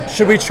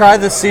Should we try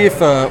to see if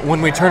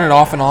when we turn it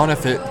off and on,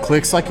 if it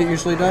clicks like it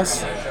usually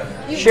does?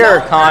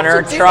 Sure,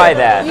 Connor, try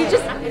that.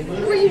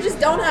 You just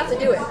don't have to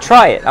do it.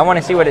 Try it. I want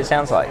to see what it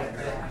sounds like.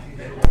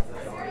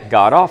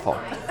 God awful.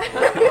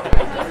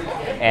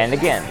 And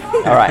again.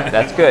 All right,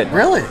 that's good.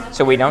 Really?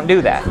 So we don't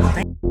do that.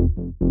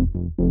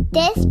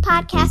 This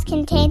podcast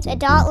contains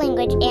adult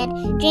language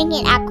and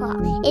drinking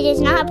alcohol. It is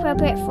not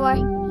appropriate for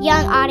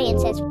young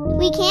audiences.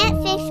 We can't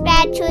fix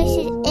bad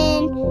choices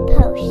in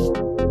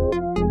post.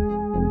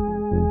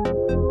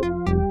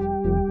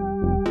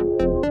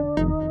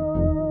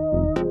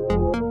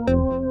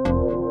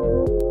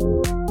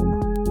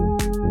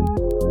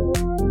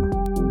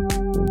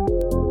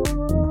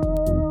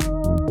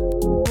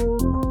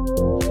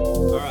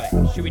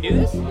 Should we do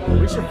this?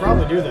 We should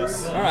probably do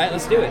this. All right,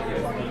 let's do it.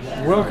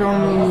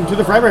 Welcome to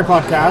the Friday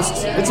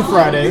Podcast. It's a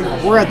Friday.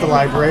 We're at the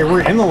library.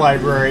 We're in the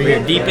library.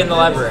 We're deep in the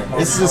library.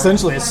 This is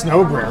essentially a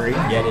snowbrary.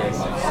 Yeah,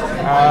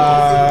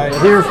 it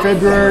is. Here,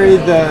 February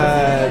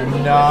the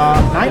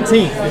 19th.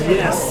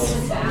 Yes.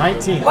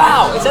 19th.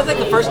 Wow, is that like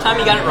the first time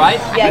you got it right?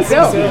 Yes.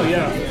 So,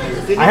 yeah.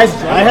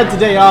 I had the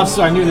day off,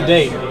 so I knew the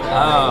date.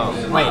 Oh,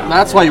 wait.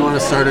 That's why you want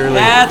to start early.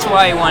 That's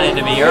why you wanted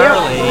to be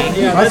early.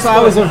 Yeah, that's why I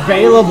was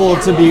available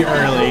to be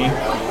early.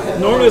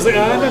 Normally it's like,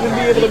 I'm not going to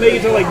be able to make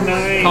it till like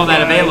 9. Call that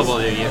guys. available,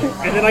 do you?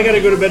 And then I got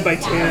to go to bed by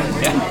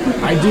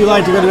 10. I do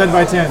like to go to bed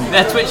by 10.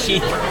 That's what she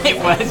thought it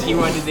was. You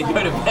wanted to go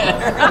to bed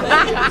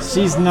early.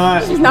 She's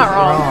not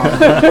wrong.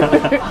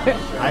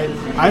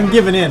 I'm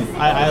giving in.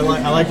 I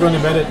like going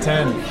to bed at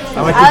 10.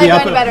 I like I like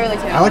going to bed early,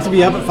 too. I like to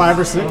be up at 5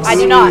 or 6. I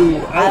do not.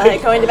 I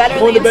like going to bed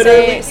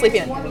early and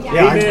sleeping in.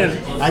 Yeah,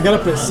 Amen. I got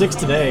up at 6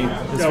 today.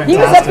 It's He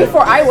was up fantastic.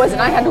 before I was,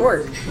 and I had to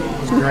work.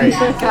 Great.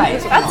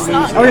 Guys, That's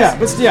not. Oh yeah,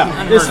 but yeah, it's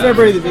Unheard of.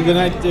 February the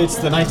night. It's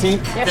the 19th.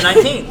 the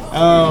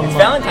 19th. It's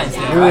Valentine's Day,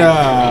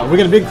 right? We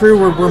got a big crew.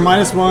 We're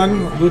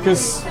 -1.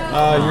 Lucas,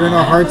 you're in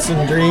our hearts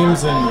and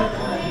dreams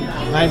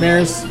and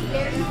nightmares,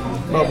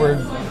 but we're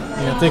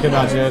thinking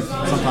about you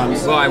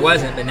sometimes. Well, I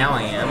wasn't, but now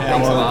I am. Yeah,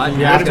 Thanks well, a lot.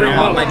 you have to After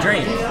now. all my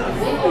dreams.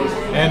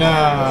 And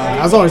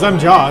as always, I'm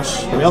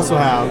Josh. We also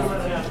have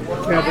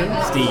Kevin.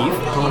 Steve.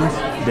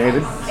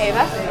 David.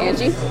 Ava,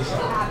 Angie.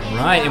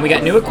 Right, and we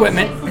got new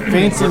equipment.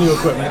 Fancy new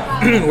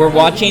equipment. We're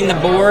watching the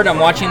board. I'm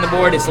watching the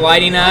board. It's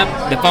lighting up.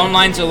 The phone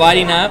lines are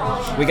lighting up.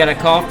 We got a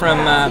call from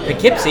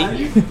Poughkeepsie.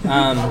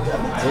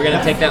 We're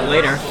gonna take that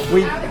later.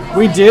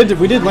 We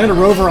did land a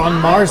rover on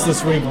Mars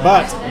this week,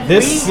 but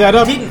this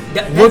setup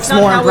That's looks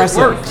not more how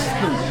impressive. It works.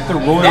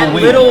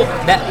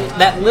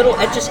 That little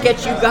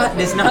Etch-a-Sketch you got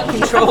does not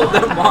control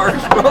the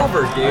Mars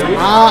rover, dude.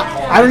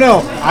 I don't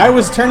know. I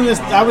was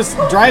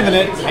driving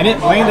it, and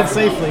it landed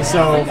safely,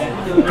 so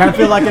kind of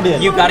feel like I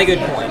did. You got a good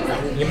point.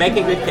 You make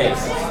a good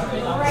case.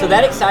 So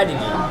that excited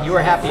you. You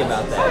were happy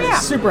about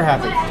that. Super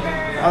happy.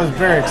 I was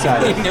very I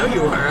excited. know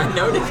you were. I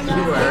noticed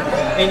you were.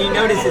 And you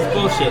noticed his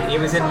bullshit. It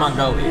was in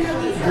Mongolia.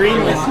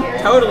 Greenland. It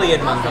was totally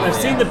in Mongolia. I've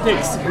seen the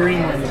pics of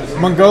Greenland.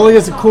 Mongolia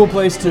is a cool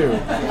place too.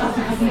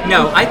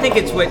 No, I think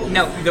it's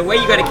the way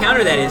you got to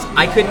counter that is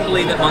I couldn't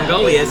believe that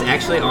Mongolia is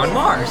actually on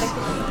Mars.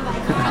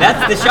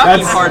 That's the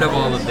shocking part of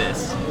all of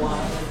this.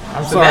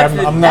 I'm So sorry,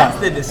 I'm not. That's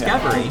the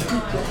discovery.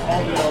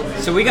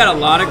 So we got a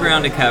lot of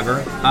ground to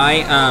cover.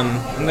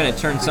 I'm going to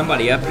turn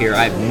somebody up here.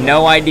 I have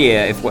no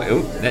idea if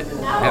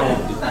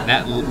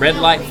that red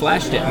light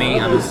flashed at me.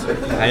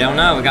 I don't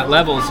know. We got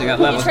levels. We got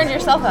You levels. turned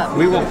yourself up.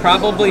 We will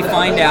probably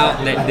find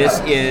out that this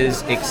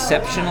is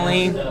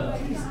exceptionally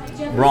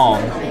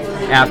wrong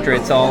after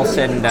it's all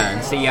said and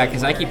done. See, yeah,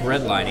 because I keep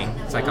red lighting.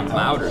 It's like I'm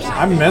loud or something.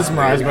 I'm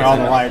mesmerized by all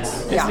the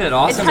lights. Isn't it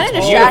awesome? It's kind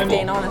of beautiful.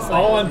 distracting, honestly.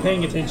 All I'm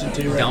paying attention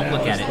to right Don't now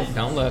look at it.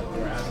 Don't look.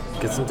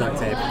 Get some duct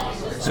tape.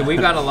 So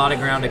we've got a lot of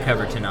ground to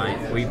cover tonight.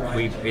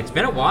 It's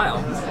been a while.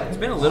 It's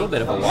been a little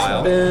bit of a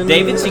while.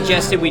 David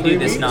suggested we do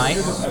this night.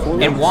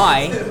 And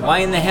why? Why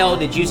in the hell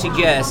did you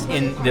suggest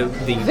in the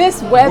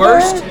This weather?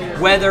 worst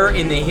weather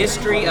in the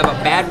history of a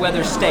bad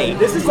weather state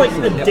This is like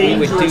the that we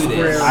would do dangerous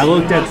this? rare. I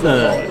looked at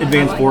the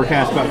advanced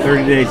forecast about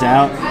 30 days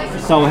out,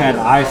 saw we had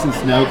ice and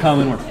snow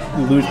coming,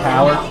 we lose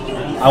power.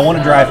 I want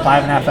to drive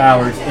 5.5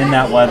 hours in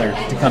that weather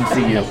to come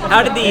see you.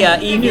 How did the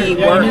EV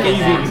work?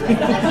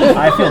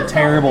 I feel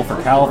terrible for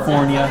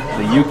California,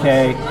 the UK,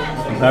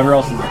 and whoever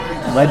else is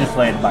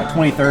legislated. By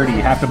 2030,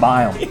 you have to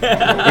buy them.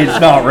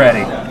 It's not ready.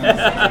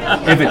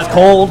 If it's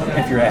cold,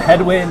 if you're a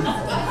headwind,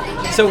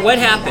 So what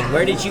happened?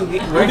 Where did you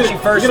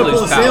first You're gonna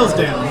pull lose the power? sails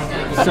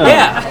down. so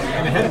Yeah,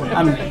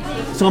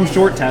 I'm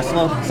short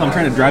Tesla, so I'm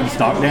trying to drive the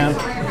stock down.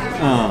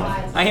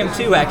 I am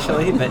too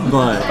actually, but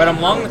But- I'm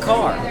long the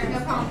car.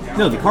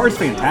 No, the car's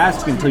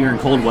fantastic until you're in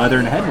cold weather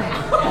and a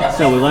headwind.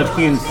 So we left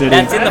Kansas City.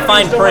 That's in the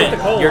fine Still like print.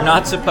 the cold. You're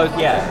not supposed.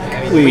 Yeah,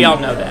 I mean, we We all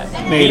know that.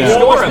 made You a- store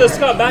Well, what's them. the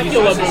Scott Bakula You're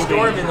supposed to movie?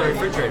 store them in the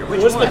refrigerator. Which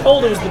It wasn't one? the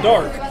cold, it was the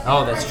dark.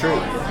 Oh, that's true.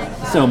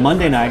 So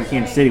Monday night in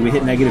Kansas City, we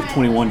hit negative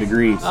 21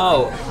 degrees.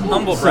 Oh,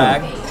 humble So-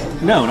 brag.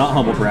 No, not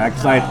humble brag,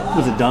 because I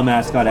was a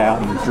dumbass, got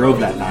out and drove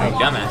that night.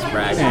 Dumbass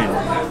brag. And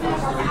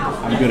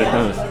I'm good at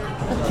those.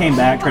 Came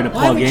back, tried to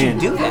Why plug would you in.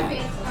 do that?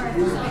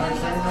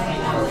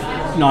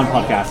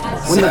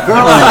 non-podcastable. When the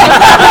girls,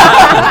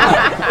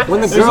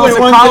 when the There's girls only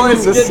are one calling,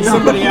 thing that's getting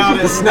somebody out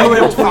is snow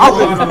on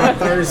a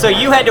Thursday. So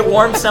you had to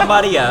warm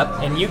somebody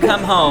up, and you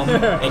come home,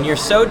 and you're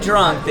so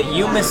drunk that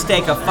you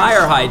mistake a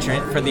fire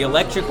hydrant for the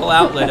electrical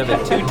outlet of a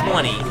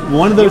 220.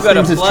 One of those You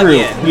gotta things is plug true.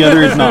 in. The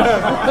other is not.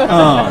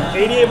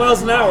 88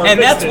 miles an hour. And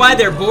that's fixed it. why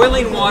they're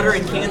boiling water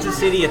in Kansas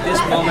City at this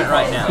moment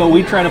right now. But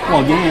we try to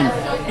plug in,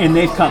 and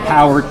they've cut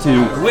power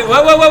to Wait,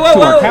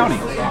 whoa. our county.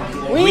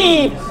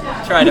 We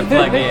try to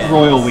plug in.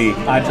 Royal we.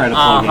 I try to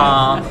plug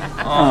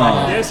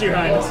Yes, Your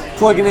Highness.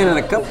 plugging in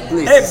a couple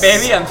places. Hey,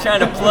 baby, I'm trying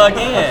to plug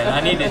in.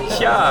 I need to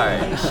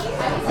charge. in.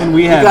 And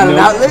we have Got an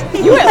no, outlet?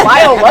 You went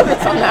Lyle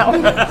Lovitz on that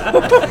one.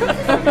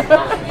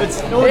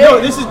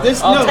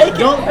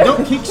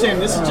 Don't kick shame.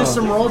 This is just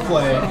some role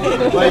play.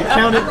 Like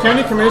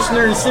county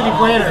commissioner and city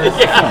planner.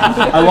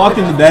 I walked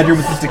in the bedroom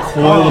with just a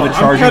coil of a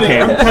charging I'm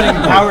cable.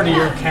 cutting power to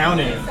your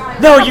county.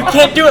 No, you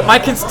can't do it. My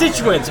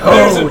constituents.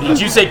 Oh, did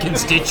you say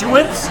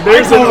constituents?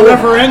 There's Call a an,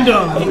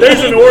 referendum.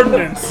 there's an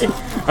ordinance.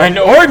 An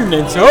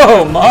ordinance?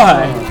 Oh,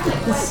 my.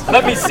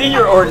 Let me see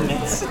your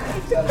ordinance.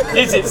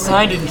 Is it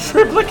signed in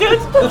triplicate?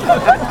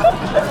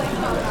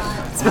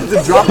 To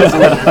drop his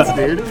ordinance,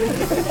 dude.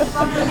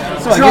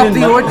 So I Drop get in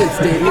the ordinance,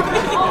 David.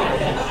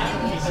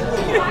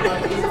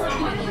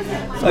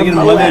 So I get in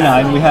Monday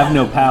night, and we have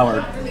no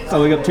power. So I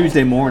wake up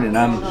Tuesday morning,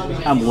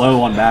 I'm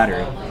low on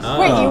battery.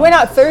 Wait, you went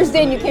out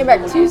Thursday and you came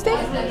back Tuesday?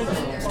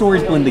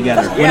 Stories blend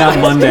together. Went out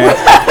Monday.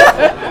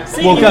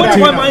 See, Woke you up wonder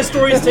to- why my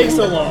stories take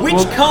so long.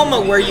 Which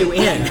coma were you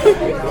in?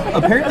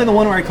 Apparently the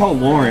one where I called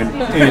Lauren,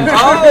 and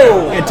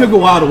Oh! it took a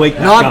while to wake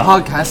back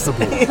up.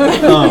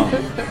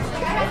 Non-podcastable.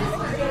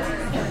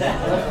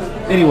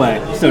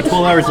 Anyway, so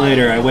 12 hours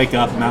later, I wake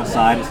up, I'm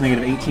outside, it's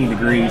negative 18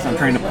 degrees, I'm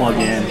trying to plug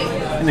in,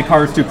 and the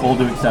car's too cold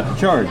to accept the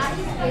charge,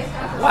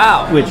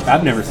 Wow. which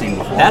I've never seen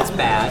before. That's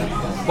bad.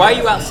 Why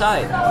are you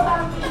outside?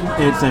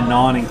 It's a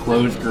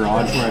non-enclosed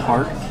garage where I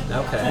park.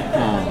 Okay.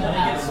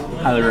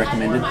 Highly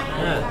recommended.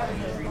 Yeah.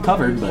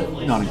 Covered,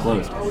 but not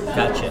enclosed.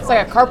 Gotcha. It's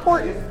like a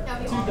carport?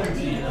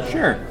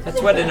 Sure.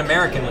 That's what an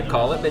American would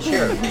call it, but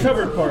sure.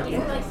 Covered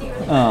parking.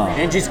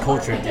 Angie's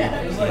culture, dude.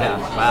 Yeah.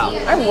 Wow.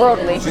 I'm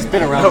worldly. She's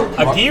been around.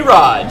 A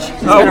garage.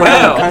 Oh, been around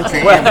well. the country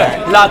and Well,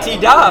 back.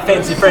 la-ti-da,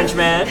 fancy French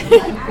man.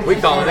 We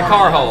call it a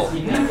car hole.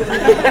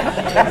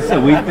 So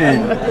we've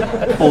been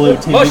below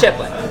 10, Oh,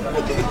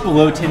 Shepland.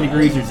 below 10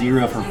 degrees or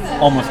zero for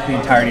almost the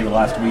entirety of the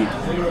last week.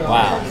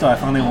 Wow. So I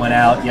finally went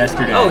out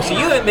yesterday. Oh, so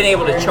you haven't been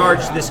able to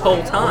charge this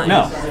whole time?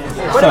 No.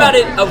 What So- about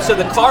it? Oh, so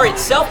the car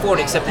itself won't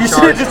accept the You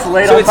charge. should've just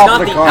laid so on it's top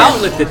not of the the car.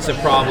 outlet that's the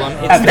problem.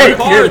 It's Have the they-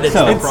 car that's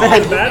so- the It problem.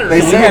 said, Battery.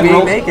 they We said had being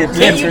roll- naked Can't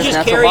transfers you just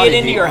natural carry it body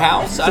into heat. your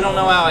house? I don't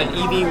know how an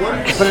EV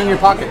works. Put it in your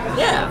pocket.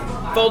 Yeah.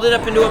 Fold it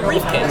up into a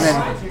briefcase.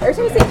 Every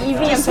time I say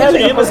EV, I'm Have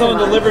thinking Amazon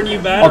deliver new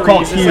batteries. I'll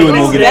call It's Q like, and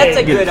we'll this get day. That's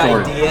a get good it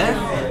sorted.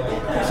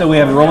 idea. So we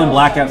have rolling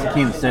blackouts in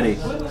Kansas City,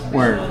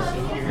 where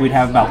we'd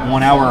have about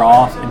 1 hour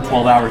off and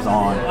 12 hours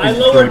on. I It's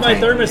just lowered my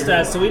rotating.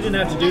 thermostat, so we didn't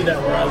have to do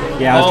that where I live.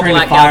 Yeah, I was All trying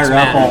to blackouts fire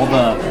matter. up all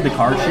the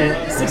car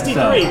shit.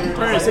 63. So,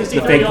 Turn it 63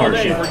 the fake all car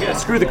day. shit. We're good.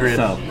 Screw the grid.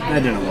 So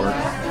that didn't work.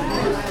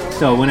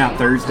 So I went out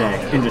Thursday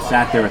and just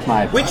sat there with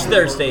my Which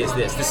Thursday is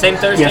this? The same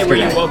Thursday where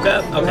you Yesterday. woke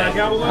up? Okay.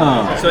 Blackout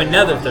one? So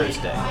another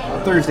Thursday.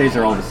 Thursdays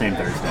are all the same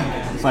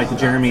Thursday. It's like the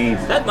Jeremy.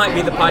 That might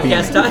be the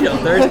podcast title.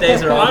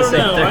 Thursdays are all I the don't same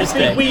know. I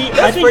Thursday. think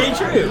That's pretty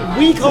true.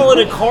 We call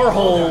it a car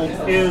hole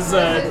is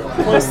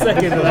close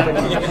second to that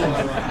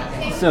one.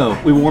 So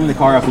we warm the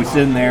car up. We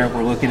sit in there.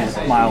 We're looking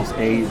at miles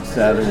 8,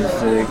 7,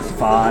 6,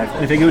 5.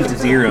 And if it goes to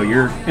 0,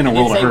 you're in a You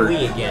world did of say hurt. we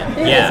again.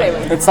 you Yeah. say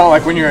we. It's not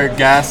like when you're at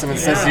gas and it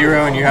says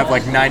 0 and you have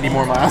like 90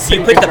 more miles. Do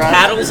you put the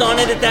paddles on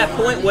it at that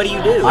point? What do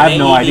you do? I have An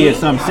no AED? idea.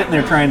 So I'm sitting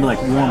there trying to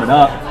like warm it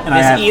up, and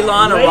I Does have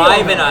Elon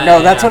arrive in a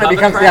No, that's when it a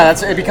becomes. hovercraft? Yeah,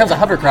 that's it becomes a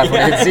hovercraft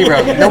when it hits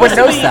 0. No one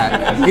knows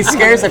that. He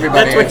scares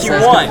everybody. That's what and you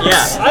says- want.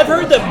 Yeah. I've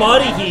heard that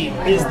body heat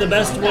is the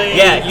best way.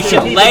 Yeah, you to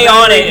should keep lay the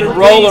on battery it and from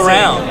roll freezing.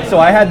 around. So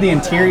I had the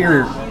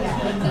interior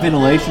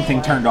ventilation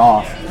thing turned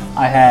off.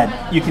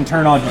 You can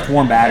turn on just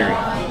warm battery.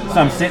 So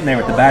I'm sitting there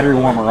with the battery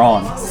warmer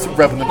on.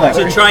 Rubbing the Like,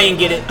 To try and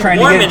get it Trying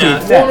to warm get it to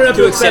enough accept. Warm enough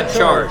to accept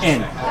charge.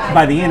 And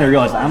by the end, I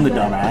realized I'm the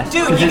dumbass.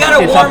 Dude, 'Cause you it's-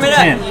 gotta it's warm up to it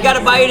 10. up. You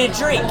gotta buy it a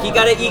drink. You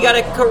gotta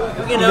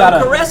gotta-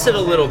 caress it a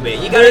little bit.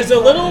 You There's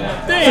gotta a little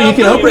thing. So you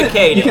can open it.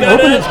 lubricate You it. can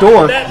open its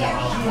door, That,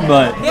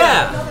 but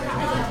Yeah.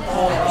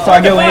 so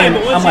I go fine, in.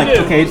 but once I'm you like,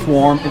 do- okay, it's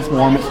warm. It's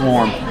warm. It's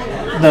warm.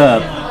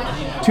 The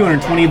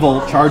 220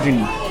 volt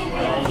charging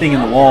thing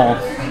in the wall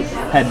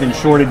had been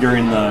shorted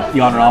during the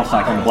on and off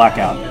cycle in the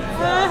blackout.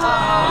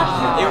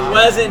 It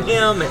wasn't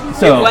him.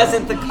 So, it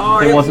wasn't the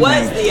car. it It, wasn't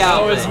was me. the oh,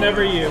 outlet. it's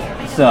never you.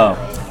 So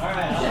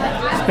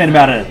spent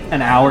about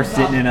an hour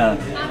sitting in a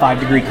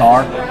 5-degree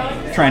car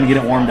trying to get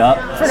it warmed up.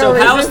 So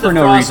how's the For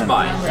no reason.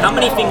 frostbite? How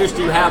many fingers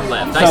do you have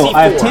left? So see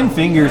I have 4. 10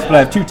 fingers, but I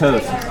have 2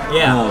 toes.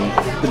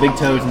 Yeah. The big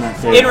toes and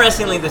that's it.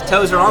 Interestingly, the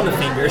toes are on the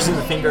fingers and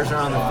the fingers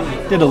are on the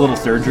feet. Did a little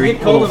surgery, a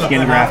cold little enough skin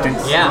to grafting.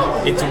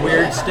 Yeah, it's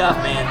weird stuff,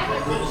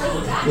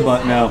 man.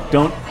 But no,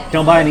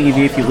 don't buy an EV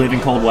if you live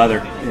in cold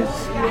weather.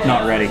 It's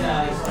not ready.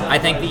 I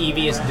think the EV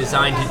is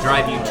designed to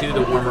drive you to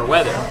the warmer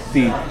weather.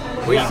 The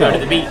where you go to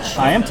the beach.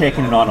 I am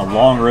taking it on a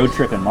long road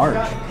trip in March.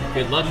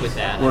 Good luck with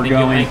that. We're I think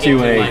you'll going make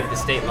to it a- like the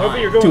state Hope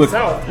line. you're going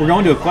south. We're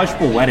going to a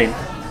questionable wedding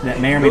that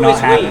may or may Who not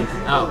is we? happen.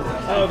 Oh,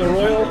 Oh, the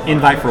Royal.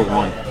 Invite for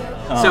one.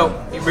 so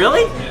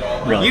really?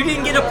 Really. You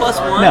didn't get a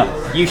 +1?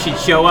 No. You should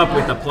show up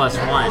with a +1.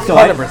 So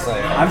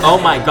 100%. Oh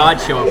my God,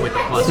 show up with a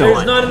 +1.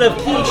 There's not enough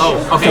quiche.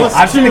 Oh, okay. So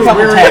I've seen a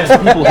couple texts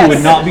of people who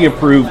would not be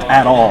approved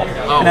at all,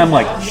 and I'm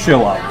like,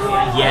 show up.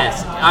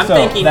 Yes. I'm So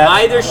thinking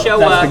that's- either show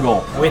that's the goal.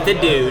 up with a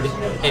dude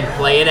and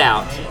play it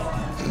out.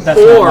 That's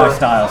Or- not my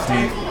style,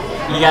 Steve.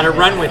 You got to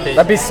run with it.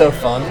 That'd be so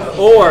fun.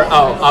 Or,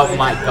 oh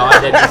my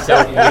God, that'd be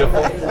so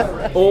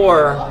beautiful.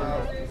 Or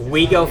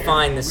we go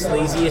find the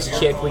sleaziest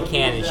chick we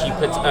can, and she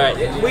puts.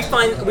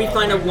 We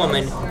find a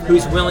woman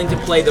who's willing to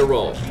play the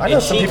role, I know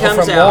and some she people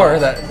comes from out. Moore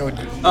that would.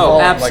 Oh, fall,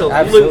 like,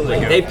 absolutely.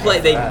 good. They play.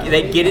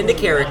 They get into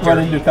character. Run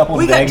into a couple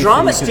We in got Vegas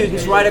drama so we could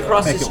students right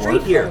across the make it street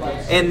work. here,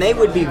 and they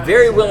would be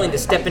very willing to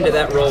step into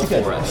that role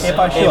for us. If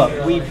I show and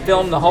up. we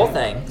film the whole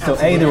thing. So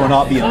A, there will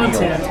not be a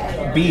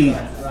meal. B,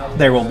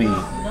 there will be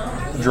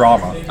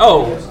drama.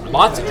 Oh,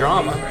 lots of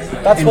drama.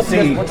 That's And what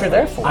C, you're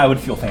there for. I would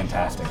feel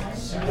fantastic.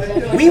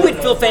 We would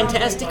feel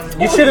fantastic. For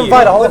You should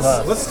invite all of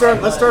us. Let's start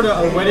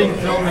a wedding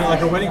filming,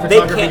 like a wedding They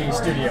photography can't-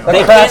 studio.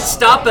 They crash- can't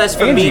stop us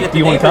from Angie, being at do the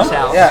you wanna neighbor's come?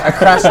 house. Yeah, a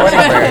crash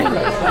wedding brain.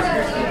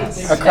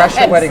 A crash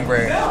wedding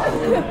brain.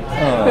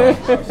 Oh no!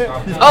 Post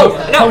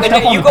And up then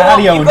on you the go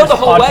patio you and go just the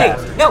whole way.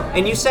 podcast. No,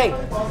 and you say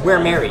we're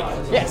married.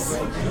 Yes.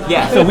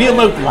 Yeah. So we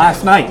eloped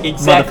last night.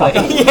 exactly.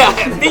 motherfucker.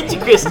 Yeah. Beat you,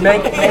 Christy.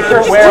 Make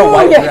her wear a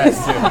white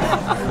dress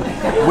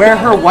too. Wear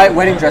her white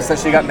wedding dress that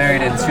she got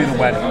married in to the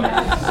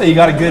wedding. So you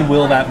got a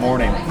Goodwill that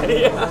morning.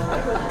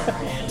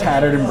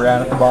 Tattered and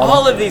brown at the bottom.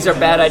 All of these are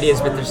bad ideas,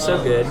 but they're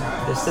so good.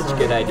 They're such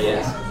good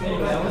ideas.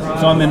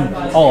 So I'm in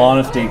all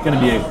honesty going to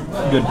be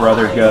a good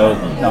brother, go,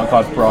 not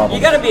cause problems.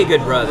 You got to be a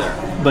good brother.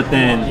 But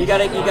then You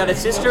got a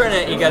sister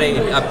and you got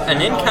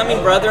an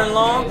incoming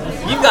brother-in-law.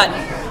 You've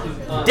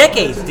got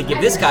decades to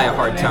give this guy a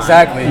hard time.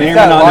 Exactly. may or He's may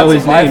got not know lots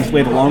his of life. name. We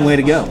have a long way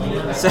to go.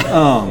 So,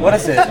 What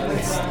is it?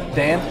 It's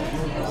Dan?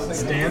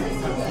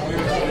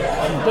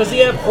 Does he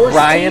have horse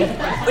Ryan?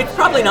 it's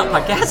probably not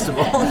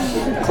podcastable.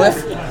 Cliff?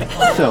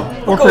 So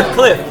we're Go with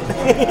Cliff.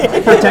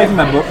 protecting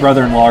my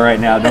brother-in-law right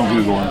now. Don't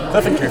Google him.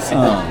 Cliff and Kirsty.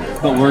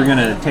 But we're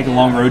gonna take a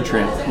long road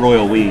trip,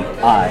 Royal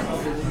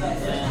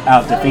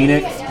out to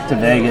Phoenix, to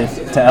Vegas,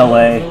 to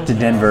LA, to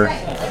Denver,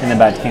 and then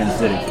back to Kansas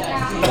City.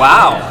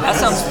 Wow, that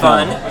sounds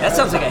fun. That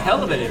sounds like a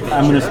hell of an adventure.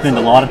 I'm gonna spend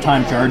a lot of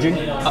time charging.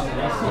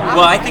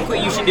 Well, I think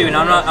what you should do, and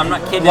I'm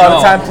not kidding A lot at of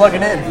all. time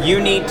plugging in.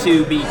 You need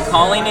to be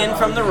calling in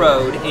from the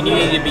road, and you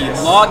need to be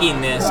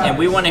logging this, and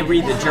we want to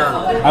read the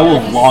journal. I will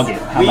vlog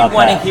it. How We about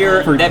want to that?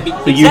 hear for that. Be,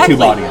 the exactly.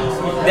 YouTube audience.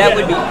 That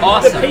would be The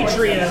awesome.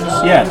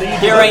 Patreons. Yeah. The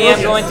Here I am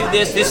YouTube going through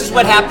this. This is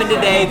what happened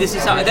today. This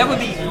is how. That would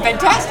be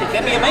fantastic.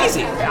 That'd be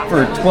amazing.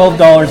 For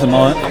 $12 a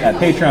month at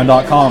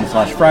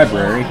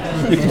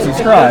patreon.com/Fribrary, you can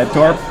subscribe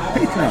to our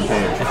Patreon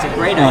page. That's a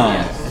great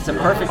idea. It's a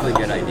perfectly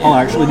good idea. I'll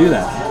actually do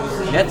that.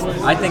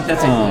 I think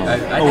that's a. I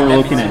think we're that'd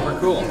looking be at- super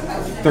cool.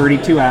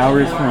 32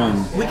 hours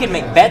from We can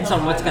make bets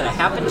on what's going to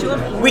happen to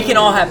him. We can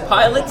all have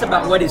pilots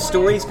about what his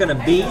story's going to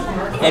be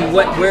and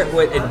what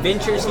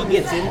adventures he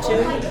gets into.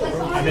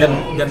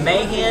 The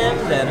mayhem,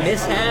 the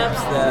mishaps,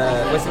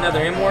 what's another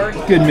M word?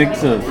 good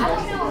mix of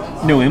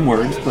no M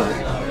words, but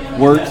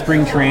work,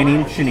 spring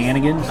training,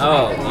 shenanigans,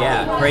 Oh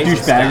yeah, crazy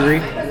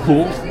douchebaggery,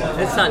 pools. stuff.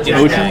 It's not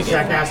Oceans.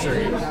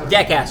 douchebaggery. Jackassery.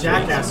 Jackass.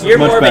 Jackassery. You're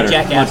Much more better, of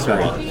a much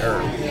jackassery.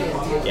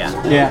 better.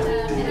 Yeah.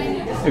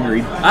 Yeah,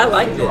 agreed. I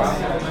like this.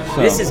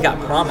 So- This has got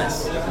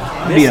promise.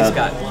 Be This a- has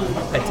got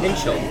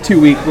potential.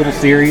 2-week little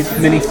series,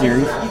 mini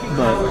series,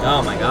 but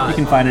Oh my god. you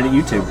can find it at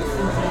YouTube.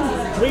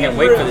 We Can't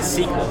wait for the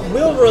sequel.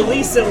 We'll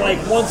release it like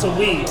once a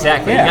week.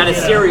 Exactly. Yeah. You got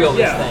to serial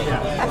this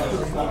Yeah.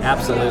 thing.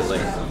 Absolutely.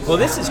 Well,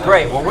 this is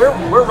great. Well,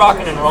 we're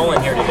rocking and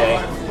rolling here today.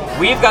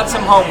 We've got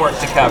some homework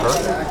to cover.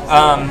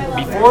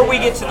 Before we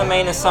get to the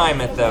main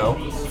assignment, though,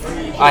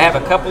 I have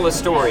a couple of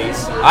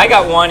stories. I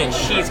got one, and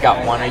she's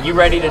got one. Are you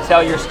ready to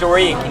tell your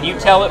story? And can you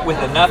tell it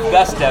with enough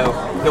gusto,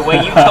 the way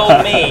you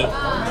told me,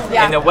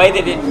 Yeah. and the way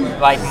that it,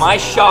 like my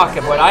shock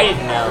of what I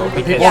didn't know?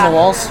 Because People on the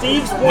walls?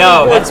 Steve's No,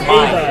 pointing that's towards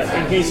mine. Ava,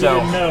 in case So- you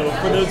didn't know.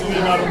 For those of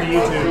you not on the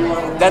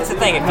YouTube. That's the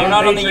thing. If you're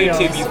not on the Patreons.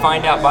 YouTube, you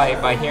find out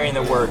by hearing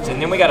the words.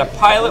 And then we got a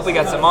pilot. We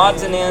got some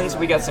odds and ends.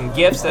 We got some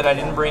gifts that I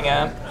didn't bring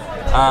up.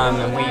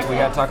 And we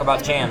got to talk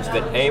about jams.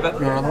 But Ava,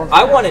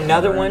 I want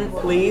another one,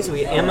 please.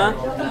 Emma,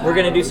 we're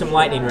gonna do some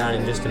lightning round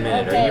in just a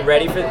minute. Are you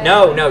ready for?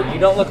 No, you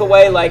don't look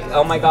away like,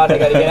 oh my God, I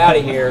got to get out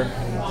of here.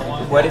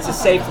 What is a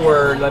safe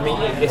word? Let me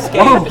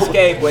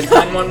escape. What's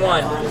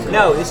 911?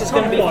 No, this is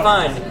gonna be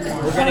fun.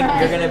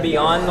 You're gonna be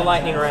on the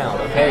lightning round.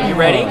 Okay, are you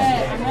ready?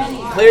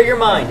 Clear your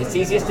mind. It's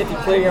easiest if you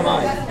clear your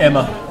mind.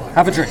 Emma,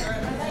 Have a drink.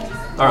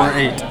 All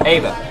right, Or 8.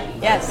 Ava.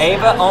 Yes.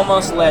 Ava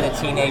almost led a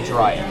teenage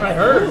riot. I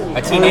heard.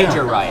 A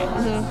teenager riot.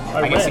 Mm-hmm.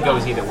 I guess it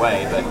goes either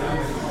way, but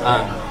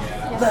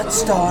Let's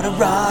start a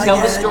riot. tell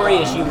the story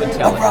as you would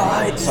tell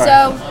it.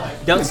 So,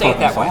 Don't say it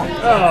that way.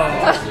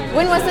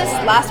 when was this?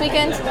 Last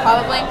weekend?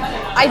 Probably.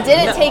 I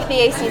didn't take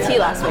the ACT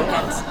last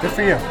weekend. Good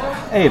for you.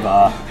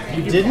 Ava.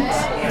 You didn't?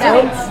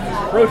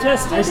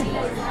 Protesting?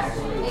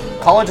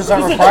 Colleges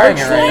aren't Is it requiring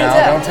it church right days?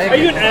 now. Don't take Are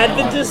you it. an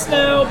Adventist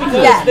now? Because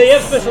Yes. they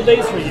have special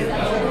days for you.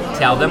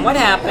 Tell them what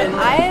happened.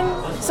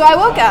 So I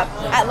woke up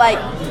at like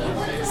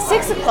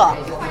 6 o'clock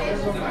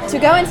to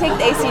go and take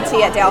the ACT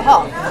at Dale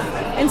Hall.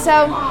 And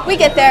so we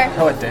get there.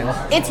 Go ahead, Daniel.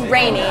 It's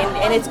raining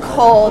and it's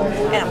cold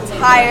and I'm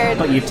tired.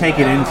 But you take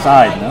it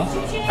inside, no?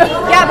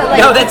 Yeah, but like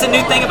No, that's a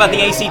new thing about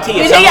the ACT.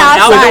 You It's take it on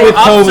outside.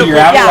 outdoor With COVID, you're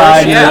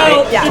outside, Yeah.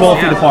 you're Yeah. 12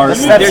 feet apart. The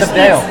steps There's- of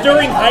Dale. It's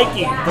during hiking.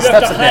 You have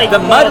steps to of hike. The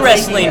while mud taking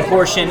wrestling it.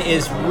 portion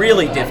is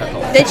really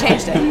difficult. they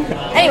changed it.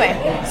 Anyway,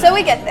 so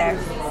we get there.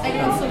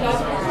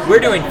 We're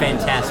doing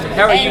fantastic.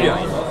 How are you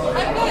doing?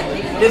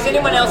 Does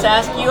anyone else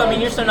ask you? I mean,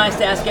 you're so nice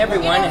to ask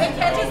everyone. It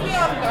catches me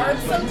off guard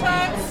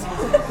sometimes.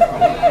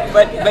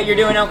 But you're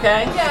doing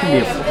okay? It's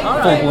going to be a All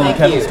right, full-blown thank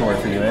Kevin you. story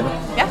for you, Ed.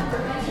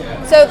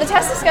 Yeah. So the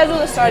test is scheduled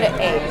to start at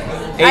 8.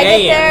 8 I get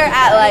a.m. there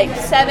at like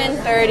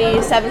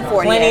 7:30,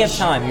 7:40. Plenty of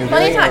time. You're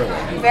Plenty of very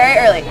time. Very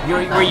early.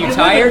 Were you It's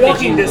tired? within Did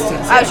walking you?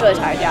 distance. I was really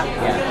tired, yeah.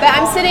 But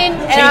I'm sitting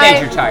and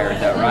Teenager tired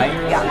though, right?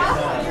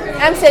 Yeah.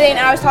 I'm sitting and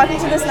I was talking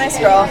to this nice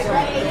girl.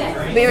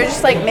 We were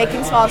just like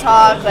making small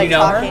talk, like You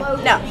know her?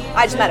 talking. No,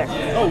 I just met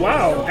her. Oh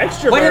wow,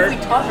 extrovert. What have we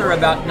taught her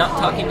about not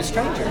talking to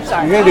strangers?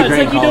 Sorry. You're gonna do It's great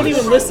like in you don't college.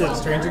 even listen.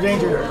 Stranger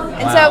danger.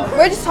 And so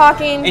we're just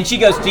talking. And she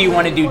goes, "Do you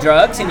want to do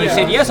drugs?" And you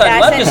said, "Yes, Yeah, I'd I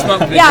love said- to smoke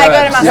the yeah, I drugs."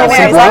 go to Mount Yeah, St. so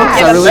Mary's. drugs, Like, I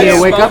give us really need to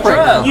some- wake up right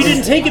now. drugs. You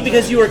didn't take it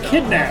because you were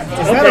kidnapped.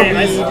 Is that a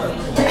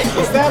weed?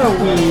 Is that a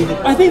weed?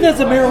 I think that's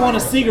a marijuana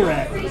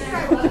cigarette.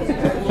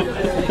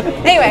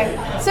 Anyway,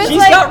 so it's She's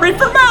like got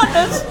reefer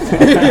madness.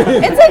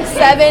 it's like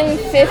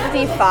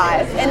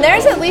 7:55, and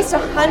there's at least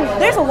 100.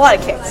 There's a lot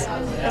of kids.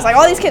 There's like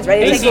all these kids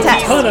ready to take the There's a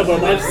test. ton of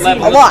them. I've seen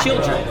Level A of lot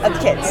children. of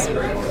kids.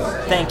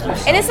 Thank you.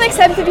 And it's like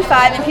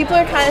 7:55, and people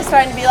are kind of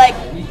starting to be like,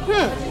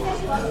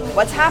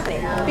 what's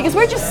happening? Because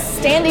we're just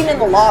standing in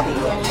the lobby.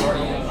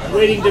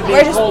 waiting to be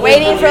We're just called in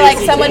waiting for the like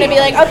ACT. someone to be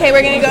like, okay,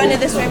 we're gonna go into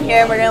this room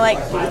here, and we're gonna like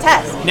do the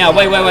test. Now,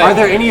 wait. Are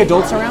there any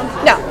adults around?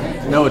 No,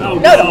 No Oh,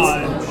 adults. no God.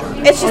 adults.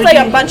 It's just like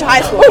a bunch of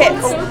high school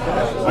kids.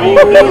 Are you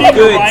rooting or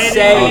Good rioting?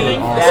 save.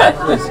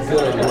 That was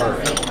good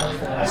work.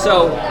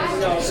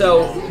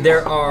 So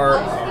there are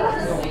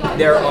A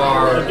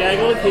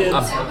gaggle of kids.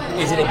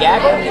 is it a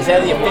gaggle? Is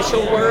that the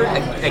official word?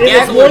 A It is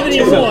gaggle more of than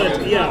you children-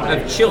 want. Yeah.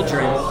 Of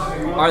children.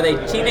 Are they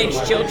teenage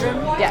children?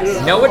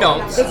 Yes. No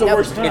adults. That's the Nope.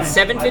 worst time. It's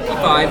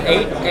 7:55.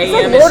 8 like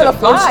a.m. is Lord of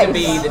the supposed to Flies.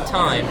 be the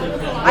time.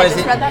 I Was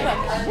just it read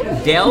that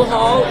book. Dale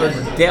Hall or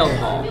Dale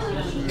Hall?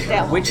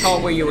 Dale. Which hall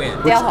were you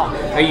in? Dale Hall.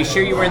 Are you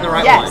sure you were in the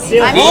right Yes,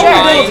 one? I'm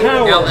sure.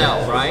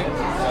 D-I-L-L, right?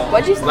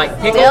 What'd you say? Like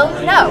pickle? Dale?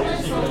 No.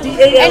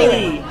 D-A-L-E.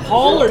 Anyway.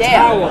 Hall or Dale.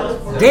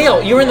 tower?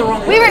 Dale, you were in the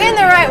wrong We were in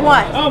the right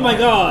one. Oh my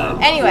God.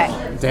 Anyway,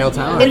 Dale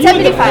Tower. it's You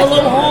in the 7:55.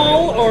 pillow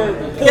hall or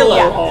pillow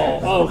Yeah. hall?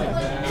 Oh.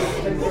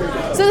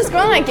 So this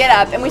girl and I get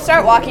up and we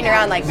start walking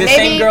around like The maybe.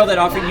 same girl that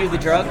offered you the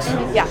drugs?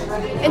 Yeah.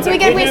 And so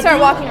we start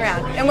walking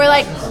around and we're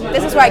like,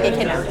 this is where I get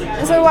kidnapped.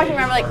 And so we're walking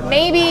around, we're like,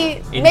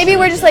 maybe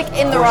we're just like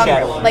in the wrong,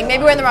 Foreshadowing. like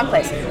maybe we're in the wrong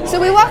place. So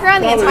we walk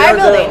around the Well, we entire are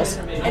building girls.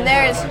 and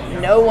there's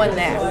no one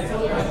there.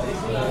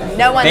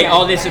 No one They there.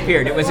 all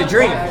disappeared. It was a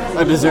dream.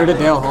 A deserted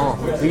Dale Hall.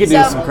 We could do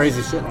So- some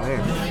crazy shit in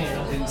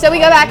there. So we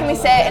go back and we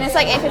sit and it's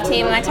like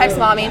 8:15 and I text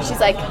mommy and she's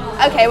like,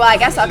 okay, well I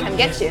guess I'll come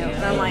get you.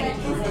 And I'm like,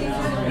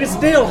 It's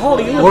Dale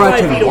Hall. You Or I live 5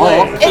 can feet walk.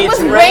 away. it It's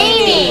was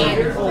raining.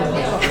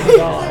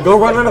 raining. Go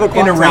run under the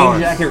clock In a tower. rain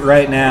jacket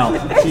right now.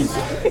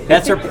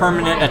 That's her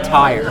permanent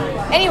attire.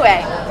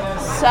 Anyway,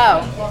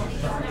 so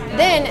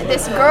then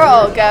this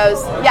girl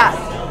goes, yeah,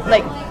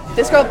 like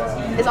this girl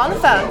is on the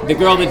phone. The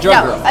girl, the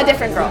drug No, girl. a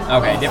different girl.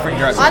 Okay, different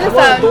drug On the girl.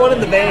 The phone, one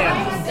in the van.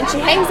 and she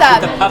hangs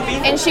up, The puppy?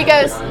 and she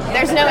goes,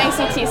 "There's no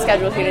ACT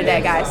scheduled here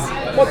today, guys."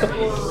 What the?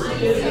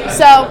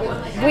 So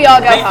we all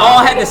go They all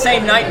home. had the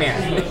same nightmare.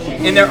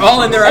 And they're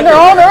all in their And they're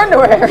underwear. all in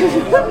their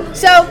underwear.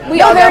 So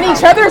we all go home.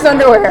 other's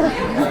underwear.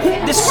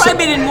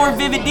 Describe it in more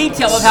vivid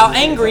detail of how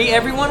angry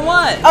everyone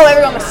was. Oh,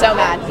 everyone was so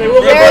mad. They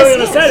were There on a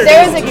was, Saturday.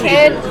 there was a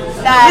kid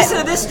that Listen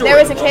to this story. there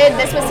was a kid.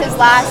 This was his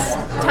last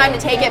time to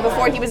take it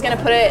before he was gonna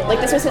put it.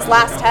 Like this was his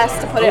last test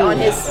to put it on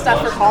his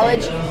stuff for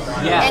college.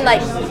 Yeah. And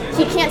like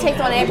he can't take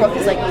the one in April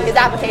because like his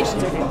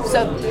applications are due.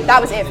 So that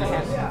was it for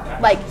him.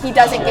 Like he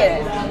doesn't get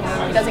it.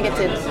 He doesn't get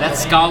to. That's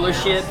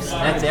scholarships.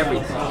 That's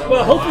everything.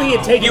 Well, hopefully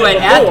you'd take You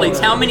it had before. athletes.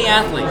 How many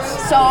athletes?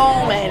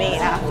 So many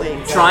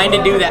athletes. Trying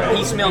to do that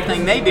piecemeal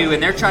thing they do,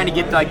 and they're trying to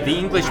get like the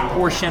English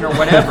portion or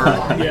whatever,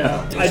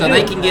 Yeah. so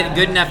they can get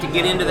good enough to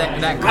get into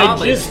that I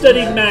college. just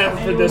studied math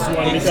for this one.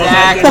 because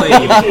Exactly,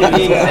 I got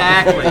the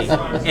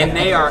exactly. And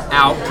they are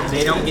out.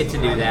 They don't get to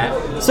do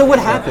that. So what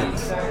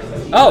happens?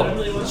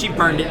 Oh, she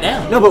burned it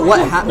down. No, but what?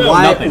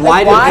 Why? nothing.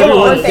 Why did Why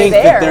everyone weren't they think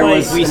there? that there Like,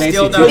 was we an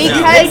still ACT? don't know.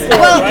 Because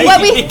well,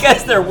 what we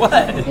Because there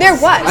was. there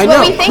was. I What know,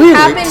 we think clearly.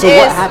 happened So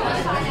is what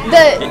happened?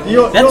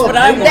 the That's what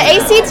I the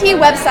want. ACT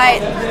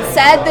website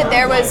said that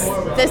there was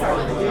this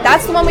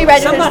That's the one we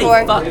registered Somebody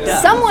for. fucked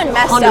up. Someone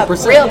messed up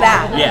 100%. real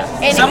bad. Yeah.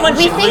 And Someone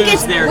we should think lose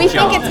it's their we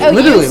job. think it's OU's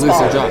Literally lose their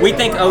fault. job. We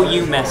think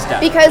OU messed up.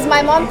 Because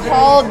my mom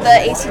called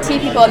the ACT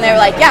people and they were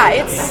like, yeah,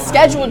 it's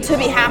scheduled to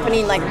be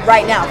happening like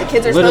right now. The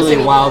kids are Literally supposed to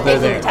be while they're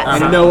taking the there.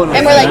 test. And no one was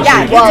And we're like,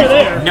 yeah, Kids are well,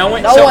 there. No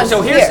one. No so one's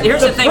so here's here.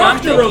 the thing I'm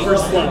Proctor thinking.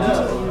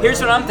 overslept. Here's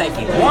what I'm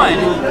thinking.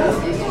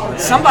 One,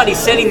 somebody's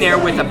sitting there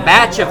with a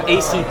batch of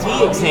ACT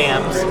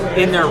exams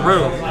in their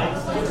room.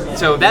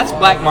 So that's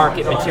black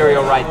market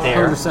material right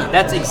there. 100%.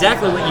 That's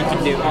exactly what you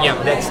can do.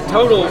 Yeah, that's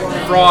total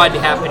fraud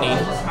happening.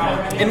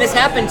 And this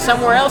happened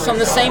somewhere else on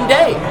the same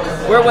day.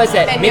 Where was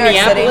that? In New York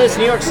Minneapolis,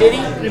 New York City?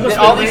 must That have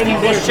all been these raining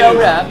people there, showed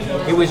too.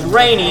 up. It was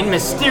raining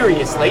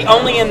mysteriously,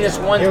 only in this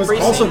one It was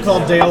precinct. also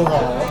called Dale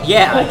Hall.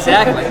 Yeah,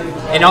 exactly.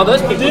 And all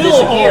those people Dill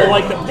disappeared. hole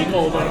like the pig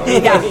hole. though.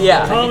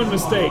 Yeah. Common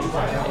mistake.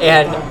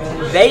 And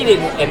they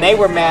didn't, and they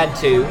were mad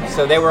too,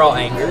 so they were all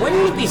angry.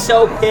 Wouldn't you be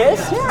so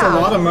pissed? It's a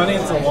lot of money.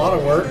 It's a lot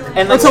of work.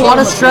 And It's a lot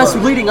of stress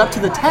leading up to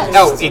the test.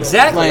 Oh,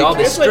 exactly. Like, all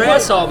the It's like,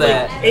 stress, what, all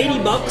that. like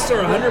 $80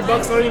 or $100. I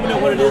don't even know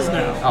what it is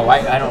now. Oh,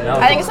 I don't know.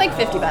 I think it's like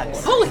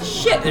 $50. Holy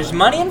shit! There's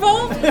money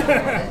involved.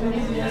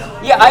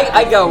 Yeah,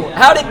 I go.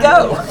 How'd it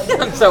go?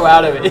 I'm so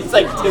out of it. It's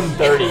like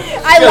 10:30.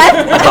 I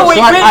left. Oh,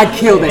 So I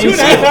killed it. She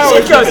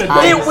goes,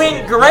 it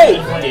went great,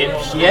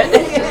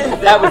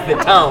 dipshit. That was the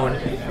tone.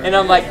 And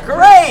I'm like,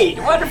 great,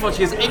 wonderful. She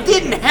goes, it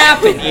didn't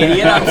happen,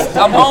 idiot.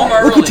 I'm home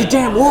early. Look at your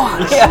damn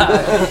watch.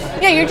 Yeah,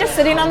 Yeah, you're just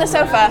sitting on the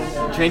sofa.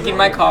 drinking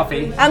my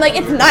coffee. I'm like,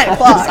 it's 9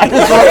 o'clock.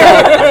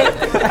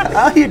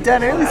 Oh, you're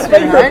done early,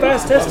 Thank you for sweetheart.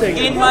 fast testing.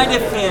 In my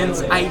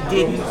defense, I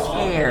didn't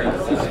care.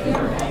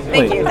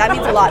 Thank you. That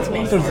means a lot to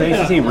me. So does the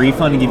ACT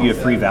refund and give you a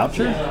free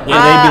voucher? Yeah,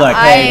 they'd be like,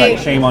 hey,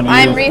 like, shame on you.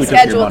 I'm we took your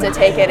rescheduled money. to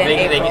take it in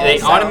They April.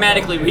 so-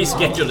 automatically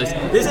rescheduled this.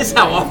 This is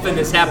how often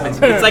this happens.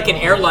 It's like an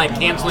airline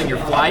canceling your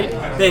flight.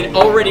 They'd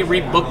already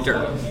rebooked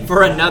her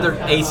for another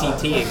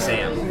ACT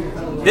exam.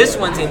 This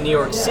one's in New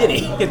York City.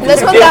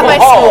 This one's at my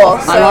school.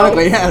 So,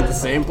 Ironically, yeah, at the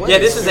same place. Yeah,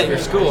 this is at your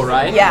school,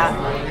 right?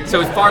 yeah.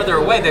 So it's farther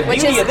away. The Which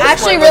beauty is of this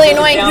actually one really was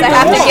annoying it's because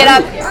I down have the to get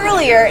hall. up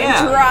earlier Yeah.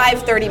 and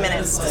drive 30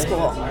 minutes to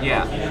school.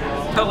 Yeah,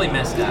 totally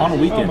messed up. On a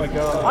weekend. Oh my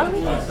god. On a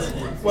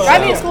weekend.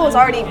 Driving to school is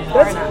already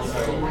far enough.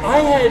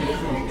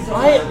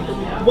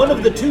 One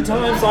of the 2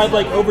 times I've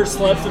like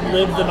overslept and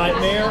lived the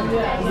nightmare.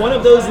 One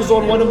of those was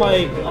on one of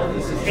my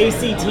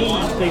ACT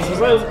things.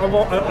 'Cause I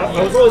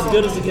was always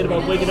good as a kid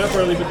about waking up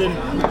early, but then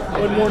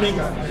one morning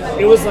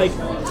it was like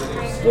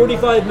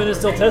 45 minutes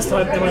till test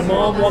time, and my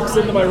mom walks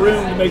into my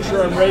room to make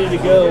sure I'm ready to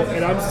go,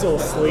 and I'm still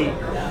asleep.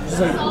 She's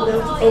like,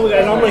 oh my god,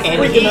 and I'm like And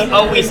freaking he out.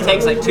 always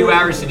takes like 2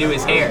 hours to do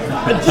his hair.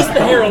 Just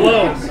the hair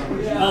alone.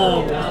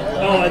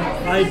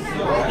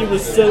 It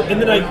was so.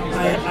 And then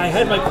I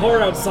had my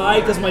car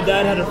outside because my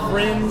dad had a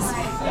friend's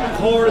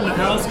car in the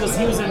house because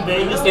he was in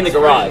Vegas. In the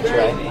garage,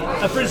 right?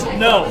 A friend's,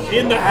 no,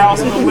 in the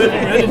house in the living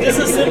room. I had to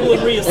disassemble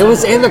and It reassemble.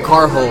 was in the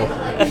car hole.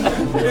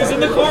 It was in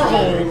the car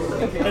hole,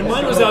 and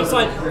mine was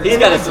outside. He's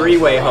got a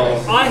 3-way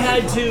hole. I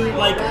had to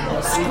like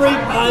scrape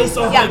ice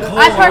off Yeah, my car.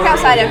 I park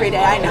outside every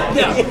day. I know.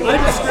 Yeah, I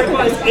had to scrape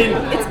ice,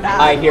 and It's bad.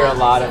 I hear a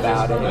lot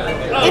about it.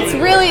 It's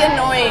really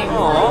annoying.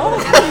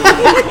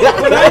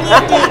 when I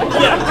lived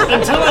in, yeah,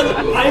 until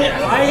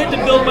I had to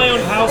build my own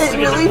house to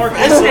get to park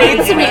inside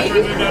frustrates again me. after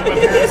I moved out of my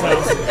parents'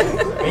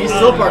 house. He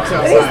still parks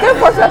outside. Still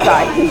parks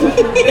outside.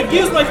 It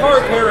gives my car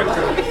a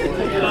character.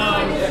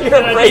 You're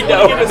afraid to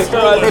open the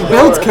garage It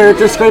builds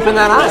character scraping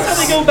that That's how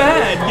ice. they go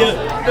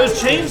bad. Those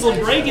chains will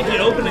break if you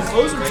open and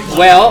close them too much.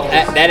 Well,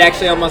 that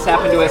actually almost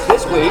happened to us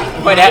this week.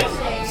 But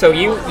so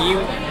you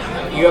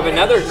have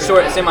another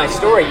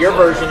semi-story, your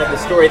version of the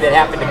story that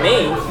happened to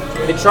me,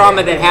 the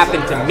trauma that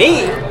happened to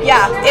me.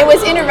 Yeah, it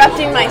was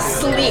interrupting my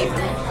sleep.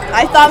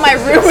 I thought my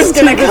room was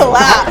gonna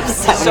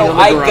collapse. So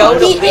I go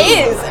to He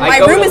leave. is. I My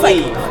go room to is like-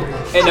 leave.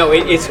 And no,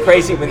 it's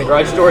crazy when the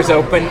garage door's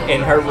open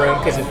in her room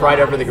because it's right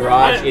over the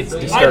garage. It's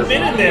I've disturbing.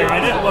 been in there. I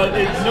know. Well,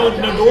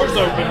 no doors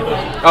open.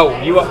 But Oh,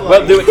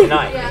 we'll do it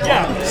tonight.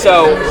 yeah.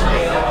 So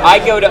I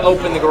go to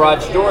open the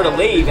garage door to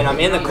leave, and I'm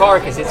in the car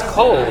because it's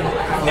cold.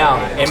 Now,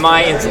 in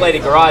my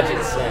insulated garage,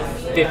 it's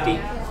 50.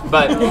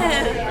 But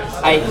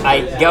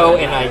I go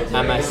and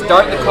I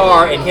start the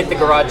car and hit the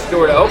garage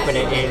door to open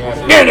it,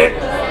 and get it!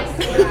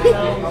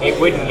 It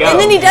wouldn't go. And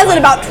then he does it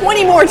about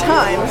 20 more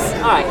times.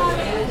 Alright.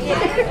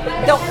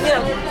 Don't,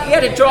 you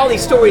gotta draw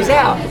these stories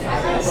out.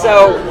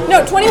 So,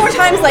 No, 20 more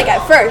times like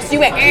at first. You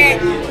went,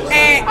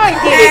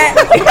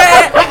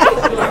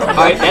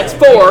 alright, that's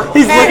 4.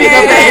 He's looking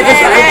up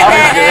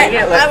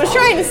at I was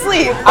trying to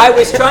sleep. I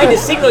was trying to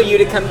signal you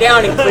to come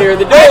down and clear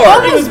the I door.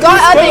 almost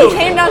got up and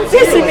came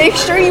downstairs to make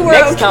sure you were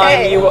Next okay.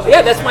 time you will,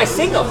 yeah, that's my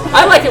signal.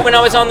 I like it when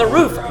I was on the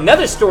roof.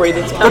 Another story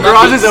that's come The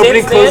garage up is since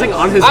opening, then, closing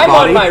on his I'm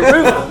body. on my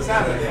roof.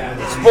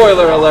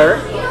 Spoiler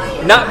alert.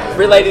 Not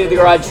related to the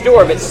garage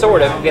door, but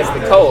sort of because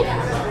of the cold.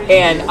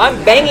 And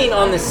I'm banging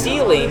on the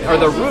ceiling or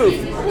the roof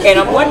And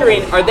I'm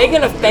wondering, are they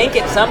going to think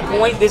at some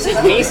point this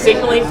is me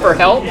signaling for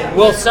help?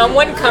 Will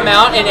someone come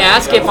out and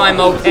ask if I'm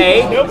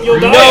okay? Nope, you'll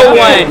die. No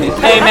one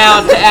came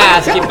out to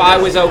ask if I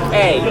was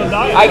okay.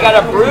 I got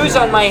a bruise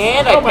on my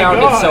hand. I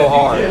pounded so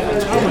hard.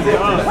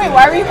 Wait,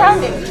 why were you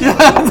pounding?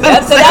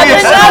 That's another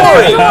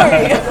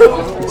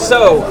story.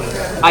 So,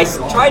 I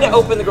try to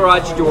open the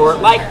garage door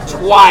like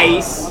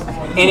twice,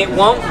 and it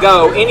won't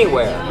go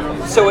anywhere.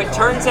 So it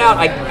turns out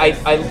I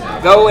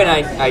go and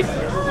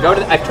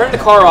I turned the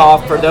car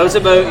off. For those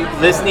of you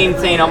listening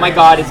saying, oh my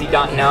God, is he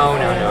done? No,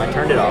 I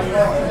turned it off.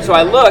 So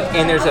I look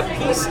and there's a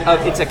piece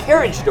of, it's a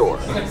carriage door.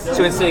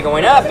 So instead of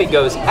going up, it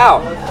goes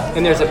out.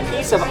 And there's a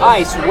piece of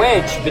ice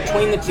wedged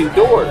between the two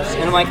doors.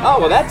 And I'm like, oh,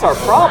 well, that's our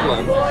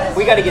problem.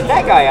 We got to get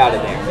that guy out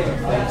of there.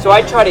 So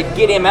I try to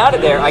get him out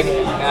of there. I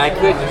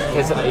couldn't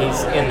because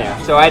he's in there.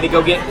 So I had to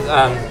go get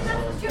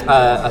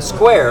a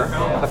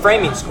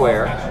framing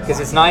square, because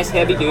it's nice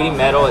heavy-duty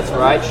metal, it's the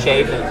right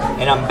shape,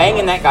 and I'm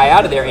banging that guy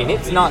out of there, and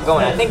it's not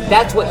going. I think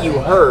that's what you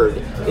heard,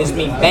 is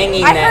me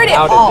banging that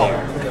out of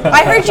there.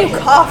 I heard you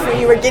cough when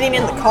you were getting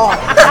in the car.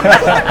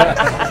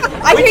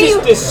 Which is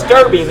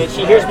disturbing that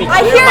she hears me clear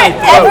I hear my it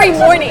throat. every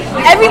morning.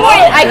 Every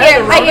morning I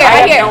hear. I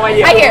have no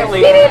idea. I hear.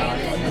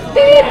 Apparently-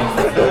 Beep, beep,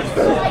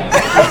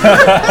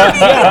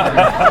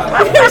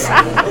 There's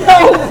no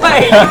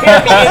way you hear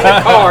me in the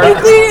car. beep.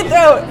 Clear your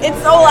throat.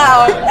 It's so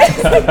loud.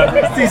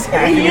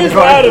 He is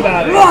loud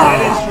about it. That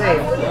is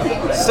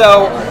true. So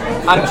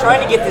I'm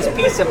trying to get this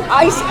piece of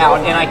ice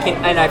out, and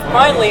I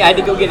finally had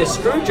to go get a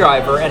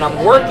screwdriver, and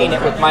I'm working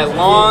it with my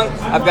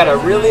I've got a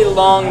really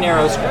long,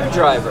 narrow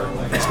screwdriver.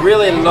 It's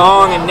really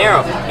long and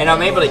narrow, and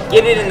I'm able to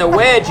get it in the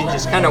wedge and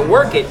just kind of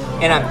work it,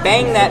 and I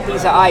bang that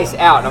piece of ice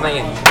out. I'm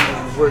like,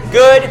 we're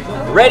good,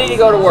 ready to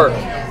go to work.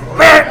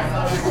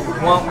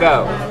 Won't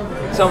go.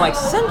 So I'm like,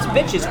 sons of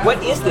bitches,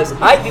 what is this?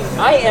 I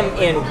am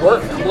in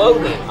work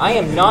clothing. I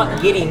am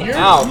not getting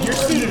out. You're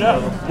suited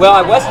up. Well,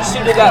 I wasn't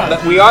suited up,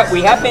 but we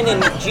have been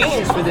in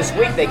jeans for this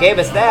week. They gave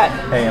us that.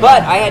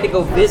 But I had to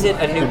go visit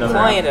a new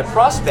client, a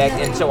prospect,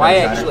 and so I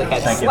actually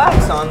had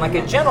slacks on like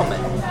a gentleman.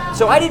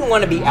 So I didn't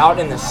want to be out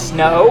in the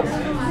snow,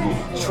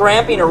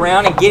 tramping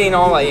around and getting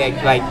all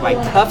my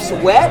cuffs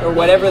wet or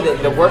whatever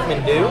the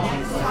workmen do.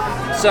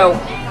 So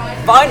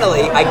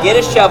finally, I get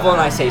a shovel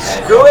and I say,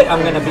 screw it,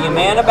 I'm going to be a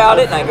man about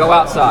it, and I go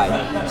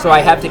outside. So I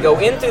have to go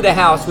in through the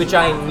house, which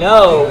I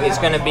know is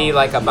going to be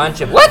like a bunch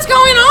of, what's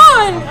going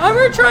on?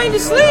 We're trying to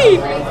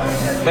sleep.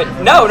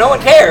 But no one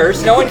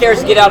cares. No one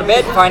cares to get out of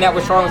bed and find out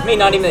what's wrong with me,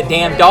 not even the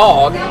damn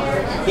dog.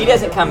 He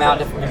doesn't come out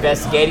to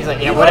investigate. He's like,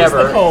 yeah,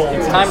 whatever.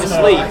 It's time to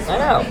sleep. I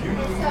know.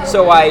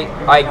 So I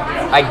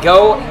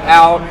go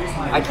out.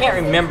 I can't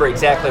remember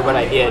exactly what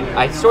I did.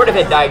 I sort of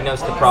had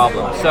diagnosed the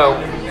problem. So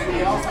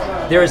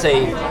there's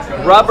a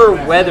rubber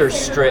weather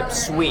strip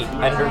sweep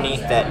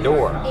underneath that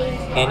door,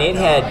 and it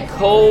had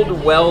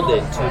cold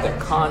welded to the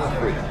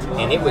concrete,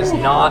 and it was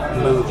not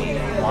moving.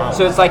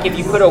 So it's like if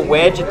you put a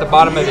wedge at the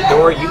bottom of the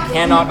door, you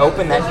cannot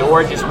open that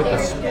door just with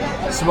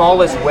the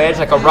smallest wedge,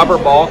 like a rubber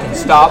ball can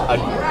stop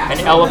an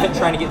elephant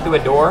trying to get through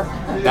a door.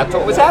 That's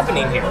what was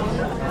happening here.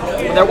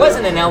 There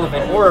wasn't an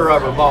elephant or a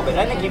rubber ball, but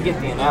I think you get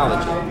the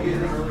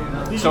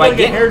analogy. So I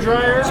get a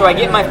hairdryer. So I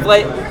get my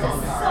plate.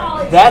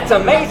 That's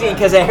amazing,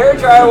 because a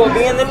hairdryer will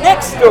be in the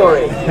next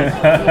story.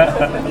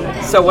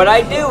 So what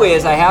I do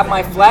is I have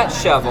my flat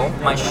shovel,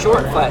 my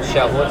short flat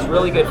shovel. It's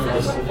really good for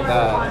this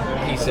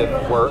piece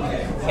of work.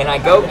 And I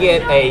go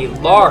get a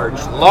large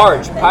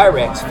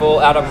Pyrex full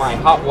out of my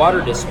hot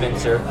water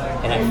dispenser,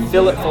 and I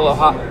fill it full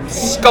of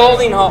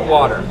scalding hot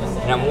water.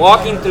 And I'm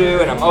walking through,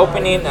 and I'm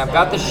opening, and I've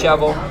got the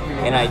shovel,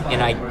 and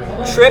I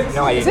trip.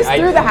 No, I didn't. Is this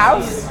through the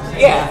house?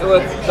 Yeah,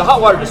 well, the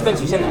hot water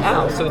dispenser's in the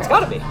house, so it's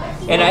got to be.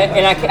 And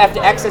I have to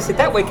access it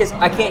that way because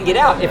I can't get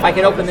out. If I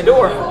could open the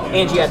door,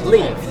 Angie, I'd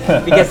leave,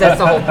 because that's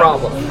the whole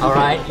problem. All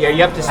right, are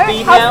you up to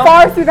speed now? How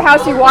far through the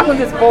house do you walk with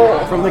this bowl?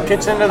 From the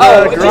kitchen to the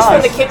garage. Just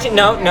from the kitchen.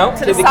 No,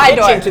 to the side kitchen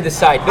door. to the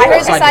side door. I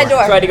heard the side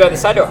door. So I had to go to the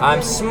side door.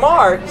 I'm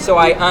smart, so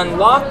I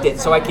unlocked it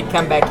so I could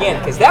come back in,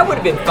 because that would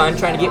have been fun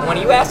trying to get one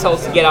of you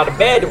assholes to get out of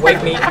bed to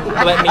let me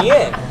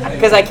in,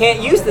 because I can't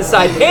use the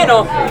side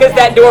panel because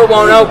that door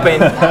won't open.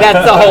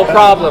 That's the whole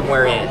problem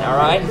we're in. All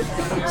right.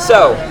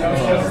 So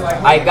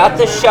I got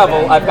the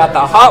shovel, I've got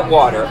the hot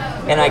water,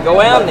 and I go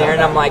down there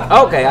and I'm like,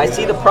 okay, I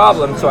see the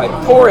problem, so I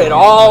pour it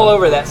all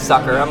over that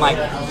sucker. I'm like,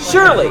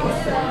 surely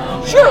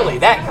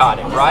that got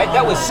it, right?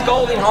 That was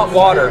scalding hot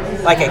water,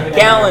 like a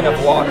gallon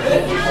of water.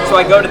 So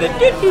I go to the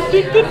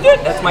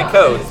that's my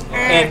code,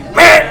 and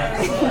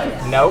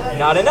nope,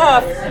 not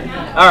enough.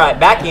 All right,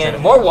 back in,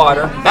 more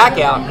water, back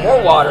out,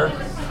 more water.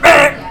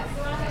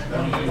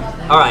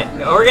 All right,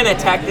 we're gonna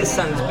attack this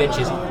son's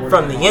bitches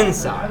from the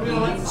inside.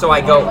 So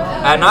I go,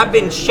 and I've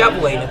been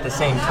shoveling at the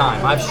same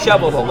time. I've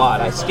shoveled a lot.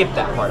 I skipped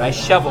that part. I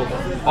shoveled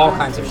all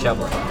kinds of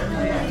shoveling.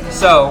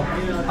 So,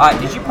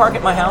 did you park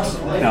at my house?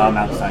 No, I'm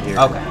outside here.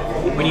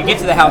 Okay. When you get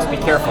to the house, be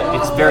careful.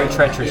 It's very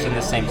treacherous in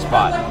the same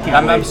spot.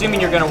 I'm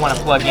assuming you're going to want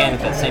to plug in at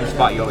that same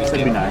spot you always do.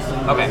 That'd be nice.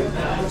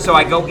 Okay. So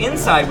I go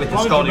inside with the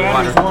scalding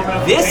water.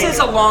 This is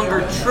a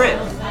longer trip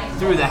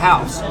through the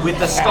house with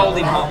the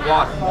scalding hot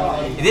water.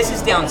 This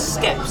is down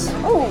steps.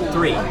 Ooh.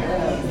 3.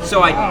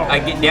 So I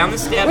get down the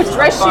steps. With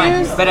dress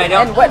fine, shoes but I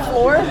don't. and wet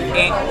floor?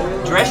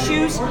 And dress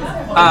shoes,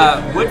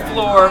 wood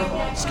floor,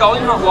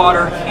 scalding hot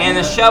water, and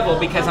a shovel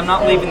because I'm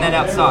not leaving that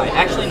outside.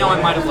 Actually, no,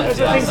 I might have left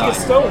it Things get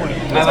outside. stolen.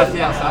 I left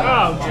it outside.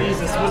 Oh,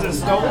 Jesus. Was it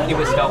stolen? It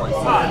was stolen.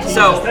 Jesus,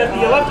 So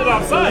you left it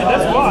outside.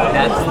 That's why.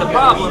 that's the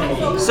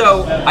problem.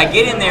 So I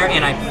get in there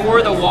and I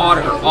pour the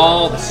water,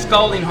 all the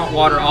scalding hot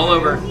water, all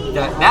over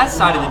that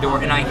side of the door,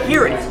 and I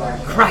hear it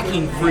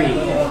cracking free.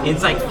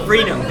 It's like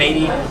freedom,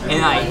 baby.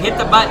 And I hit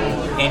the button,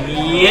 and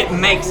it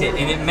makes it.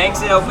 And it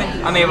makes it open.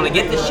 I'm able to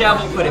get the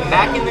shovel, put it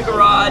back in the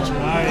garage,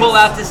 pull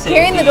out the safety.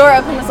 Hearing the door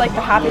open was like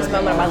the happiest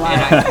moment of my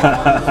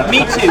life. Me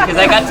too, because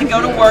I got to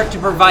go to work to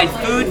provide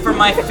food for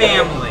my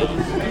family.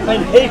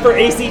 And pay for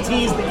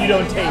ACTs that you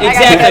don't take.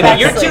 Exactly, got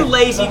you're to sleep. too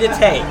lazy to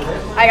take.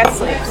 I got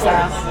sleep,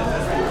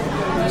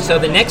 so. So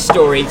the next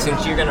story,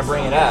 since you're going to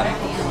bring it up,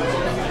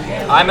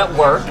 I'm at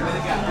work.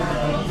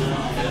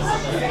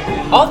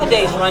 All the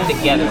days run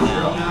together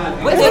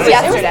now. What This day was was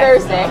yesterday.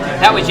 Thursday.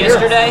 That was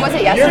yesterday? Was it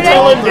You're yesterday?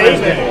 telling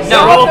David. No. They're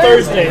all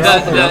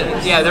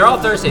Thursdays. Yeah, they're all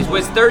Thursdays.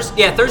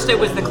 Thursday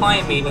was the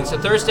client meeting, so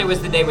Thursday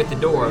was the day with the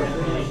door.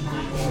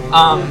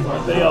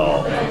 They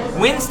all.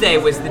 Wednesday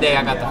was the day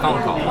I got the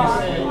phone call.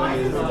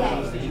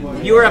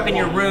 You were up in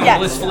your room, Yes.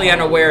 blissfully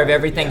unaware of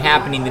everything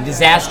happening, the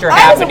disaster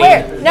I was happening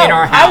aware. No, in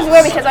our house. I was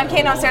aware because I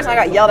came downstairs and I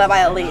got yelled at by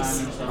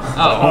Elise.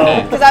 Oh,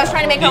 okay. Because I was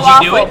trying to make her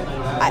Did you waffle. do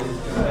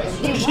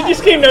it? She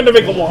just came down to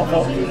make a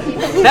waffle.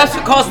 That's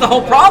what caused the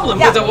whole problem,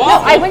 Yeah, was a no,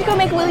 waffle. I went to go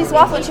make Lily's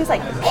waffle and she was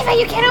like, Ava,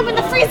 you can't open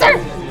the freezer!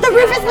 The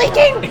roof is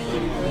leaking!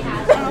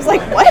 And I was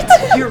like, what?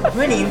 You're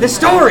ruining the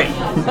story.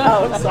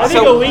 I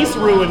think Elise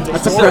ruined it.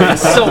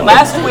 So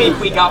last week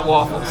we got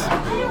waffles.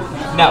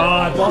 No.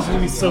 God, waffles gonna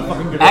be so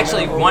fucking good.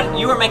 Actually,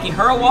 you were making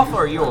her a waffle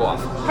or you a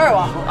waffle? Her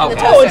waffle. Okay.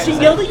 The Oh, and toaster. she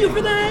yelled at you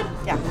for that?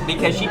 Yeah.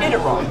 Because she did it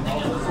wrong.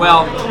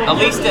 Well,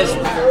 Elise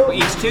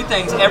eats 2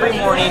 things every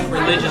morning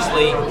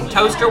religiously: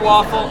 toaster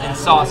waffle and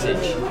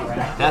sausage.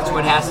 That's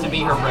what has to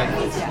be her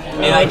breakfast.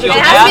 And And it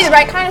has to be the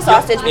right kind of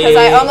sausage because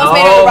I almost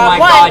made her the Oh wrong my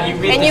God, one. you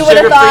made And the you would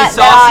have sugar-free thought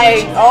that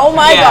sausage? oh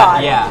my yeah,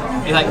 God.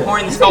 Yeah, you're like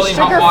pouring the scalding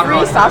hot water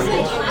Sugar-free on.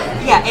 sausage.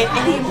 Yeah, and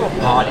April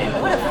bought it.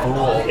 What a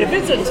fool. If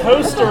it's a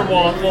toaster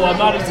waffle, I'm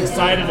not as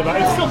excited about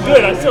it. It's still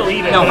good. I still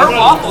eat it. No, but her I'm not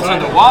waffles are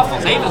excited. the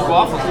waffles. Ava's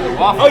waffles are the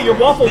waffles. Oh, your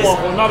waffle,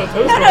 not a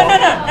toaster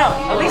waffle.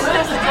 No. Elise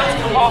does the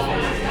toaster waffle.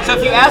 So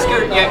if you ask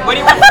her, yeah, what do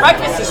you want for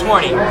breakfast this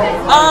morning?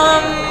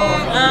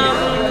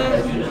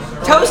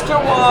 Toaster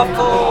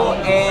waffle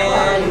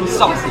and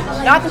sausage.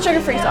 Not the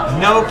sugar-free sauce.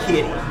 No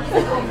kidding.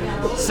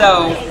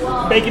 So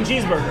Bacon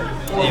cheeseburger.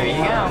 there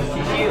you go.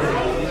 She's you.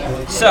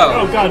 Oh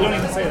So God, don't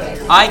even say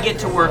that. I get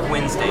to work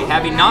Wednesday,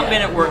 having not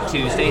been at work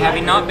Tuesday,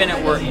 having not been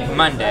at work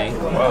Monday.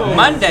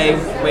 Monday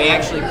we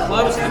actually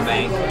closed the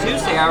bank.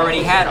 Tuesday I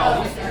already had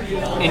off,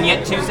 and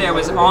yet Tuesday I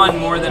was on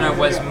more than I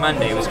was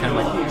Monday. It was kind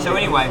of like so.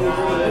 Anyway,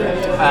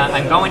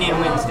 I'm going in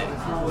Wednesday,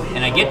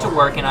 and I get to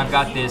work, and I've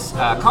got this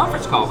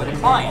conference call with a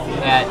client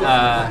at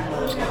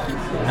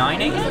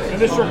 9 a.m.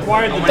 And this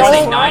required the I wanna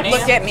say Don't 9 a.m.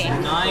 look at me.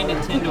 9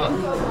 to 10 to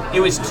 11. It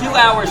was 2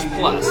 hours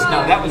plus.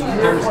 No, that was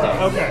Thursday.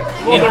 Okay.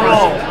 Well, In they're person.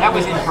 all. That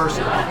was in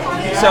person.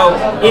 So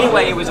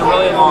anyway, it was a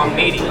really long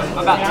meeting.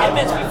 About 10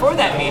 minutes before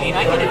that meeting,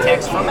 I get a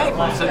text from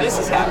April. So this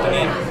is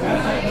happening,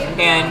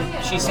 and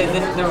she said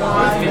that the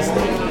roof is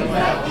leaking.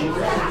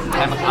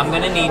 I'm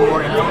going to need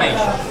more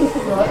information.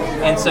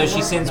 And so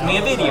she sends me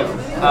a video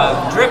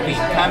of dripping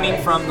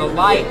coming from the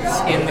lights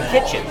in the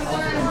kitchen.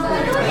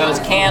 Those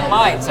can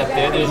lights up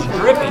there, there's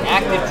dripping,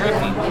 active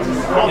dripping.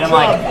 And I'm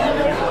like,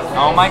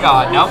 oh my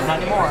God, nope, not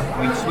anymore.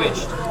 We've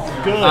switched.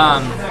 Good.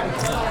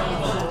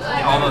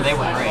 Although they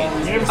were great.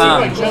 You ever seem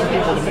like jump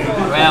people to me.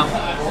 Well,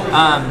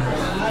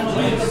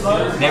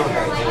 they were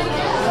great.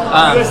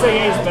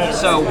 USAA is better.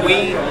 So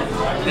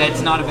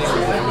that's not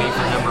available for me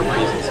for a number of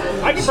reasons.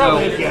 I can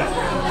probably hit you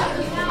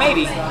up.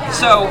 Maybe.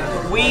 So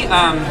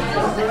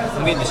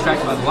I'm getting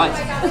distracted by the lights.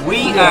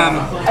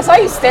 I saw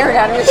you staring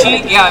at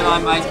me.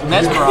 I'm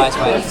mesmerized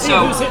by it. See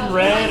So who's hitting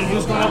red and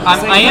who's going up.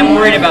 I am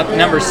worried about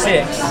number 6.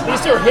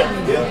 These two are hitting.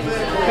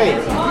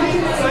 Hey,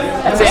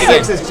 Say it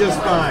again. 6 is just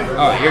fine.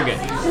 Oh, you're good.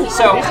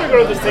 So These two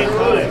go to the same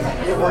time.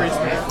 It worries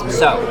me.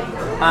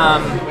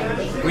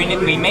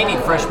 we may need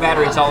fresh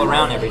batteries all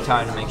around every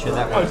time to make sure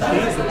that Oh works.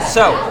 Jesus.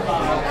 So,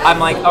 I'm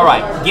like, all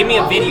right, give me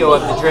a video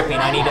of the dripping.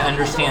 I need to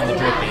understand the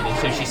dripping. And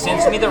so she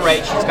sends me the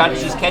rate.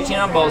 She's catching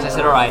on bowls. I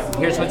said, all right,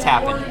 here's what's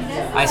happened.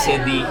 I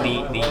said the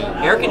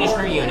air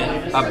conditioner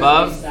unit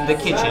above the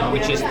kitchen,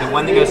 which is the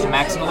one that goes to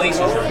Max and Elise's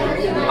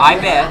room, I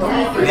bet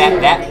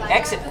that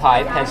exit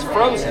pipe has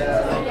frozen.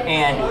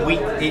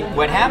 And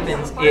what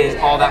happens is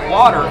all that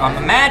water,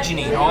 I'm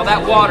imagining all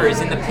that water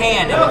is in the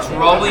pan and it's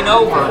rolling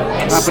over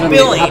and Happened to me-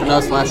 spilling happened to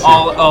us last year.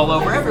 all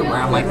over everywhere.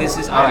 I'm like, this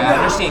is, all right, I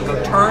understand.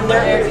 Go turn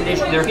their air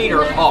conditioner, their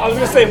heater I was off. going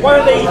to say, why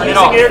are they using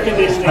off. air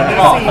conditioning?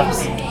 Off. That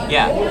seems.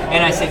 Yeah,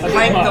 and I said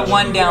crank the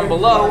one down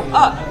below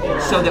up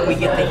so that we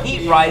get the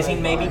heat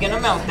rising, maybe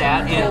gonna melt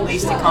that, and at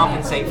least to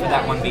compensate for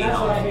that one being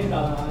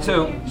off.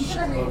 So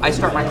I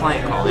start my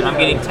client call, and I'm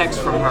getting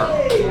text from her.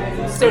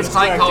 This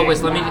client call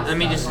was, let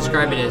me just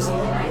describe it as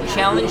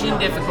challenging,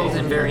 difficult,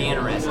 and very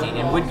interesting,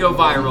 and would go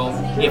viral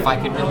if I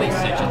could release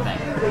such a thing.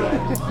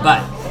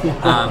 But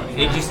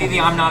did you see the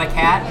I'm Not a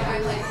Cat?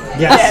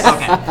 Yes.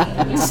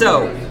 Okay.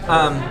 So,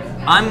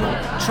 I'm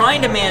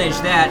trying to manage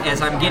that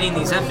as I'm getting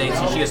these updates,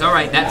 and she goes, all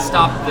right, that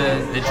stopped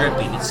the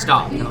dripping. It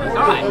stopped. And I'm like,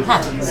 all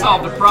right,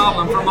 solved the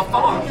problem from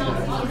afar.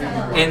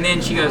 And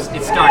then she goes,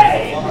 it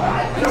started.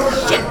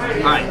 Shit.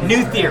 All right,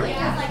 new theory.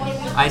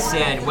 I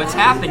said, what's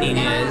happening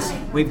is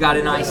we've got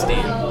an ice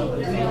dam,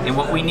 and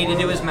what we need to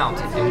do is melt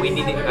it.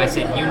 And I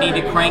said, you need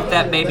to crank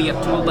that baby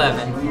up to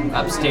 11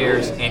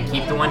 upstairs and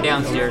keep the one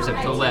downstairs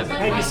up to 11.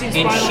 Have you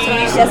seen And Spinal she's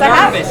Tap? Yes, I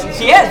have. nervous.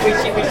 She is. We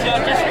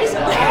showed just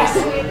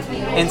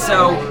recently. And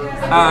so,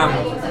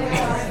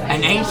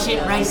 an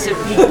ancient race of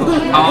people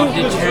called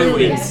the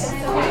Druids.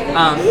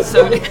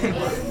 So,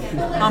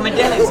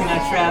 Armadillos in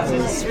our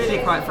trousers. It's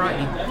really quite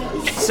frightening.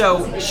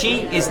 So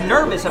she is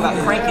nervous about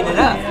cranking it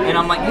up, and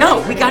I'm like,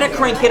 no, we gotta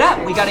crank it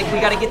up. We gotta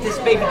get this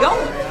baby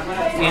going.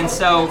 And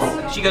so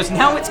she goes,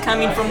 now it's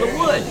coming from the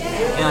wood.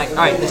 And I'm like, all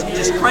right,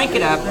 just crank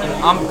it up,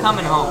 and I'm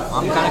coming home.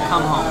 I'm gonna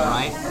come home,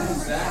 right?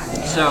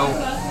 So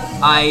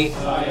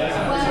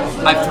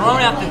I've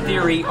thrown out the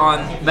theory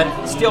on,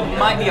 but still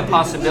might be a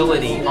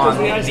possibility on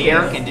the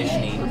air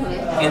conditioning.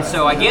 And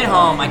so I get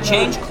home, I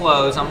change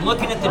clothes, I'm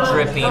looking at the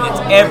dripping, it's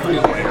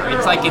everywhere.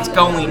 It's like it's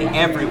going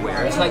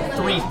everywhere. It's like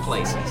 3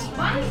 places,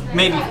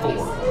 maybe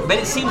 4. But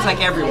it seems like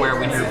everywhere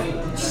when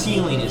your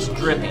ceiling is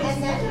dripping.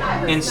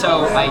 And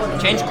so I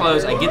change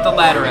clothes, I get the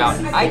ladder out.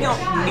 I don't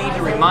need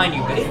to remind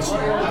you, but it's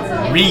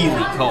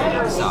really cold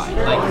inside.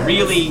 Like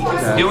really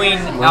doing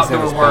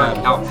outdoor work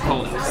out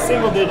cold outside.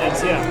 Single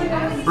digits,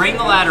 yeah. Bring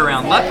the ladder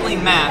around. Luckily,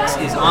 Max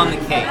is on the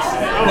case.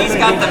 He's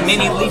got the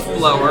mini leaf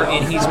blower,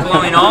 and he's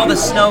blowing all the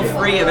snow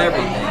free of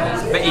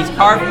everything. But he's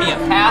carved me a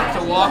path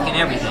to walk and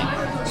everything.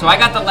 So I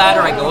got the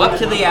ladder, I go up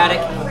to the attic,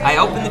 I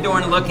open the door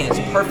and look, and it's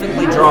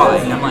perfectly dry.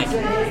 And I'm like,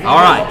 all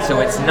right, so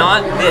it's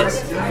not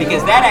this.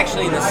 Because that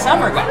actually in the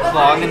summer got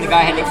clogged, and the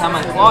guy had to come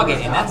unclog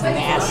it, and that's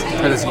nasty.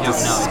 That is if you don't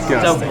know.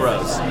 disgusting. So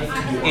gross.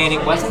 And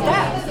it wasn't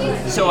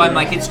that. So I'm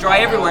like, it's dry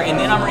everywhere, and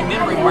then I'm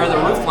remembering where the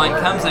roof line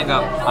comes, and I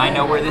go, I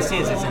know where this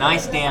is. It's an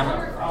ice dam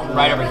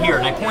right over here.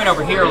 And I point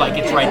over here like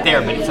it's right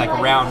there, but it's like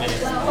around and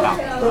it's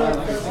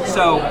about.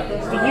 So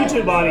The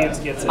YouTube audience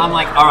gets it. I'm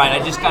like, all right,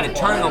 I just got to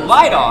turn the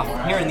light off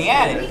here in the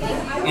attic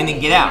and then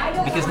get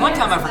out. Because one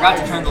time I forgot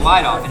to turn the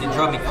light off, and it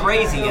drove me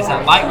crazy as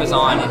that light was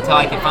on until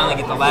I could finally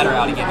get the ladder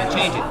out again and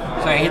change it.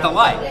 So I hit the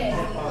light.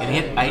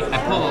 And I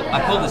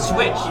pull the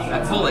switch. I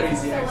pull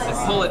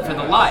it for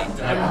the light.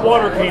 And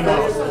water came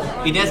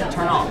off. It doesn't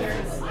turn off.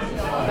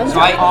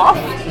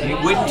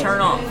 It wouldn't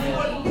turn off.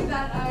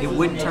 It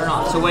wouldn't turn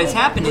off. So what has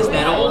happened is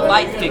that old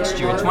light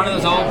fixture, it's one of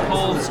those old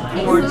poles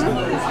cords,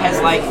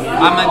 has like,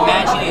 I'm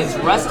imagining it's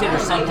rusted or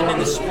something, and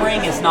the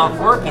spring is not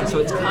working, so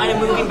it's kind of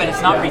moving, but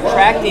it's not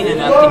retracting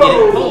enough to get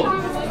it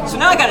pulled. So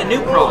now I got a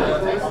new problem.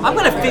 I'm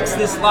going to fix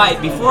this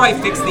light before I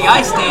fix the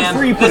ice dam.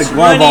 Before you put that's a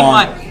glove running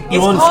on, it's you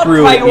called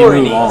unscrew it and you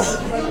remove all priorities.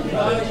 of it.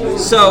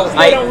 So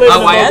I don't live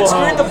in a I mobile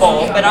unscrewed the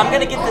home. bulb, but I'm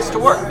going to get this to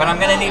work. But I'm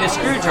going to need a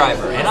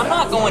screwdriver. And I'm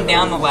not going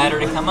down the ladder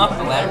to come up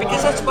the ladder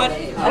because that's what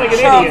Like a an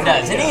child idiot.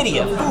 does. An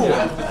idiot.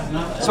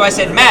 Fool. So I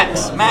said,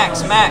 Max.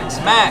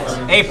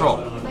 April,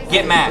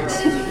 get Max.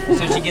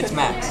 So she gets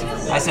Max.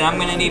 I said, I'm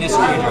going to need a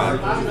screwdriver.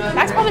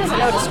 Max probably doesn't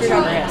know what a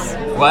screwdriver is.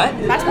 What?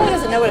 Max probably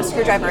doesn't know what a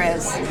screwdriver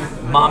is.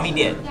 Mommy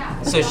did.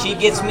 So she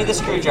gets me the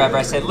screwdriver.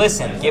 I said,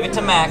 listen, give it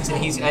to Max.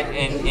 And he's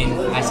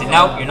and I said,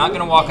 no, you're not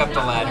going to walk up the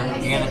ladder.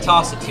 You're going to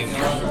toss it to me.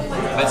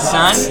 But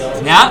son,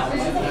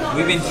 no,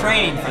 we've been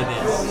training for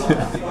this.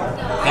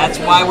 That's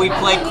why we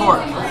play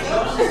cork.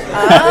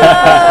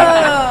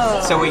 Oh.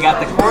 So we got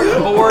the cork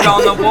board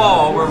on the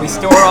wall where we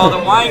store all the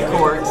wine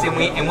corks,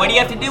 and what do you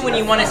have to do when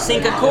you want to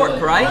sink a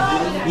cork, right?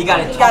 You got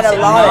to toss it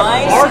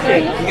nice. Arc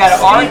it. You got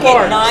to arc Steep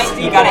arc. it nice. You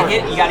Steep got to arc.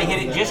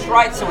 hit it just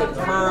right so it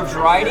curves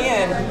right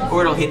in,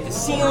 or it'll hit the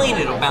ceiling.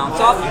 It'll bounce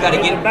off. You got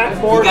to get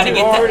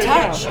that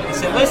touch. I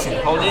said, listen,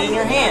 hold it in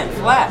your hand,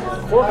 flat.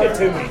 Cork it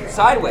to me.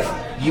 Sideways.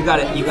 You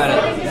gotta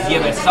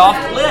give a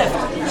soft lift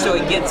so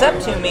it gets up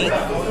to me,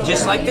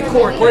 just like the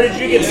cork. Where did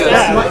you get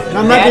stabbed?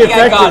 That might be Daddy,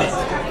 I got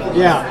effective.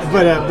 Yeah,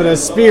 but a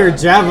spear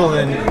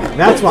javelin,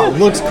 that's what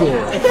looks cool.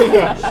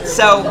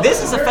 So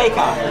this is a fake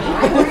eye.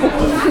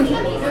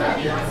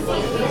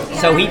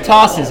 So he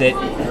tosses it,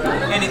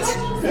 and it's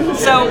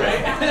so.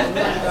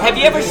 Have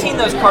you ever seen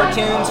those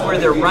cartoons where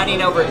they're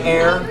running over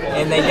air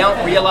and they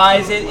don't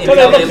realize it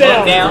until they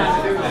look down?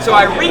 So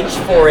I reach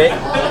for it,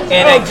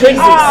 and I couldn't.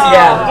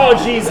 Yeah. Oh,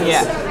 Jesus.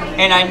 Yeah.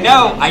 And I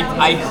know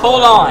I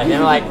hold on, and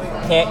I'm like,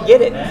 can't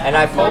get it. And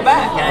I pull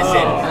back, and I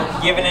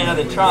said, give it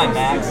another try,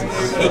 Max.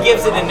 He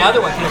gives it another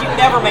one, because you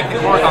never make the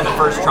cork on the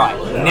first try.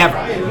 Never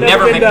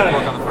make the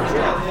cork on the first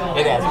try.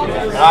 It has been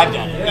done. I've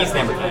done it. He's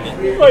never done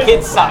it. The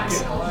kid sucks.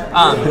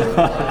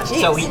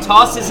 So he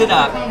tosses it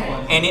up,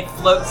 and it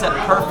floats up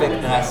perfect,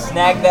 and I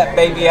snag that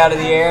baby out of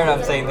the air, and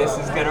I'm saying, this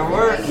is gonna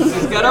work, this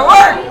is gonna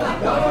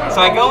work!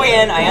 So I go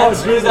in, I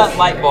unscrew that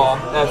light bulb,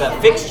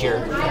 that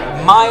fixture,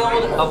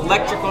 mild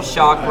electrical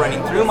shock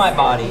running through my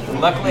body.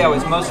 Luckily, I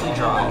was mostly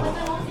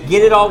dry.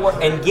 Get it all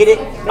and get it.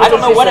 I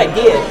don't know what I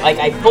did. Like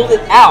I pulled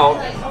it out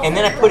and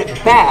then I put it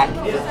back,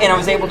 and I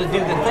was able to do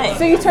the thing.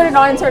 So you turn it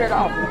on and turn it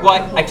off.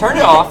 Well, I turned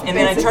it off and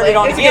then I turned it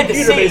on It's a again to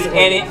computer, see, basically.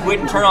 and it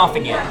wouldn't turn off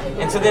again.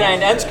 And so then I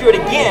unscrewed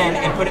it again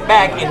and put it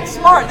back. And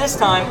smart this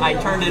time, I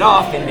turned it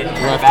off and didn't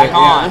turn it back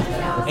on.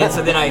 And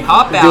so then I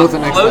hop out,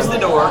 close the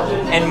door,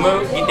 and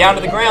get down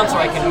to the ground so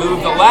I can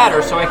move the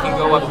ladder so I can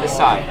go up the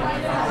side.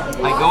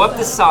 I go up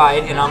the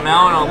side, and I'm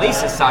now on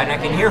Lisa's side, and I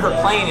can hear her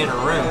playing in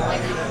her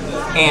room.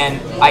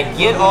 And I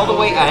get all the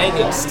way, I had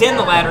to extend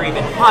the ladder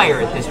even higher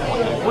at this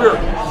point. We're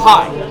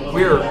high.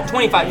 We're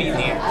 25 feet in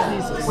the air.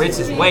 Where it's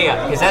just way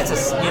up, because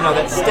that's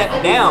that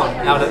step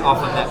down off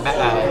of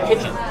that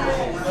kitchen.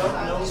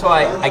 So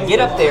I get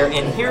up there,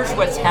 and here's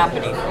what's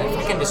happening. If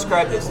I can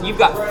describe this. You've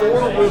got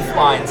 4 roof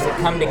lines that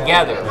come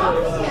together,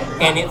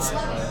 and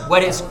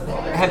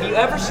have you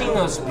ever seen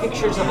those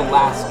pictures of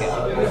Alaska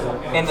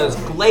and those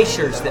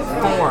glaciers that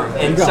form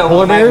and so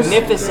polar bears?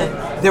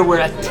 magnificent? There were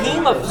a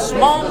team of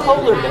small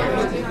polar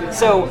bears.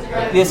 So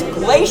this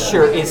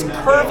glacier is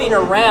curving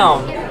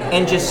around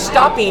and just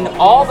stopping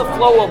all the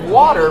flow of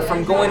water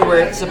from going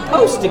where it's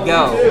supposed to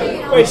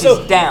go, which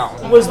is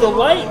down. Was the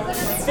light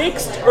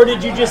fixed, or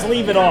did you just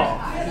leave it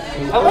off?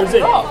 I left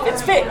it off.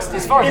 It's fixed,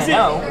 as far as I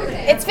know.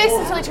 It's fixed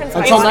until it turns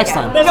Until back next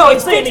on. time. That's No, what I'm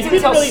it's saying. fixed You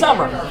didn't until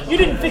summer. You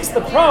didn't fix the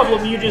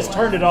problem. You just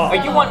turned it off.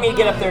 You want me to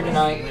get up there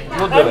tonight?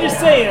 We'll do I'm it. just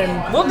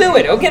saying. We'll do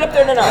it. We'll get up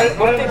there tonight.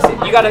 We'll fix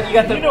it. You got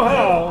the. You know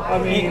how?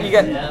 I mean, You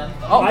got.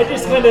 Oh, I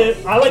just kind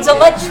of. I like. It's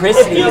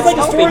electricity. It feels It's like a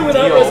no story big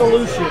without deal.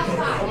 resolution.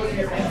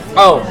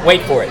 Oh,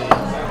 wait for it.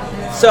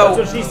 So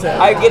That's what she said.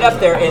 I get up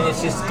there and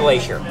it's just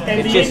glacier. And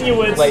it's the just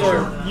Inuits glacier.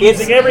 are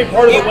using every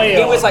part of the way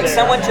It was up like there.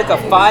 someone took a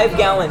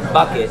 5-gallon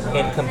bucket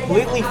and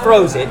completely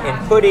froze it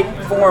and put it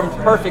formed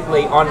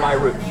perfectly on my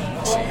roof.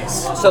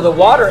 So the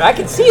water, I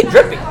can see it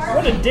dripping.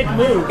 What a dick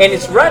move. And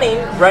it's running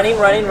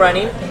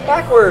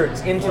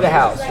backwards into the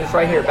house. Just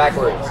right here,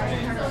 backwards.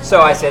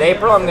 So I said,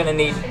 April, I'm going to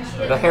need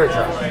the hair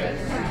dryer.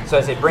 So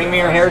I said, bring me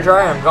your hair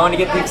dryer. I'm going to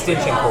get the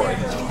extension cord.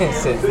 She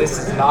says, this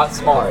is not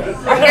smart.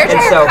 Our hair And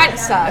dryer so- kind of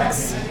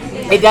sucks.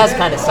 It does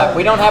kind of suck.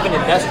 We don't have an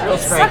industrial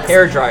strength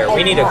hair dryer.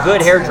 We need a good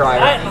hair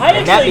dryer. I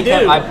actually do.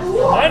 I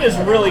Mine is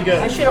really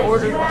good. should have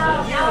ordered one.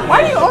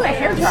 Why do you own a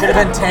hair dryer? Should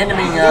have been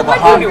tandeming the Why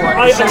hot. do you want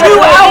I- 2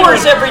 I-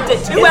 hours every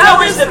day? 2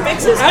 hours to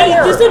fix his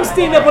hair. This doesn't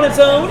stand up on its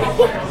own.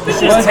 This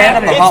just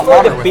tandem the happens. hot It's for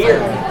water the with beard.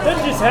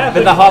 Doesn't just happen.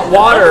 But the hot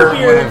water Under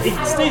beer, would've-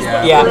 it stays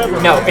Yeah,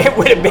 forever. no, it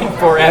would have been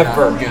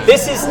forever.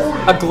 This is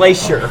a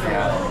glacier.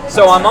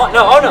 So I'm on.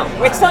 No,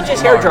 it's not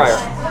just hair dryer.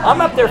 I'm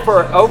up there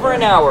for over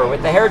an hour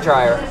with the hair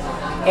dryer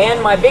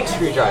and my big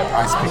screwdriver.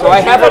 So I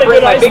have got to a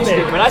bring good my ice big pick.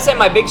 screwdriver. When I say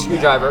my big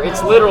screwdriver,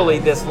 it's literally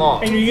this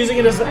long. And you're using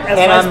it as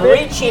And ice I'm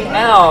pick? reaching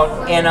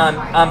out, and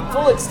I'm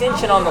full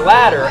extension on the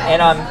ladder,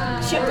 and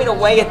I'm chipping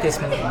away at this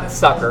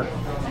sucker.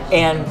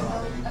 And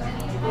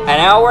an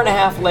hour and a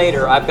half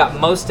later, I've got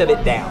most of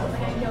it down.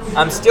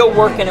 I'm still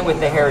working it with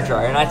the hair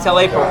dryer, and I tell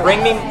April,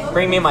 bring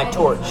me my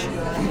torch.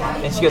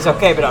 And she goes,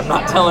 okay, but I'm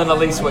not telling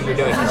Elise what you're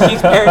doing. 'Cause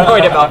she's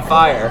paranoid about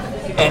fire,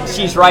 and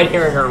she's right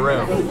here in her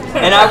room.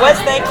 And I was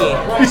thinking,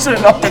 You should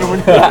have knocked on the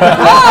window.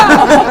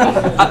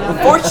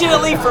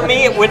 fortunately for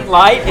me, it wouldn't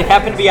light. It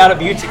happened to be out of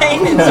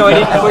butane, and so I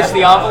didn't push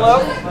the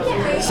envelope.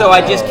 So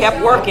I just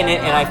kept working it,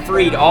 and I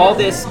freed all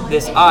this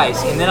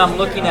ice. And then I'm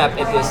looking up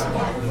at this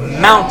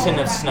mountain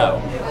of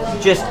snow,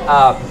 just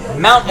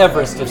Mount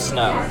Everest of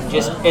snow,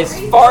 just as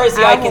far as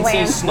the eye can see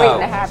Avalanche snow.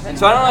 waiting to happen.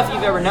 So I don't know if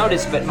you've ever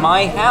noticed, but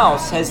my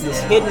house has this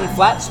hidden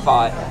flat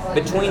spot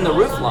between the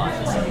roof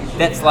lines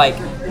that's like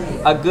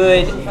a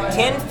good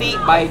 10 feet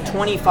by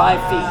 25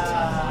 feet.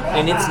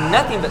 And it's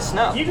nothing but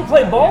snow. You can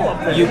play ball up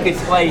there. You could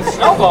play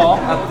snowball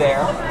up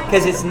there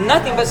because it's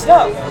nothing but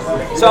snow.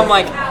 So I'm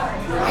like,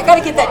 I got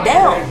to get that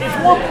down,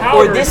 It's more powder.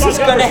 or this It's is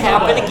not going to ever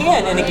happen snowball.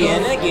 again and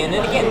again and again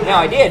and again. Now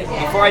I did.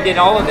 Before I did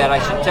all of that, I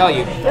should tell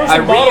you, I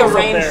some bottles up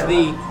rearranged there.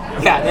 the.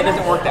 Yeah, that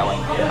doesn't work that way.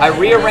 I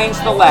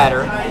rearranged the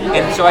ladder,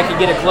 and so I could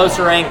get a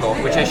closer angle,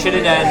 which I should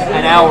have done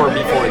an hour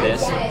before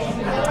this.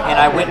 And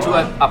I went to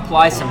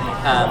apply some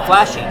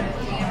flashing.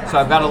 So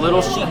I've got a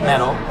little sheet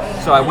metal.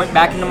 So I went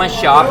back into my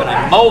shop and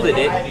I molded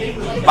it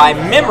by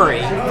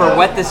memory for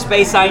what the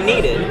space I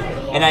needed.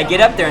 And I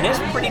get up there and it's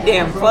pretty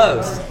damn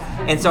close.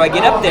 And so I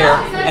get up there,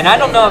 and I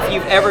don't know if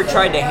you've ever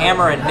tried to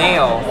hammer a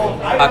nail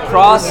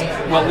across,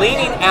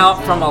 leaning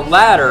out from a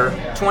ladder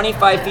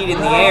 25 feet in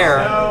the air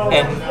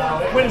and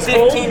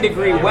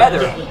 15-degree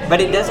weather,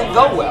 but it doesn't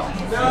go well.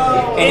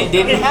 And it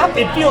didn't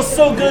happen. It feels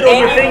so good on And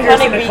your you're fingers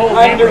going in to the be cold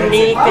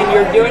underneath, and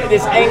you're doing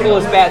this angle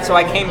is bad. So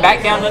I came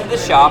back down into the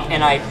shop,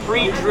 and I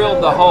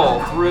pre-drilled the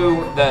hole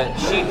through the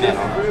sheet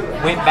metal,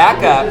 went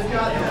back up,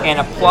 and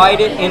applied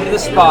it into the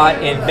spot.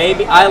 And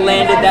baby, I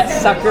landed that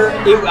sucker.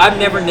 I've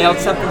never nailed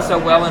something so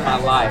well in my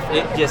life.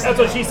 That's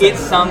what she said. It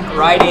sunk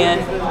right in,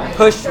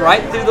 pushed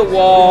right through the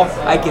wall.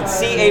 I could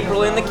see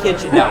April in the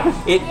kitchen. No,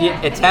 it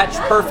attached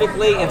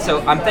perfectly, and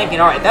so I'm thinking,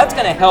 all right, that's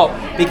going to help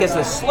because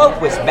the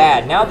slope was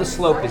bad. Now the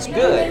slope is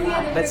good,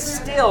 but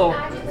still,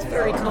 it's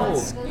very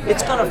cold.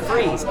 It's going to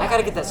freeze. I got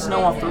to get that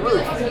snow off the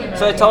roof.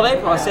 So I told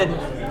April, I said,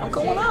 I'm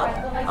going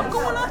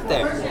up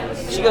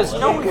there. She goes,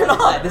 no, you're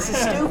not. This is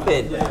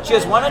stupid. She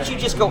goes, why don't you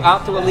just go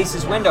out through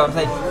Elise's window? I'm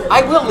like,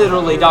 I will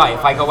literally die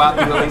if I go out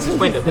through Elise's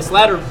window. This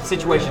ladder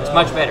situation is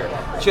much better.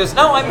 She goes,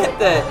 no, I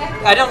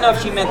don't know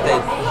if she meant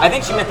I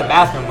think she meant the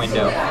bathroom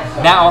window.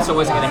 That also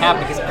wasn't going to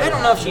happen because I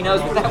don't know if she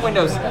knows, but that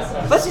window's,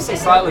 let's just say,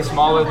 slightly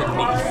smaller than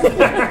me.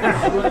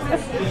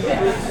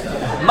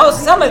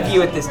 Some of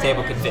you at this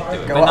table could fit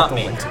through it, but not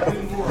me.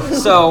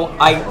 So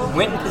I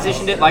went and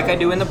positioned it like I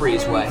do in the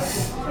breezeway,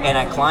 and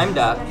I climbed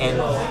up, and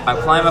I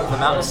climb up the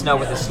mountain of snow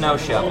with a snow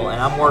shovel,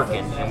 and I'm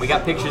working, and we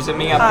got pictures of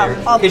me up there,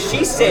 because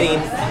she's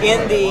sitting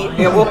in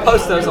we'll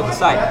post those on the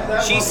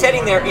site. She's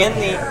sitting there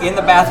in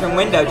the bathroom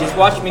window, just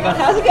watching me going,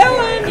 how's it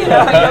going? You know,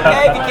 are you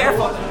okay? Be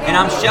careful. And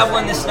I'm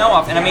shoveling the snow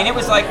off, and I mean, it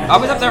was like, I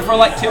was up there for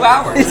like 2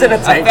 hours.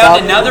 I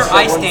found another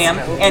ice dam,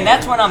 and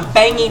that's when I'm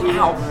banging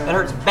out, that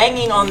hurts,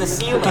 banging on the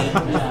ceiling,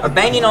 or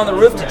banging on the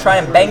roof to try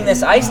and bang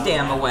this ice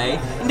dam away.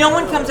 No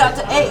one comes out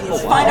to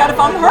find out if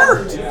I'm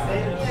hurt.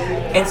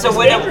 And so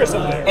and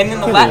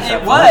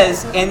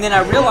then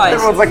I realized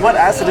everyone's like, what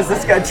acid is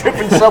this guy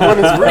tripping shoveling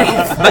his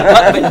roof?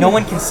 but no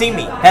one can see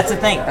me. That's the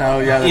thing. Oh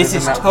yeah, this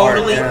is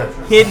totally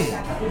hidden.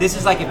 This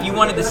is like if you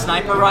wanted the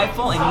sniper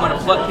rifle and you want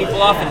to pluck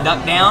people off and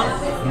duck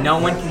down, no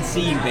one can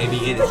see you, baby.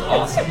 It is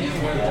awesome.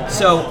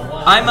 So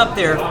I'm up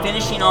there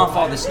finishing off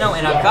all the snow,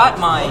 and I've got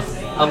my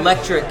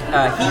electric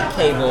heat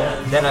cable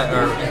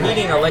or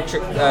heating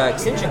electric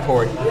extension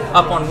cord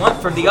up on one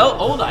for the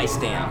old ice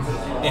dam,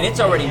 and it's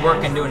already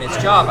working, doing its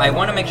job. I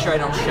want to make sure I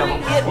don't shovel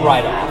it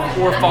right off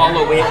or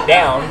follow it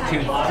down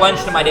to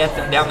plunge to my death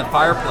down the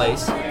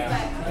fireplace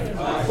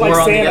or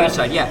on the other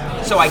side.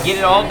 Yeah. So I get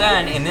it all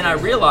done, and then I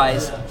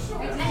realize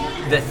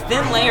the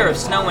thin layer of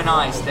snow and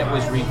ice that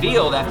was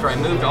revealed after I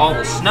moved all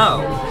the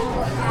snow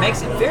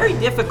makes it very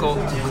difficult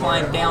to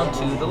climb down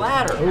to the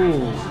ladder.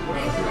 Ooh.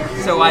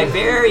 So I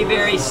very,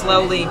 very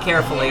slowly and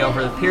carefully,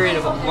 over the period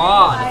of a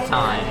lot of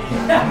time,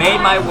 made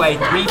my way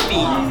 3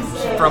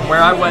 feet from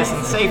where I was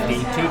in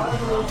safety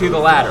to the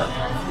ladder.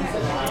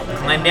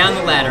 Climbed down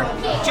the ladder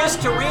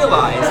just to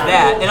realize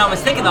that, and I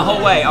was thinking the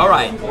whole way, all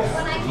right,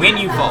 when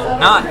you fall,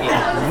 not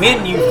if,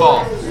 when you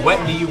fall,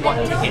 what do you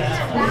want to hit?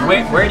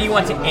 Where do you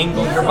want to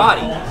angle your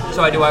body?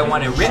 So do I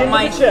want to rip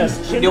my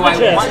chest? Do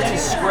I want to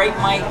scrape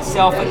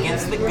myself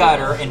against the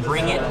gutter and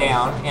bring it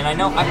down? And I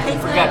know I pay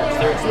for gutters;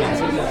 they're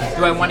expensive.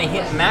 Do I want to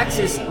hit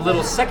Max's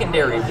little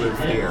secondary roof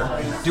here?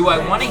 Do I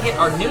want to hit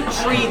our new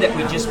tree that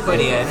we just put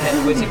in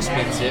that was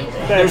expensive?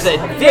 There's a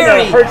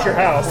very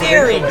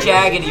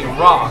jaggedy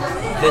rock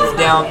that's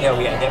down. Oh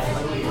yeah,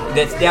 definitely.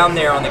 That's down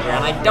there on the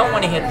ground. I don't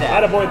want to hit that.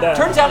 I'd avoid that.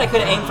 Turns out I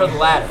could have aimed for the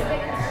ladder.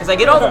 Because I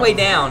get all the way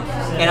down,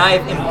 and I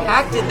have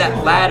impacted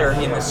that ladder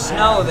in the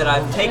snow that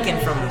I've taken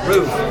from the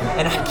roof,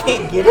 and I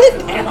can't get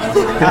it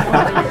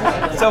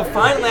down. So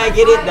finally I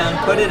get it done,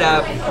 put it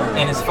up,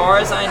 and as far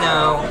as I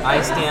know,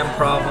 ice dam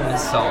problem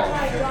is solved.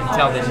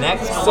 Until the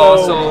next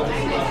colossal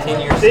 10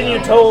 years. Then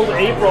you told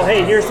April,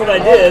 hey, here's what I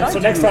did, so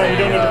next time you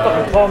don't need to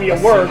fucking call me at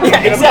work.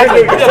 Yeah,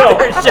 exactly. Get up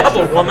there and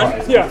shovel,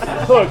 woman. Yeah,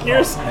 look,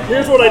 here's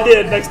what I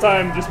did. Next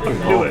time, just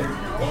fucking do it.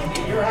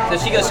 So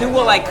she goes, who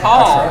will I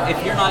call if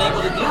you're not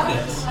able to do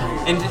this?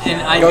 And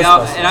I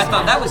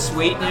thought that was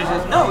sweet. And she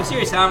goes, no,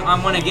 seriously,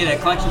 I'm going to get a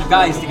collection of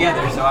guys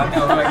together, so I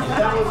know who I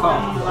can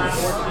call.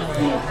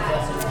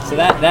 So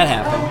that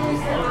happened.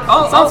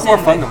 Oh, sounds more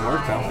fun than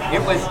work, though.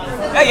 It was.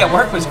 Oh yeah,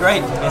 work was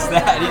great. Missed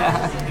that.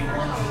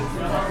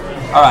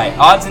 Yeah. All right,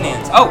 odds and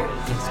ends. Oh,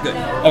 it's good.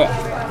 Okay.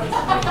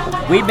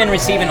 We've been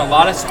receiving a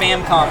lot of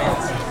spam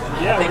comments.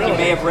 Yeah, I think really. you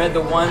may have read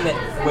the one that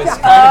was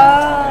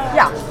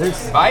kind of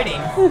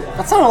fighting.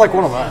 That sounded like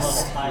one of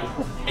us.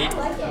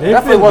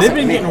 They've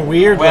been getting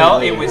weird. Well,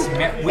 lately. it was.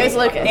 It's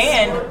Lucas.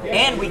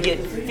 And we get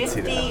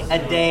 50 a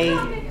day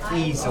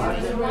easily.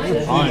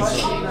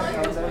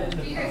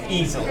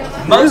 Easily.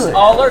 Most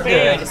all are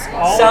good.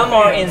 Some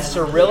are in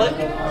Cyrillic.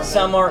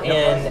 Some are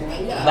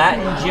in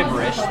Latin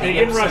gibberish.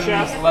 In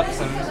Russia.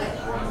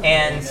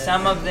 And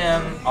some of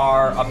them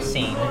are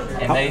obscene,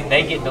 and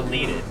they get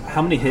deleted.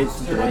 How many hits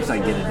does the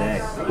website get a day?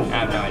 I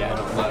have no idea. I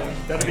don't look.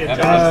 That'd be a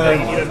job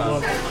thing. You didn't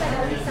look.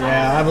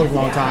 Yeah, I've looked a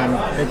long time.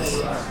 It's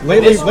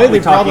lately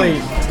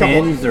probably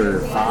tens or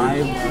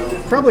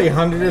 5, probably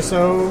 100 or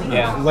so.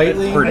 Yeah.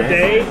 Lately per A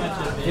day?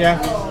 Yeah.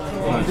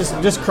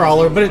 Just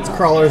crawler, but it's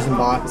crawlers and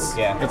bots.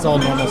 Yeah. It's all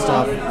normal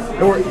stuff.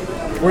 Or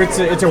where it's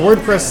a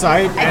WordPress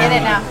site. I get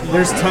it now.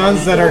 There's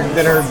tons that are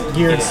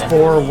geared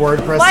for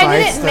WordPress Well,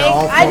 I sites. didn't They're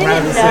all I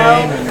formatted didn't the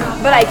same. know,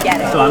 but I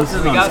get it. So I'm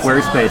sitting on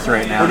Squarespace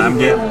right now, and I'm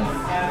getting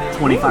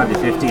 25 to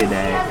 50 a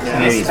day. So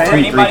maybe For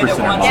anybody that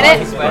 2-3% wants,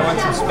 Get it?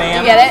 some spam.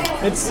 You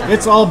get it?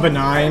 It's all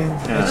benign.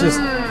 Yeah. It's just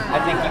I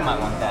think you might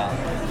want that.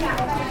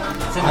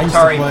 It's an I used to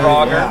Atari play,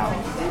 Frogger.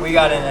 yeah. We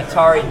got an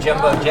Atari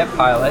Jumbo Jet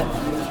Pilot.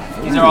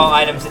 These are all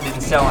items that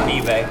didn't sell on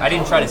eBay. I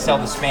didn't try to sell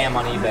the spam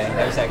on eBay.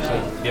 That was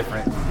actually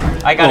different.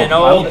 I got an I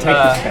will old. take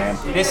the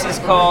spam. This is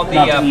called the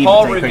Not to eat,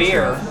 Paul take a picture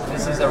Revere. of it.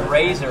 This is a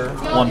razor.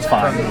 One's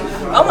fine.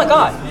 Oh my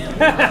God!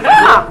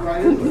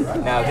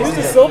 No, this Who's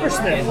the is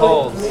silversmith? It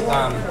holds.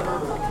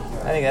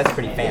 I think that's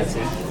pretty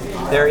fancy.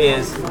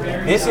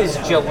 This is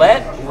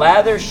Gillette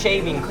lather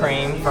shaving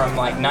cream from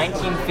like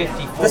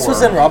 1954. This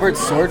was in Robert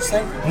Sword's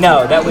thing?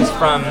 No, that was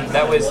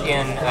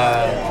in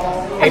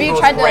Have you April's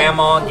tried to-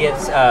 grandma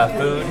gets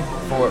food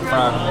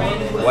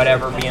from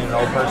whatever, being an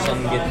old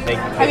person.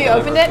 Have you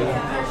opened it?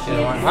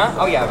 Huh?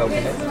 Oh yeah, I've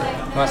opened it.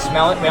 You want to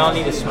smell it? We all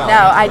need to smell No,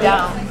 it. I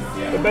don't.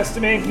 The best a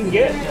man can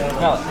get.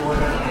 Smell it.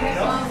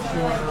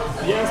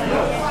 Yes,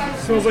 no.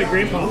 Smells like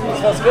grandpa.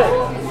 Smells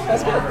good.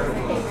 That's good.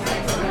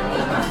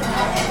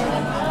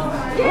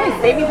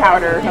 Like baby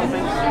powder or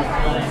something.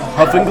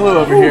 Huff and glue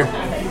over here.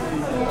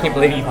 Can't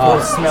believe you Oh,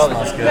 smelled it.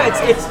 smells good. No,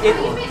 it's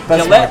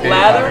Best Gillette market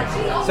lather.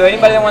 So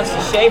anybody that wants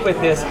to shave with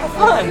this, have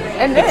fun.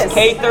 And It's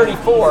this.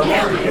 K34.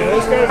 Yeah,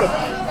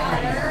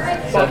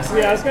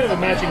 it's kind of a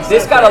matching set.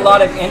 This got a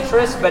lot of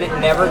interest, but it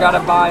never got a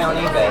buy on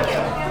eBay.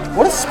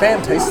 What does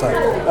spam taste like?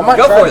 I might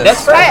Go try for it.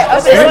 this. That's fresh. Try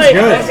it. It's like,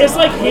 good. it's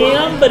like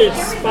ham, but it's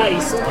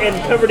spiced and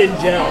covered in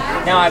gel.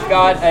 Now I've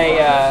got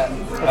a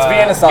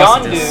Vienna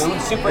sausages. Yondu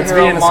It's superhero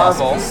Vienna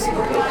Marvel. sausages.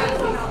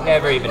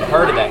 Never even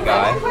heard of that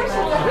guy.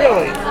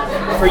 Really?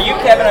 For you,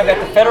 Kevin, I've got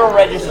the Federal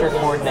Register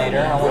Coordinator.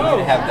 I want you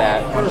to have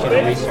that. I want you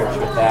to research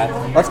with that.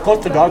 That's close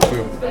to dog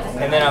food.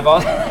 And then I've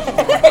also.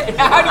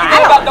 How do you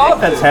know about dog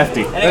food? That's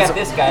hefty. And I got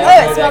this guy. I Oh, don't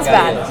know it who smells that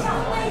guy bad. is.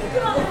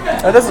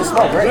 That doesn't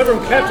smell Is great. that from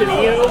Captain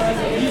EO?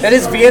 It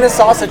is Vienna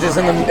sausages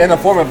in the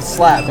form of a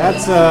slab.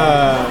 that's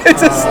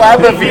It's a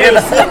slab of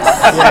Vienna.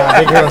 yeah,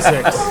 Big Hero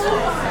 6. I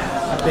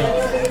think.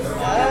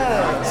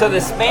 So the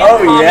spam Oh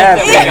comment yeah,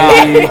 that we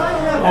got. baby.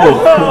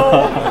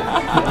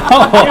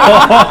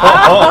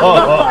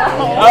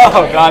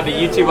 Oh god, the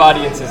YouTube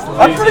audience is losing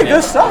That's pretty it.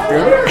 good stuff,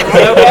 dude. Is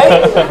it okay?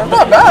 That's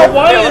not bad.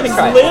 Hawaiians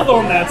try it. live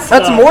on that stuff.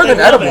 That's more than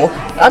They love edible. it.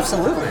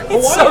 Absolutely.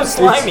 It's so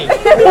slimy.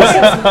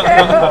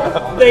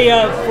 They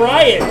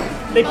fry it.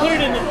 They put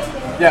it in.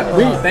 Yeah,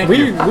 thank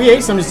you. We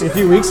ate some just a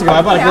few weeks ago.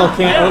 I bought a little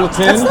tin,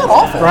 That's not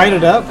awful. fried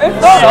it up.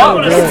 It's not So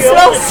awful. good. It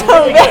smells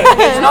so bad.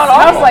 It's not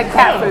Smells awful. like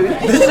cat food. It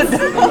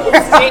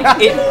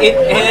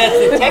has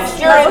the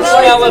texture and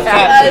smell of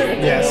cat food.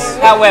 Yes.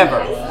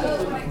 However,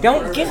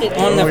 don't get it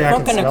on the Oh, yeah, I can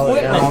fucking smell it.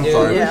 equipment, Oh, I'm dude.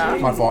 sorry. Yeah.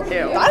 My fault. I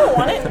don't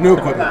want it. New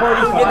equipment.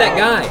 Get that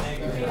guy.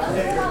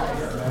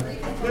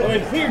 Well,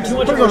 they cleared too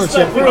much Put of it on our the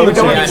stuff. chip. Put it on the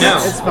Yeah, I chips. know.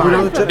 It's fine. We're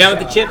done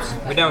with the chips?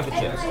 We're done with the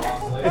chips.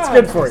 It's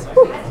good for you.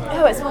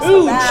 Oh, it smells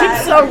Ooh, so bad.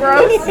 chips So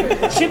gross.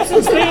 Chips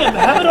and spam.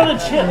 Have it on a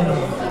chip.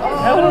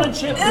 Have it on a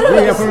chip. Yeah, you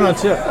gotta put it on a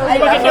chip. I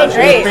Like a feel nacho.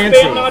 great. Fancy.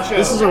 Spam nacho.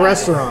 This is a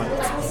restaurant.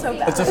 So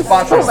bad. It's a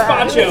spot roll.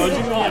 Gazpacho.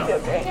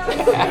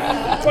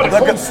 What, a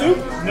cold soup?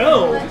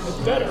 No, it's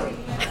better.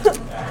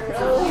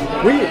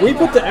 We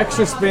put the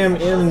extra spam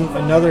in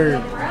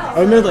another. I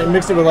meant like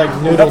mixed it with like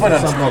noodles or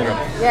That something. smell good.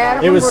 Yeah, I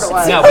don't It was remember what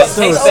it was. No, but it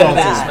so tastes better than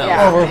it salty. smells.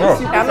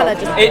 Yeah. I'm gonna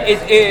just.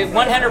 It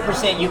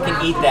 100% you can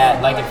eat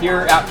that. Like if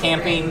you're out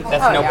camping,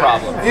 that's Oh, no yeah.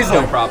 problem.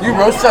 Easily. No problem. You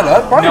roast that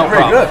up, probably no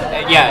pretty problem.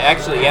 good. Yeah,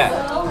 actually, yeah.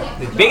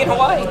 It's big in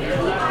Hawaii.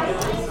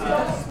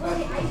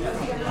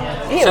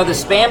 So the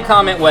spam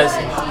comment was,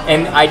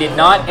 and I did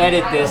not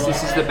edit this,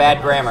 this is the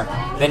bad grammar.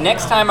 The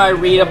next time I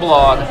read a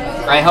blog,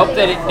 I hope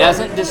that it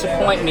doesn't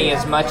disappoint me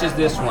as much as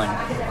this one.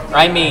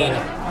 I mean,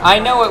 I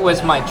know it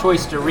was my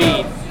choice to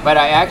read, but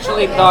I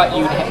actually thought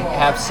you'd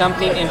have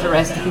something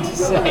interesting to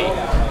say.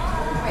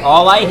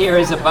 All I hear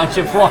is a bunch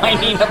of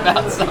whining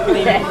about something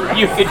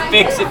you could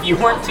fix if you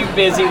weren't too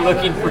busy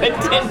looking for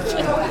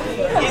attention.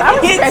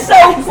 It's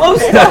so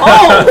close to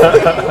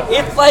home.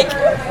 It's like,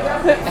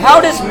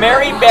 how does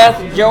Mary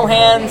Beth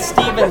Johann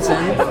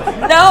Stevenson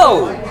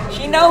know?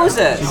 She knows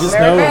us. She just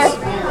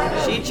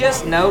knows. She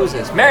just knows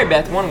us. Mary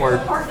Beth, one word.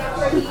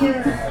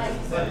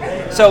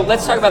 So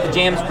let's talk about the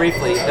jams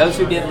briefly. Those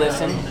who did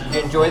listen, did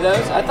you enjoy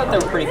those? I thought they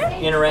were pretty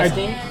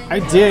interesting. I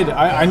did.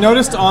 I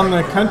noticed on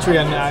the country,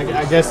 and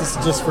I guess this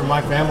is just for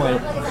my family,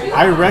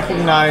 I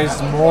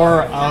recognized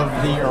more of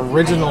the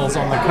originals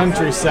on the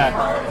country set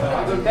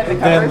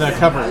than the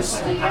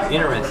covers.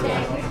 Interesting.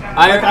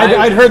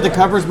 I'd heard the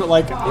covers, but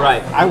like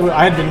Right.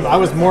 I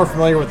was more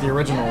familiar with the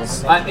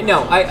originals.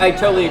 I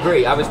totally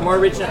agree. I was more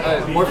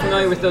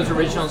familiar with those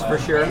originals for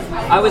sure.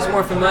 I was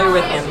more familiar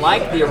with and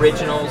liked the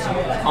originals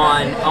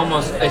on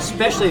almost,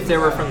 especially if they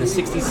were from the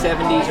 60s,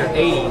 70s, or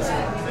 80s.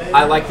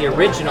 I like the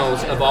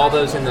originals of all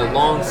those in the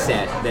long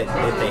set that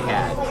they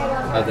had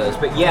of those.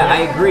 But yeah, I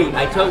agree.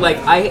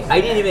 I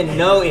didn't even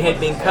know it had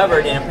been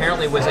covered, and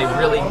apparently was a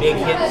really big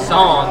hit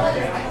song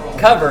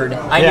discovered,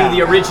 I knew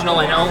the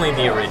original and only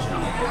the original.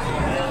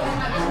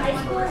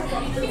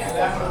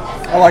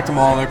 I liked them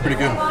all. They're pretty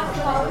good.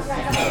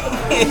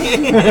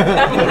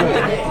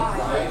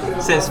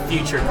 Says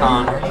Future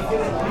Connor.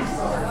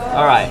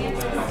 All right.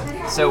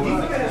 So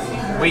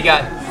we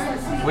got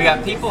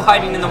people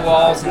hiding in the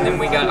walls, and then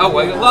we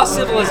lost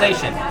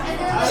civilization.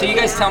 So you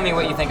guys tell me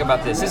what you think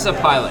about this. This is a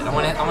pilot. I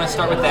want to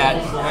start with that.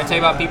 I'm going to tell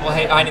you about people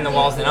hiding in the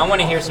walls, then I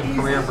want to hear some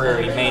Career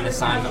Brewery main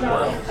assignment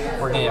work.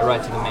 We're going to get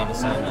right to the main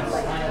assignment.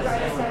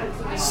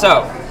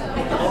 So,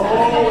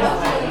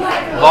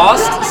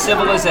 lost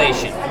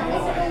civilization.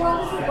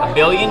 1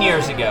 billion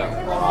years ago,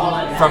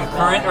 from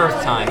current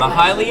Earth time, a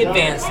highly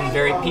advanced and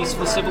very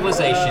peaceful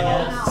civilization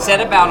set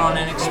about on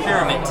an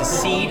experiment to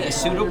seed a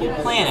suitable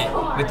planet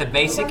with the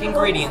basic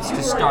ingredients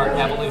to start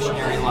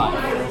evolutionary life.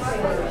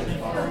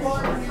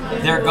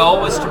 Their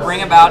goal was to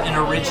bring about an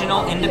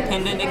original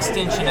independent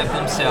extension of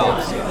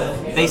themselves.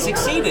 They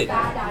succeeded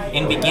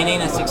in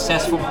beginning a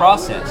successful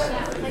process.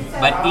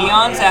 But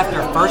eons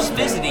after first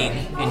visiting,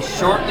 and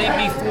shortly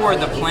before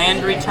the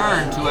planned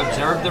return to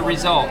observe the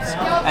results,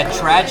 a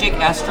tragic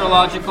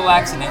astrological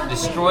accident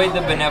destroyed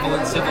the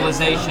benevolent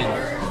civilization,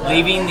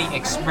 leaving the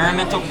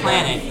experimental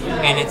planet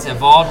and its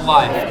evolved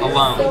life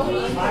alone.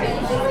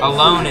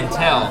 Alone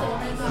until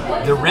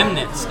the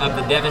remnants of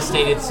the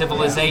devastated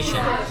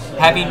civilization,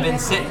 having been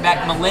set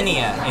back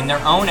millennia in their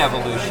own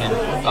evolution,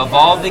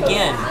 evolved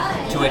again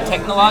to a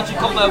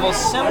technological level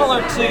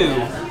similar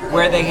to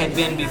where they had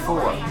been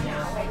before.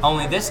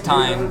 Only this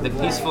time, the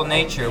peaceful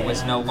nature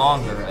was no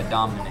longer a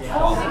dominant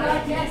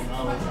quality.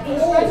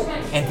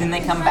 And then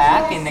they come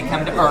back, and they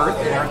come to Earth,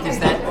 and Earth is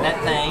that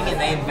thing, and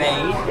they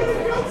invade.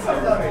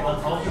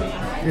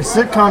 Your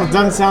sitcom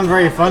doesn't sound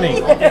very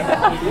funny.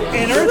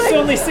 And Earth's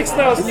only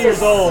 6,000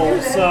 years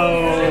old,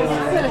 so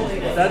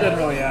that doesn't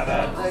really add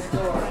up.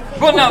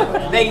 Well,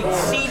 no, they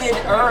seeded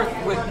Earth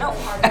with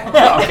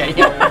Okay,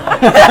 yeah.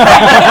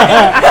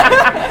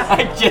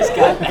 I just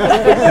got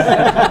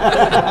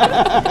that.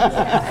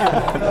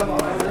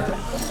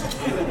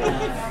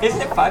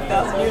 Isn't it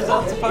 5,000 years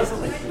old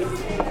supposedly?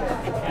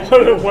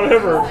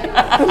 Whatever.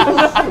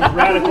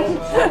 Radical.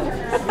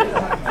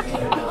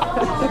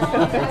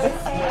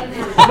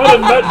 Not a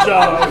nut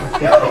job.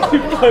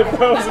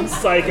 If I was in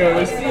Psycho,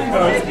 it's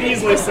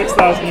easily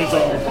 6,000 years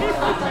old.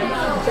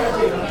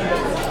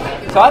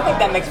 So I think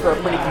that makes for a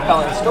pretty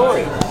compelling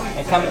story.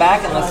 And come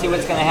back and let's see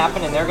what's going to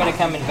happen, and they're going to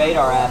come invade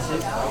our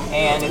asses,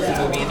 and it's a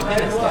movie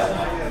Independence Day.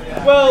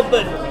 Well,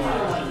 but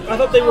I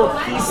thought they were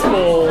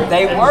peaceful.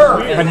 They were,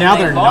 but now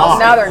they're not.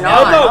 Now they're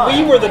not. I thought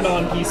we were the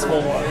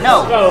non-peaceful ones.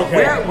 No, oh,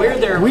 okay. we're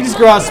their. We just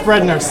go out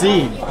spreading our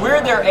seed.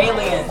 We're their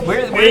alien.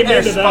 We're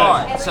their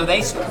spawn. So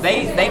they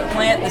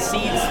plant the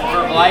seeds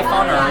for life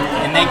on Earth,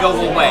 and they go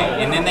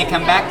away, and then they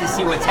come back to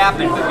see what's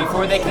happened. But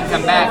before they can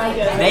come back,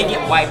 they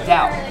get wiped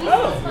out,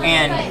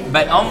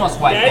 but almost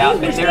wiped out.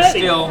 But they're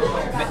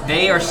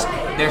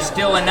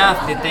still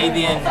enough that they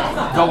then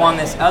go on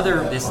this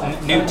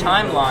new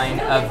timeline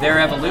of their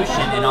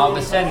evolution, and all of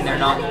a sudden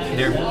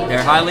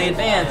they're highly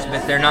advanced,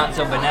 but they're not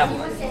so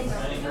benevolent.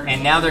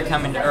 And now they're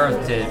coming to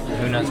Earth to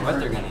who knows what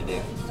they're going to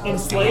do.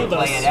 Enslave us.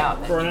 Play it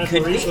out. For an It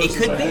could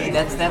be.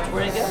 That's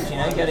where it goes. You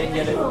know, you gotta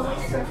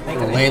think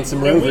of it. Land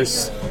some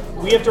rovers.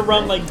 We have to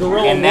run like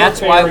guerrilla And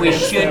that's why we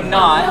against should them.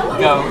 not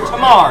go to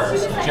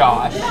Mars,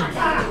 Josh.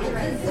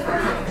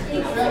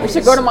 We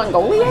should go to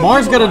Mongolia?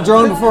 Mars got a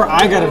drone before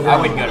I got a drone. I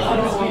wouldn't go to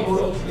Mars.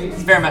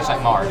 It's very much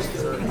like Mars.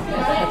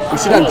 We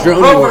should have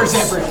drone Rovers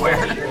wars. everywhere.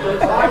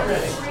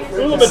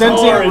 Sentient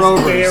Ulubattar is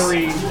rovers.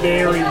 very,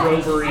 very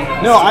rovery.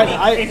 No,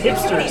 And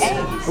hipsters.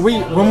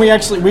 when we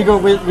go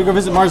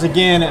visit Mars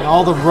again, and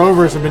all the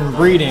rovers have been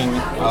breeding,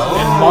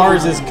 and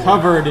Mars is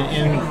covered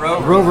in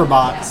rover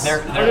bots,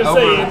 They're gonna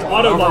say it's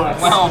Autobots.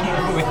 overwhelmed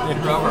with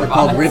rover They're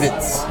called bots.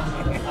 rivets.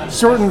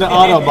 shortened to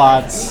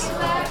Autobots.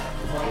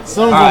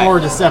 Some of them Alright. more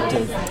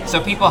deceptive. So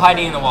people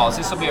hiding in the walls.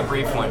 This will be a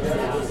brief one,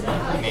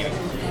 maybe.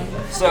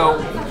 So,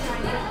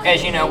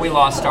 as you know, we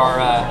lost our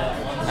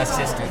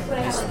assistant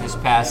this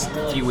past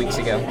few weeks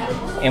ago,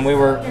 and we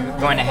were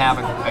going to have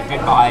a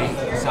goodbye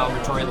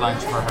celebratory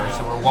lunch for her.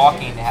 So we're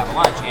walking to have a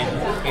lunch, and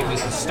it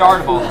was the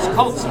start of all this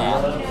cold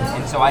snap.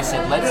 And so I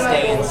said, let's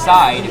stay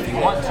inside if you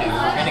want to.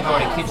 We're going to go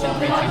to kitchen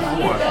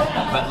 324,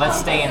 but let's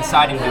stay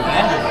inside and do the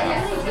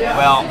underground.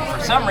 Well,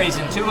 for some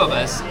reason, two of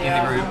us in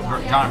the group,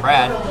 John and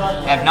Brad,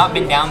 have not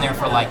been down there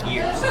for like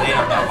years, so they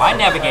don't know. I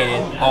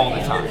navigated all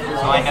the time,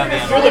 so I know the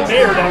You're underground. the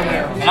mayor down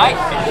there. And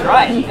that's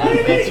right.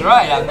 That's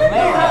right. I'm the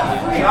mayor now.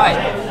 That's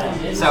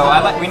right. So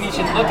we need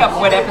to look up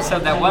what episode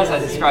that was. I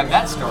described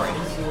that story.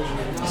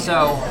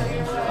 So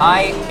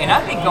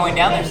I've been going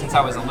down there since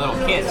I was a little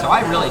kid, so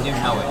I really do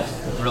know it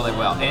really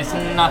well. And it's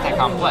not that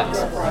complex.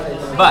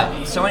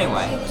 But so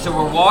anyway, so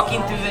we're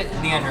walking through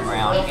the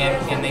underground,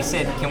 and they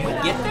said, "Can we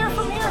get there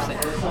from here?" I said,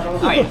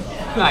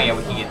 "Oh yeah,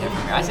 we can get there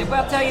from here." I said,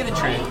 "Well, I'll tell you the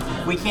truth.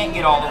 We can't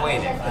get all the way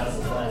there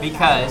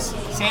because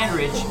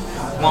Sandridge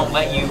won't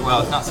let you,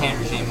 well, it's not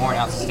Sandridge anymore,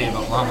 now it's the state of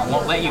Oklahoma,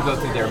 won't let you go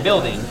through their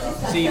building,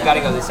 so you've got to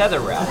go this other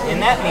route.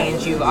 And that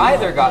means you've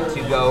either got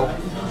to go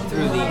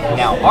through the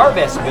now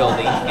Arvest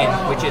building,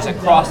 and which is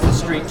across the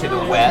street to the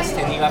west,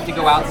 and you have to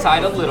go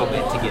outside a little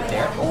bit to get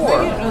there.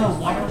 Or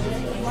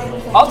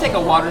I'll take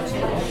a water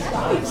too.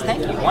 Please,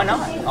 thank you. Why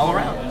not? All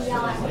around.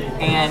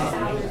 And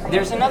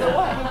there's another way.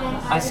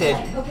 I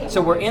said,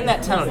 so we're in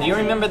that tunnel. Do you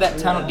remember that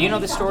tunnel? Do you know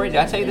the story? Did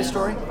I tell you the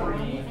story?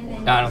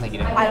 No, I don't think you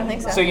did. I don't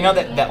think so. So you know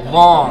that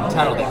long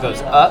tunnel that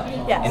goes up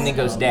Yes. and then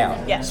goes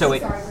down? Yes. So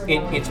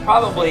it's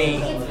probably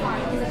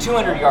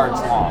 200 yards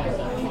long.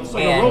 It's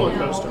like a roller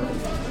coaster.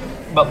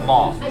 But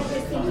long.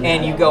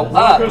 And you go Roller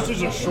up.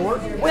 coasters are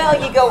short. Well,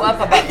 you go up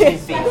about 10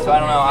 feet, so I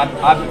don't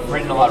know. I've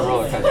ridden a lot of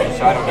roller coasters,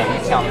 so I don't know.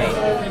 You tell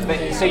me.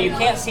 But so you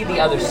can't see the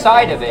other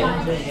side of it,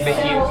 but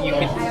you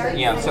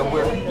can,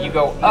 So you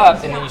go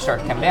up and then you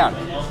start to come down.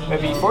 But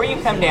before you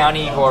come down,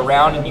 and you go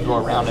around and you go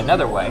around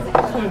another way.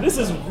 This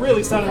is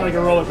really sounding like a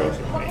roller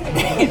coaster.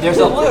 There's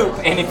a loop,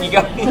 and if you go,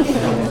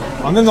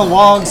 And then the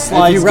log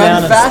slides you run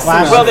down and fast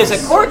splashes. well, there's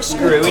a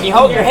corkscrew, and you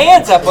hold your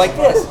hands up like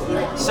this.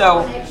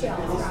 So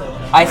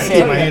I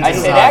said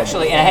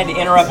actually, and I had to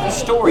interrupt the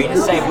story to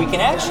say we can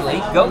actually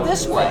go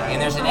this way,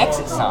 and there's an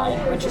exit sign,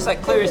 which is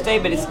like clear as day,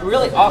 but it's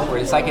really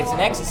awkward. It's like it's an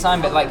exit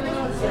sign, but like,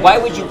 why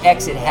would you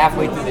exit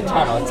halfway through the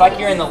tunnel? It's like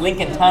you're in the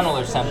Lincoln Tunnel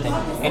or something,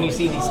 and you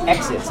see these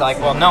exits. Like,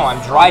 well, no, I'm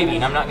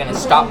driving. I'm not going to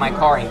stop my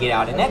car and get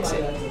out and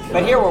exit.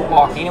 But here we're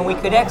walking, and we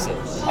could exit.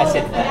 I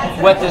said,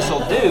 what this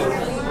will do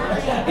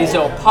is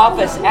it'll pop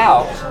us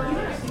out.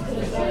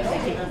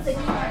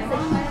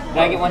 Did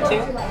I get one too?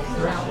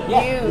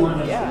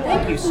 Yeah.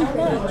 Thank you so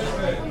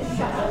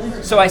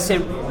much. So I said,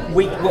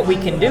 what we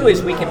can do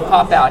is we can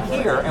pop out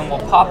here, and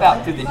we'll pop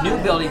out through the new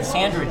building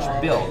Sandridge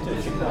built.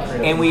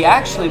 And we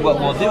actually, what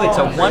we'll do, it's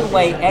a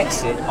one-way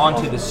exit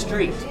onto the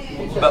street.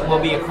 But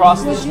we'll be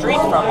across the street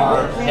from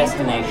our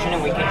destination,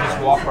 and we can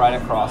just walk right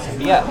across and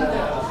be up.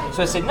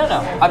 So I said, no,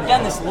 I've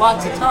done this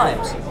lots of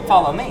times.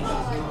 Follow me.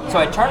 So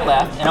I turned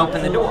left and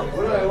opened the door.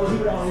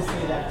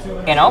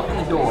 And I opened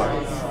the door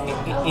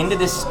into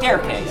this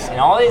staircase, and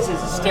all it is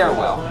a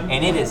stairwell,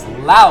 and it is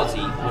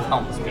lousy with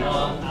homeless people.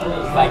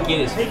 Like, it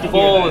is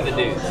full of the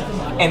dudes.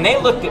 And they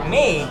looked at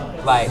me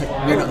like,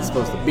 You're not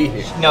supposed to be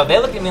here. no, they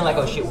looked at me like,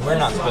 oh shit, we're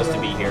not supposed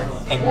to be here.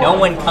 And no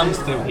one comes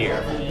through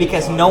here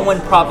because no one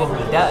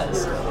probably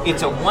does.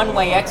 It's a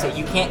one-way exit.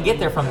 You can't get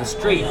there from the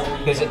street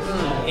because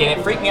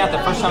it freaked me out the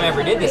first time I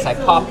ever did this. I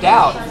popped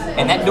out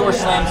and that door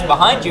slams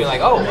behind you.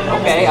 Like, oh,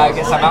 okay, I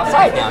guess I'm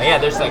outside now. Yeah,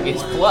 there's like,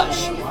 it's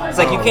flush. It's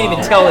like you can't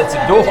even tell it's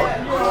a door.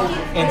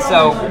 And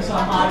so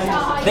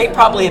they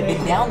probably have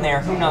been down there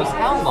who knows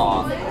how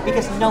long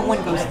because no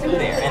one goes through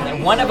there. And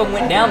then one of them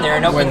went down there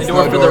and opened the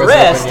door for the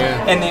rest,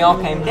 and they all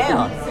came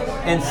down.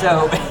 And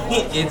so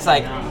it's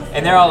like,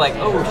 and they're all like,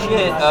 oh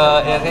shit, and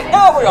I was like,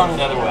 no, we're on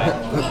another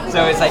way.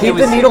 So it's like, Keep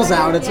the needles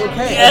out, it's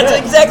okay. Yeah, that's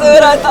exactly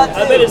what I thought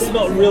too. I bet it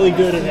smelled really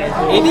good in there.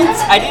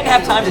 I didn't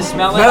have time to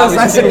smell it. That I was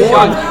nice too and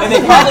warm. shocked. And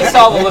they probably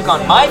saw the look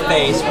on my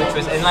face, which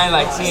was, and I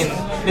like seeing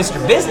Mr.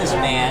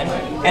 Businessman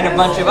and a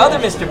bunch of other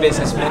Mr.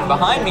 Businessmen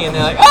behind me, and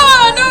they're like,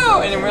 ah,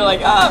 no! And then we're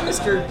like,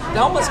 Mr.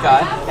 Homeless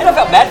guy. And I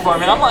felt bad for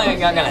him, and I'm like,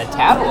 I'm gonna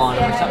tattle on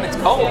him or something. It's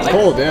cold. It's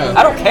cold, yeah.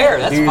 I don't care.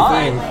 That's Do your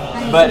fine.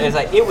 thing. But it's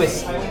like, it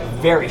was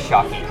very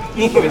shocking.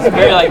 It was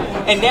very like,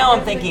 and now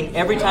I'm thinking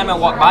every time I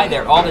walk by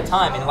there, all the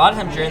time, and a lot of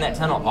times you're in that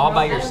tunnel all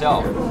by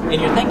yourself,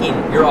 and you're thinking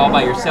you're all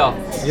by yourself.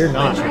 You're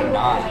not. But you're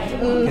not,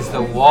 because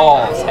the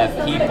walls have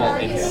people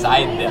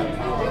inside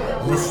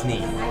them,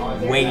 listening,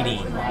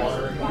 waiting,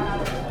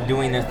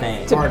 doing their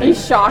thing. To be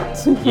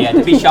shocked. Yeah,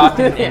 to be shocked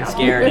and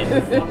scared.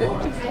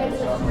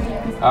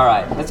 All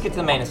right, let's get to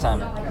the main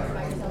assignment.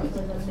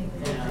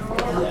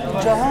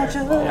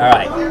 All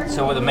right,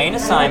 so the main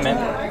assignment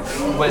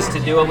was to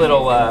do a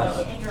little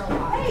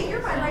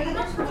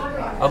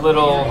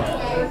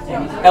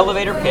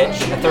elevator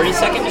pitch, a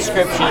 30-second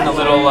description, a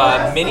little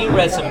mini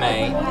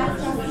resume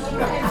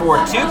for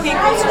 2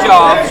 people's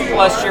jobs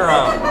plus your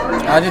own.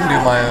 I didn't do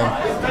my own.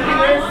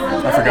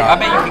 I I forgot.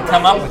 bet you can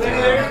come up with your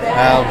own.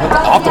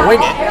 I'll have to wing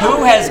it.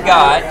 Who has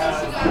got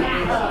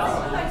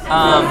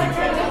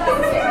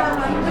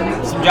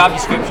some job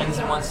descriptions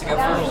and wants to go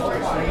first?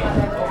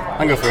 I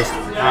can go first.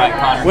 All right,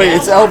 Connor. Wait,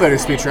 it's elevator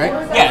speech, right?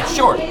 Yeah,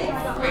 short.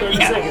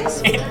 Yeah.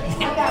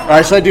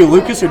 Alright, should I do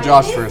Lucas or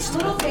Josh first?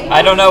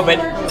 I don't know, but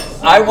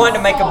I want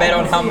to make a bet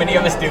on how many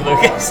of us do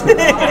Lucas.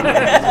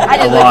 I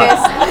did A lot.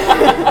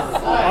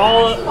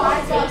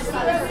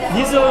 Lucas.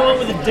 He's the only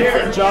one with a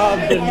different job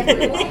than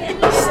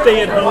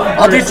stay at home.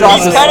 I'll do person.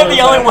 Josh's. He's kind of the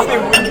only one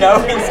that would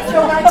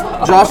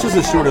know. Josh's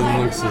is shorter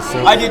than Lucas's,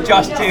 so. I did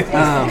Josh too.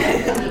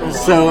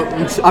 So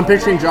I'm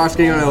picturing Josh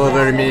getting on an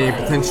elevator meeting a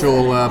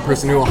potential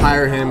person who will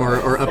hire him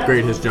or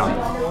upgrade his job.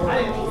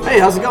 Hey,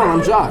 how's it going?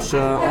 I'm Josh.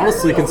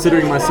 Honestly,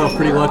 considering myself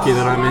pretty lucky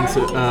that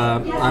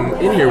I'm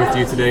in here with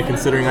you today,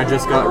 considering I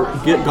just got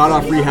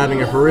off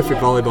rehabbing a horrific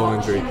volleyball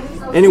injury.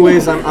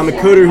 Anyways, I'm a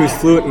coder who's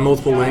fluent in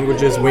multiple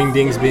languages,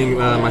 wingdings being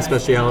my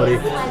specialty.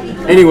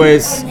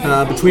 Anyways,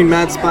 between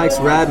Mad Spikes,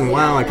 Rad, and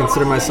WoW, I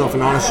consider myself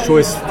an honest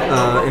choice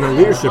in a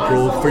leadership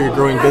role for your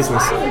growing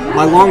business.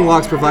 My long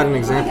locks provide an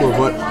example of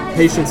what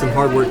patience and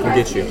hard work can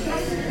get you.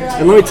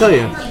 And let me tell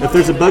you, if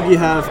there's a bug you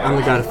have, I'm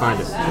the guy to find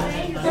it.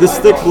 This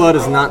thick blood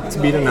is not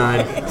to be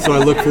denied, so I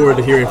look forward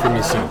to hearing from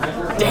you soon.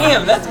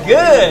 Damn, that's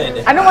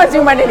good. I don't want to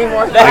do mine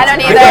anymore. I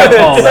don't either. I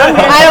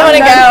don't want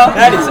to go.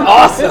 That is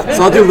awesome.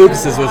 So I'll do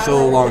Lucas's, which is a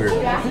little longer.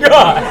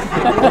 God.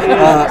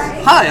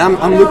 Hi,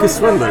 I'm Lucas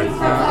Swindler.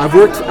 I've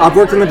worked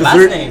in the Last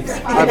dessert. names.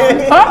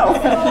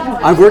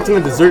 I've worked in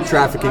the dessert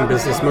trafficking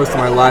business most of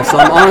my life, so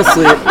I'm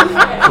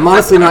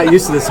honestly not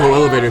used to this whole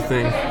elevator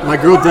thing. My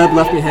girl Deb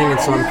left me hanging,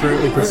 so I'm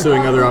currently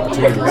pursuing other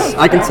opportunities.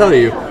 I can tell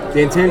you, the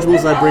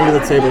intangibles I bring to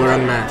the table are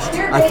unmatched.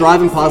 I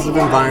thrive in positive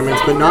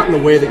environments, but not in the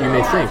way that you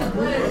may think.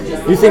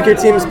 You think your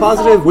team is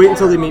positive? Wait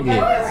until they meet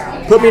me.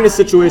 Put me in a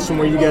situation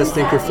where you guys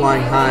think you're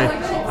flying high,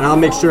 and I'll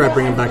make sure I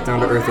bring them back down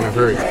to earth in a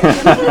hurry.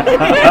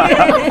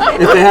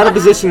 If they had a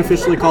position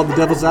officially called the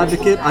Devil's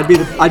Advocate, I'd be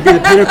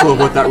the pinnacle of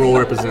what that role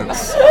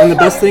represents. And the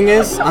best thing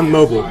is, I'm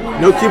mobile.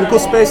 No cubicle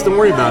space, don't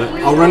worry about it.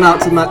 I'll run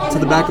out to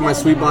the back of my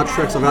sweet box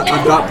trucks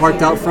I've got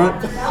parked out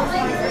front,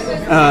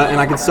 and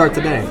I can start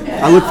today.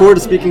 I look forward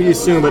to speaking to you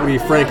soon, but to be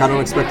frank, I don't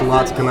expect a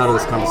lot to come out of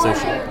this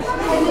conversation.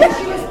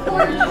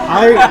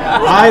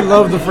 I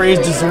love the phrase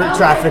dessert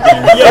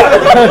trafficking.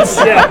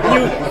 Yeah,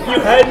 you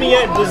had me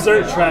at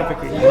dessert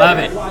trafficking. Love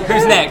it.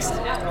 Who's next?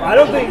 I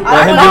don't think.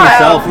 Let him do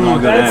himself and I'll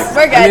go next.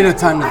 We're I good. needed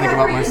time to think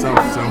about myself,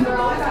 so.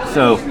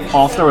 So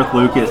I'll start with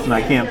Lucas, and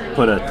I can't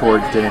put a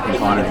torch to anything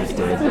Connor just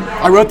did.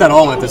 I wrote that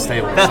all at this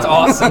table. That's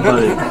awesome.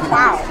 But,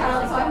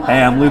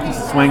 hey, I'm Lucas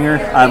the Swinger.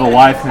 I have a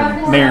wife who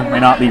may or may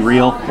not be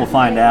real. We'll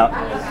find out.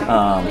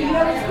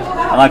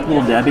 I like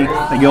Little Debbie.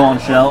 They go on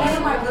shelves.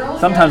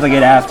 Sometimes I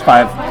get asked if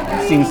I've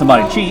seen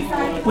somebody cheat.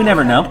 We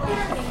never know.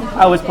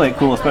 I always play it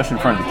cool, especially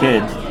in front of the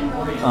kids.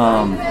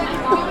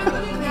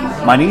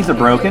 My knees are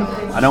broken.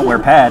 I don't wear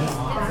pads.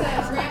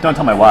 Don't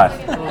tell my wife.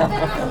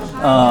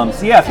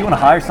 So yeah, if you want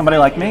to hire somebody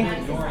like me,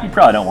 you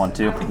probably don't want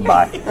to.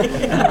 Bye.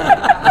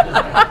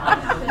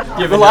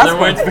 Give The another last one.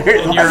 one's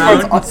very- And your the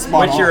last own. one's spot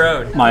What's on. your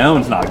own? My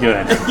own's not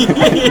good.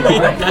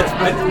 That's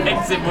what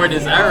makes it more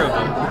desirable.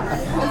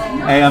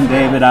 Hey, I'm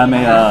David. I'm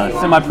a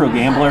semi-pro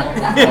gambler,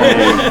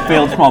 a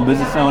failed small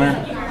business owner.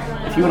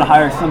 If you want to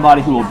hire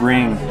somebody who will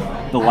bring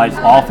the lights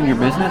off in your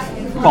business,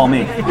 call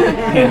me.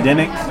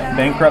 Pandemics,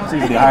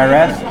 bankruptcies, the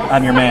IRS,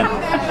 I'm your man.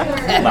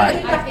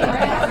 Bye.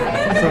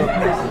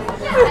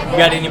 You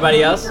got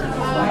anybody else?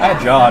 I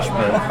had Josh,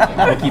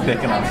 but we'll keep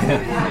picking on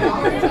him.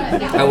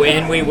 Oh,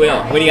 and we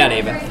will. What do you got,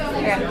 Ava?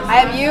 Okay, I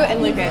have you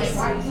and Lucas.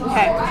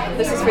 Okay,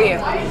 this is for you.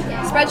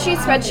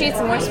 Spreadsheets,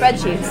 and more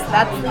spreadsheets.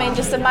 That's the main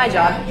gist of my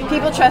job.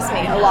 People trust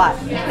me a lot.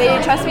 They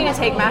trust me to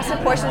take massive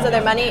portions of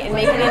their money and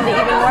make it into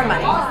even more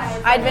money.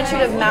 I adventure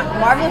to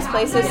marvelous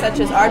places such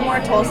as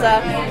Ardmore,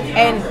 Tulsa,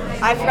 and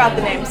I forgot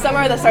the name.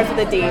 Somewhere that starts with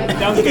a D.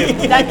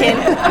 Duncan.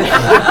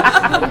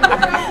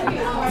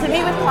 To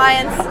meet with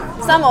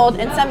clients, some old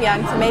and some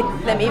young, to make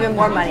them even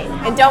more money.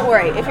 And don't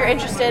worry, if you're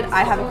interested,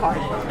 I have a card.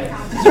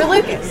 For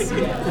Lucas.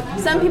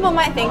 Some people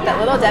might think that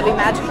Little Debbie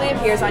magically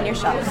appears on your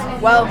shelf.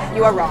 Well,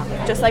 you are wrong,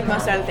 just like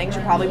most other things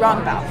you're probably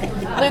wrong about.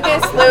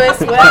 Lucas, Lewis,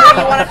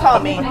 whatever you want to call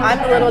me, I'm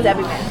the Little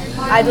Debbie man.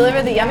 I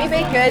deliver the yummy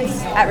baked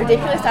goods at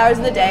ridiculous hours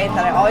of the day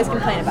that I always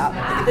complain about.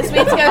 The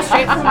sweets go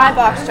straight from my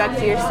box truck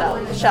to your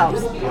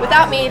shelves.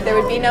 Without me, there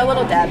would be no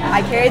Little Deb.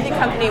 I carried the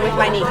company with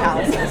my knee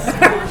calluses.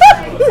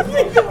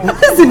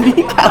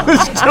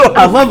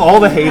 I love all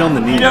the hate on the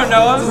knees. You don't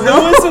know him?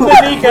 Lewis and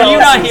the knee Were you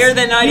not here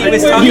that night he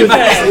was talking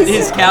about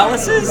his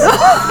calluses?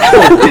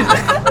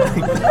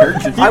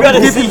 Churches. You gotta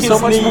give see him his so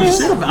much more knees.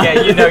 shit about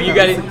Yeah, you know, you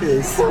gotta.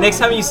 Next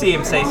time you see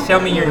him, say, "Show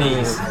me your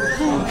knees."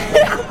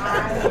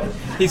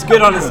 He's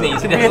good on his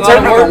knees. He does a lot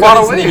of work on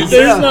his knees.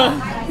 They're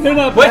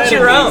not. What's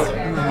your own?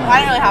 I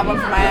don't really have one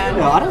for my own.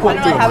 Well, I don't I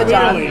don't really have a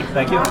job.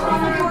 Thank you.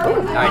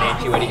 All right,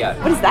 Angie, what do you got?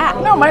 What is that?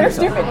 No, mine are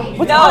stupid.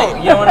 What's No,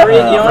 you don't want to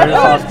read. You don't want to.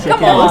 French toast Come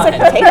chicken. on. Looks like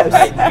potatoes. All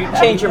right, you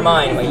change your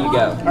mind when you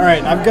go. All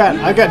right, I've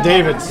got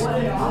David's. So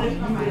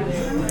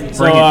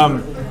Bring it.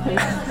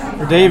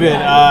 for David,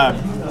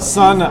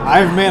 son,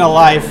 I've made a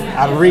life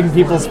out of reading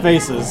people's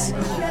faces,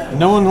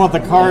 knowing what the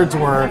cards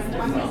were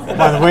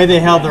by the way they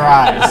held their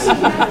eyes.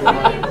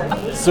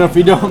 So if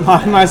you don't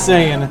mind my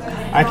saying,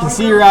 I can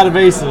see you're out of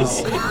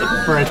aces.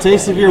 For a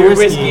taste of your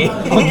whiskey,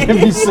 I'll give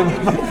you some.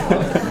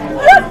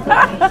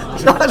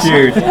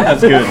 Cheers.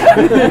 That's good.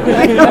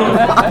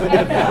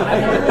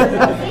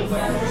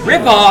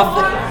 Rip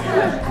off.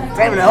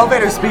 Damn, an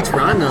elevator speech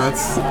rhyme though.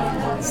 It's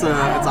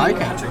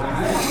eye-catching.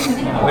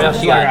 What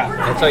else you got?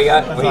 That's all you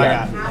got. What do you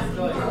got?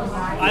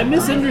 I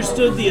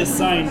misunderstood the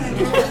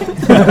assignment.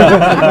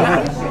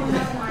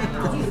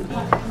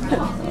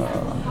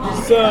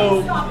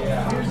 So,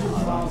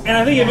 and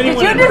I think if Did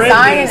anyone you had read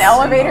design this, an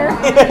elevator?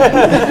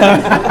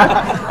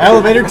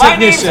 Elevator My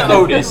name's technician.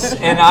 Otis,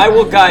 and I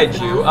will guide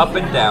you up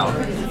and down.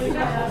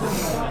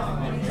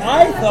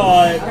 I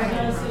thought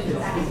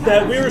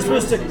that we were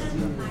supposed to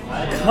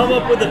come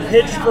up with a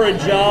pitch for a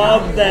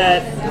job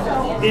that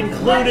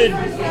included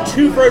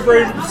 2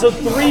 preparations, so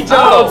 3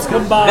 jobs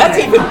combined. That's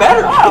even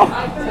better.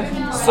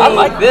 So I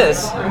like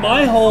this.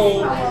 my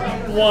whole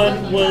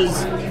one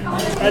was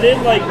I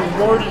didn't like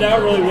word it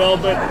out really well,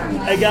 but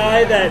a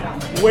guy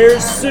that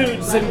wears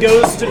suits and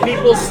goes to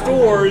people's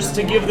stores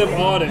to give them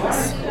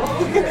audits.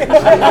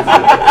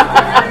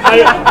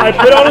 I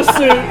put on a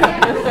suit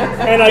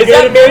and I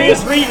go to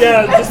various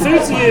to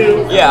suits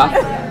you.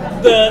 Yeah.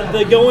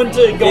 The going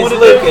to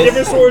Lucas.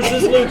 different stores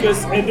is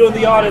Lucas, and doing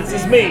the audits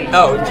is me.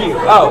 Oh, you.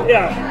 Oh.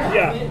 Yeah.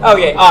 Oh,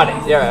 yeah,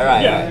 audit. Yeah,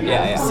 right.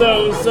 Yeah.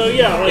 So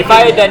yeah. Like, If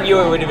I had done you,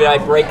 it would have been I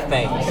break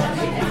things.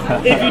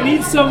 if you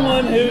need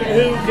someone who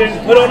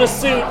can put on a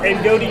suit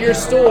and go to your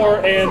store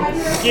and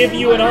give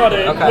you an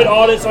audit, put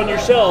audits on your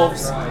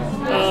shelves,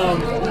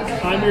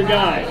 I'm your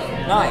guy.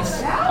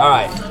 Nice. All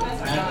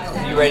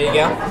right. You ready to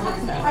go?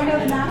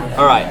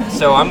 All right.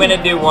 So I'm going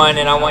to do one,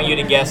 and I want you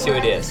to guess who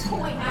it is.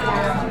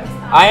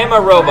 I am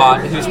a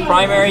robot whose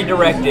primary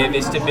directive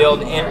is to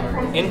build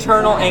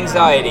internal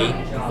anxiety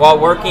while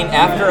working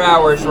after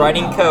hours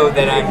writing code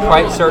that I am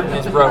quite certain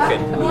is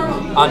broken.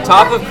 On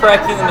top of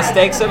correcting the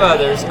mistakes of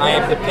others, I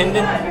am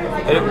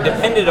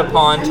depended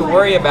upon to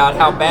worry about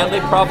how badly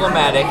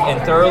problematic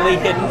and thoroughly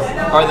hidden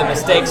are the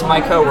mistakes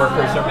my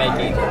coworkers are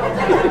making.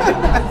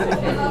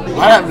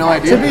 I have no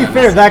idea. To be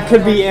fair, that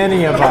could be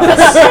any of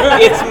us.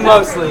 It's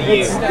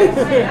mostly you.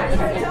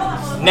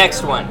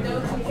 Next one.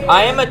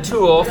 I am a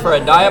tool for a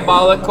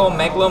diabolical,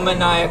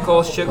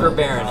 megalomaniacal sugar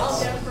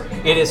baroness.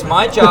 It is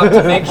my job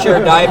to make sure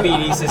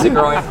diabetes is a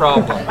growing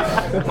problem.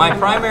 My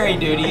primary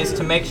duty is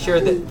to make sure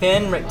that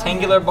thin,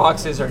 rectangular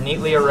boxes are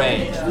neatly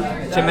arranged.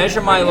 To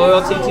measure my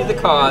loyalty to the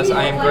cause,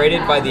 I am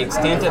graded by the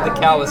extent of the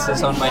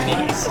calluses on my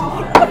knees.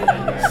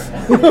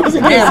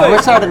 Damn, I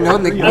wish I would have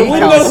known the knee wouldn't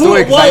know callus who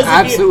story it because I was if you-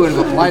 absolutely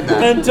would have applied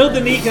that. Until the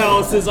knee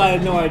calluses, I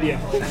had no idea.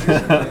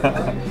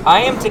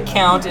 I am to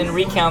count and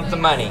recount the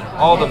money,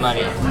 all the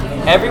money.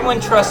 Everyone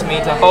trusts me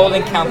to hold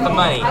and count the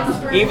money.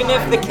 Even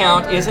if the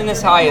count isn't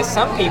as high as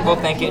some people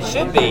think it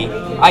should be,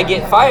 I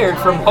get fired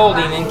from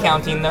holding and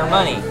counting their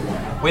money.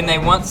 When they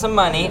want some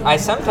money, I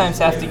sometimes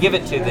have to give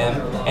it to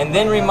them and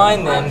then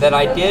remind them that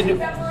I did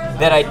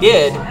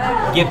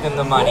give them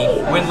the money,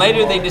 when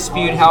later they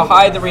dispute how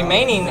high the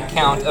remaining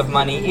count of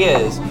money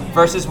is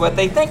versus what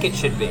they think it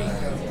should be.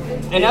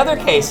 In other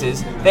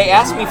cases, they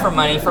ask me for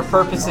money for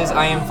purposes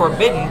I am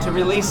forbidden to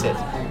release it.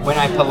 When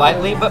I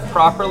politely but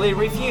properly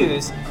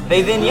refuse,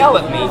 they then yell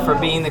at me for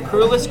being the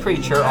cruelest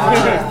creature on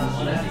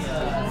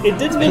earth. It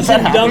did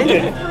mention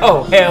Duncan.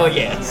 Oh, hell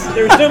yes.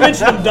 There was no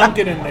mention of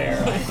Duncan in there.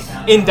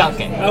 In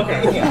Duncan.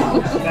 Okay.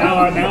 Now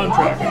I'm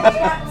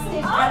tracking.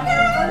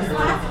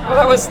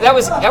 Well,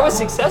 that was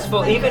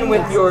successful even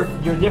with your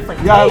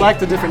different Yeah, I take like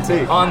the different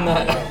take. on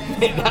the.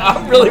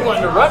 I'm really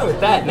wanting to run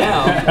with that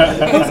now.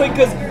 I was like,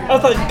 because I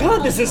thought,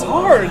 God, this is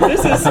hard.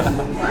 This is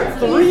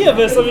three of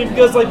us. I mean,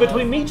 because like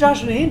between me,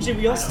 Josh, and Angie,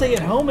 we all stay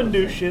at home and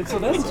do shit, so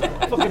that's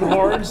fucking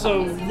hard.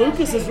 So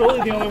Lucas is really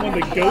the only one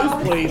that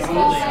goes places.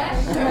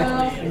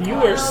 And you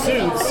wear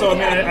suits, so I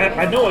mean,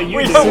 I know what you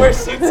We do. don't wear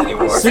suits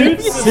anymore.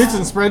 Suits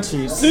and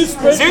spreadsheets. Suits, Suits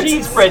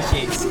and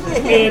spreadsheets,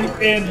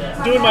 spreadsheets.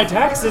 and doing my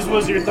taxes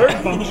was your third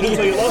function,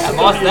 so you lost a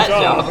lost third of your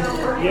that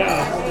job.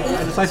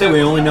 Yeah. It's like that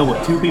we only know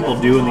what two people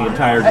do in the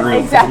entire group.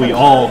 Exactly. We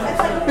all.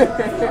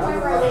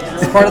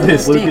 It's part of the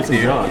It's Lucas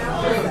mystique, and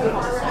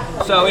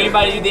dude. John. So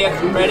anybody do the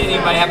extra credit?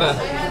 Anybody have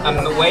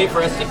a way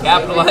for us to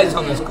capitalize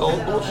on this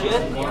cold bullshit?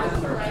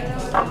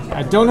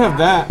 I don't have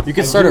that. You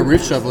could start a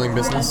roof shoveling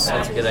business.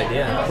 That's a good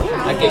idea.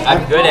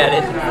 I'm good at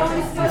it.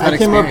 You've had I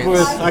came up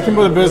experience.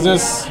 with a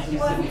business.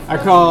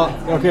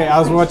 I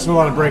was watching a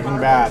lot of Breaking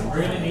Bad.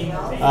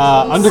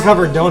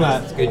 Undercover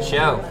Donut. Good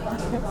show.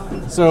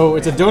 So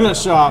it's a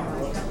donut shop,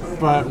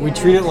 but we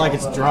treat it like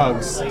it's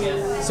drugs.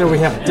 So we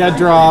have dead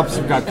drops,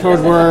 we've got code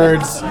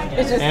words,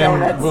 It's just and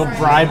donuts. we'll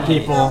bribe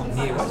people. You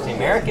need to watch the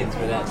Americans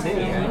for that too,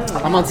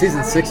 right? I'm on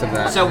season 6 of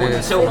that. So It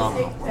is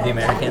phenomenal. the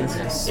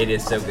Americans, it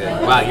is so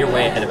good. Wow, you're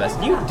way ahead of us.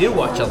 You do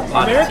watch a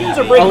lot Americans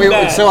of are TV. breaking Oh,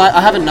 bad. so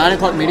I have a 9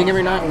 o'clock meeting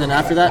every night, and then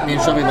after that, me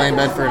and Shelby lay in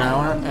bed for an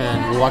hour,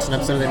 and we watch an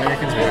episode of The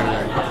Americans. We go to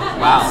bed.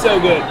 Wow, So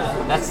good.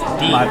 that's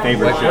deep. My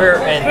favorite show. We're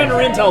Kind in, of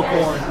Intel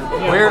porn.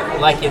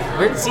 Yeah.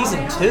 we're in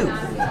season 2.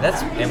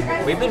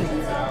 And we've been,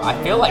 I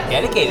feel like,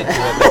 dedicated to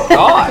it. But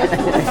God.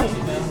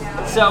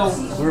 So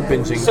We're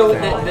binging. So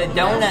the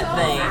donut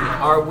thing,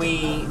 are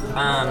we?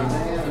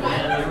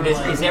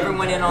 Is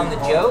everyone in on the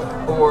joke,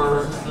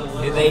 or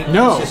do they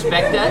No.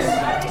 suspect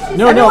us?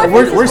 No, Everyone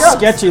thinks we're it's drugs.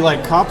 sketchy.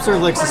 Like cops are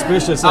like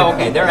suspicious. Oh, Like,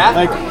 okay, they're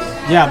after like,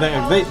 us. yeah,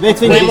 they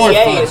think The it's more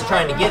DEA fun. is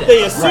trying to get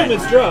They us. assume Right.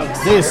 it's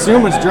drugs. They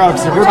assume it's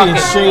drugs, so we're being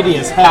Talking shady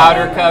as hell.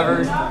 Powder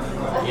covered.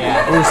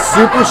 Yeah. We're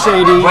super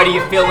shady. What are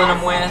you filling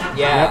them with?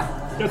 Yeah.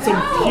 Got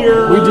some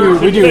pure We do.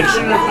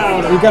 conviction of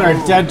powder. We got our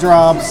dead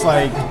drops.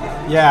 Like,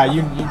 yeah,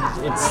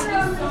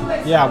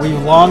 we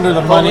launder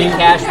the Holy money.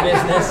 cash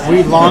business.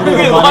 We launder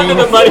We the launder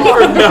money. the money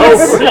for no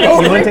reason. You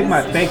want to take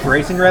my fake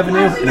racing revenue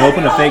and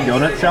open a fake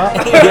donut shop?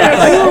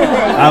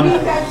 I'm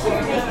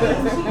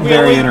We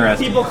very always-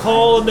 interested. People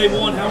call and they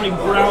want how many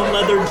brown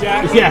leather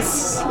jackets?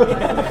 Yes.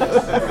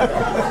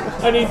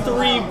 I need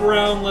 3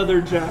 brown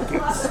leather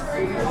jackets.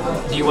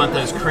 Do you want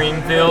those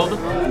cream filled?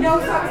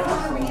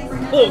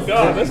 Oh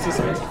God, that's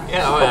disgusting.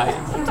 Yeah, oh,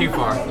 yeah. Too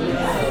far.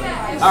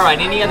 All right.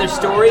 Any other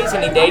stories?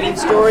 Any dating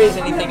stories?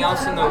 Anything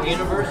else in the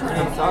universe we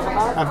want to talk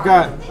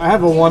about? I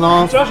have a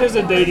one-off. Josh has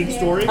a dating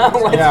story.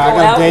 What's Yeah, I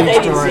got how's a the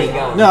dating story. scene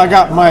going? No, I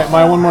got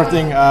my one more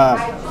thing.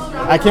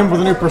 I came up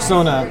with a new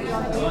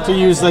persona to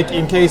use, like,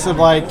 in case of,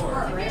 like,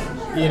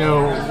 you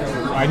know,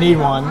 I need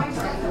one.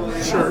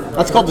 Sure.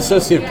 That's called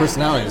dissociative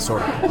personality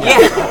disorder. Yeah.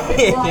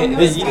 You can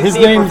his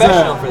see a name's,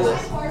 professional for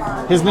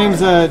this. His name's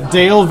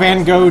Dale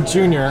Van Gogh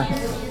Jr.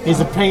 He's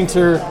a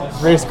painter,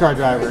 race car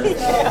driver.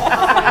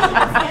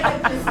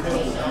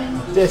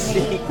 Does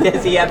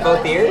he have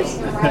both ears?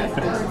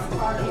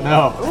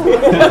 No.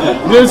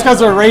 Just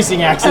because of a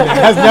racing accident. It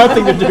has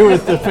nothing to do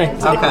with the painting.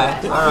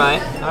 Okay. All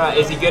right.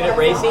 Is he good at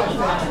racing?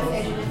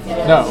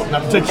 No,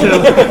 not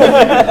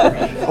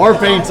particularly. Or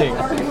painting.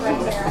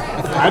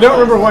 I don't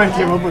remember why I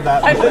came up with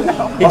that. I don't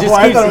know. He just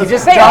I keeps, thought it he was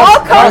just They draws- all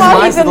come draws out,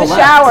 lines he's in to the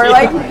left. shower,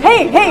 like,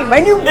 hey, my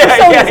new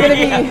persona's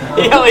gonna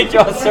be. He only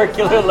draws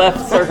circular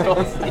left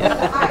circles.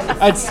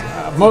 It's,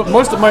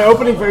 most of my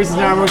opening phrases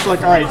now are most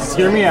like, all right, just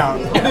hear me out.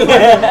 And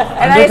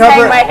I just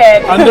hang my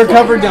head.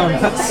 Undercover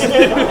donuts.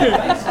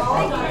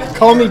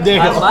 Call me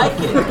Dale. I like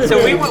it.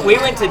 So we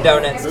went to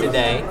Donuts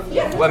today.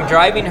 Well, I'm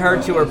driving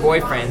her to her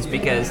boyfriend's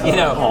because, you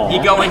know,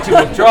 you go into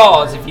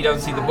withdrawals if you don't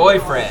see the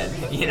boyfriend.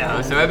 You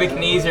know, so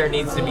Ebenezer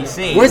needs to be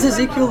seen. Where's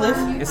Ezekiel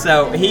live?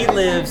 So he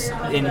lives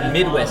in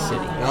Midwest City.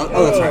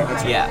 Oh, that's right.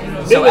 That's right.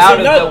 Yeah. So out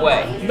of the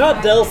way.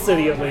 Not Dell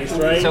City, at least,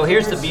 right? So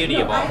here's the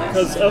beauty of all this.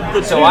 Because of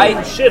the So two I-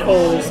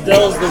 shitholes,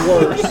 Dell's the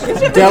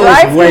worst. Dell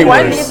Drive is way from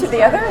one to worse. get to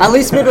the other? At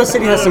least Midwest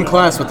City has some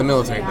class with the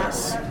military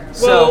base.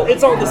 Well, So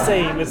it's all the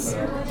same. It's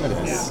It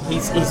is.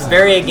 he's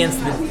very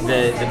against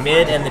the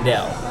mid and the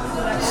Dell.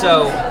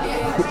 So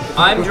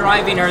I'm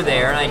driving her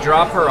there and I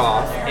drop her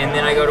off and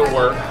then I go to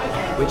work,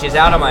 which is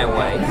out of my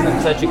way because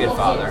I'm such a good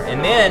father.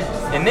 And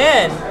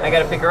then I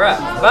got to pick her up.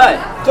 But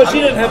because she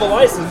didn't have a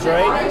license,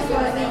 right?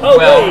 Oh,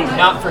 well, wait.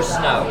 not for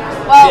snow.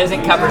 Well, She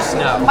doesn't cover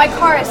snow. My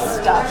car is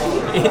stuck.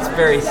 It's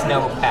very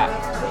snow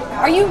packed.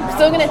 Are you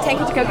still gonna take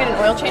it to go get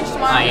an oil change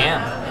tomorrow? I am.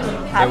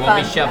 Have There won't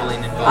be fun.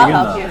 shoveling I'll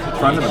involved. help you.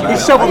 Front of the He back.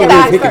 shoveled Yeah, it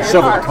in, he it's can for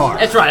shovel your a car.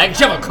 That's right. I can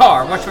shove a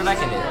car. Watch what I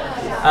can do.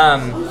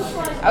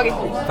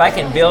 Okay. If I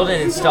can build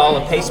and install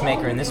a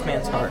pacemaker in this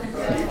man's heart.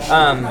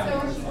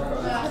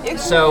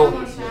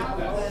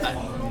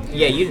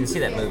 Yeah, you didn't see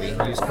that movie,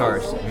 Used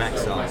Cars.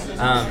 Max saw it.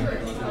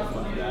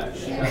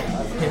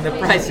 And the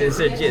prices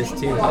are just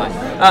too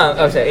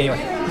high. So anyway,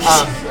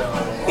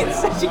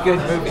 it's such a good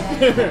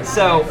movie.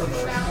 So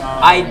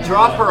I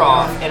drop her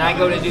off and I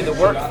go to do the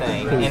work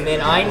thing, and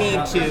then I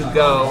need to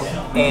go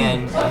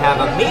and have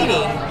a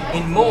meeting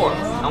in Moore.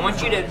 I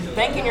want you to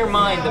think in your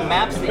mind the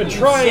maps that The you've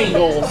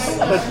triangles. seen.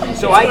 But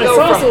So I go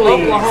from isosceles.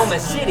 Oklahoma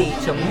City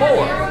to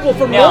Moore. Well,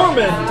 from Now-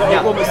 Norman to now-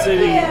 Oklahoma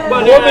City,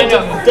 Well, Norman no,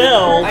 to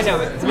Dell. I know,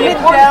 but the Mid-Dell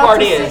important part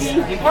to is,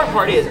 city. the important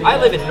part is, I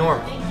live in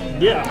Norman.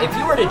 Yeah. If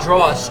you were to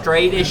draw a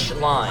straightish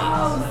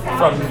line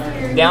from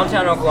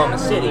downtown Oklahoma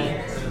City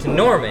to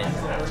Norman,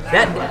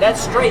 that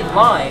straight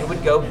line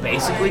would go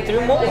basically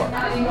through Moore,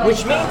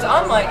 which means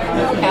I'm like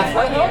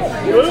halfway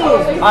home.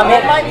 Ooh. I'm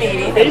at my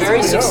meeting, a very Basically,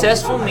 no.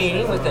 successful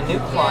meeting with a new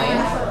client,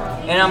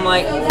 and I'm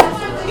like,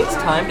 it's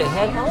time to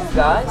head home,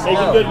 guys. Making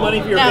No. good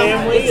money for your No,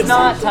 family. It's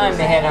not time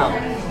to head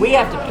home. We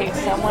have to pick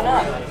someone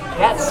up.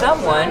 That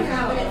someone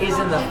is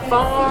in the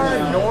far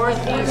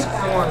northeast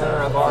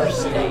corner of our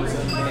state,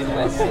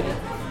 Midwest City.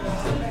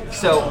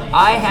 So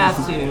I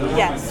have to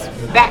Yes.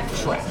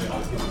 backtrack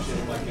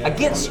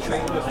against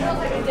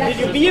traffic Did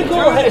your vehicle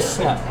through the have?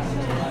 snow.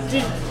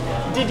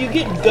 Did you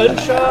get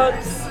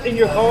gunshots in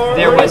your car?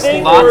 There or was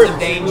anything, lots or of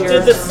danger.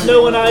 Did the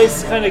snow and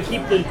ice kind of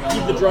keep the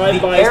The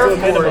drive-bys Air to a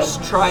minimum? Force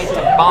tried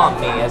to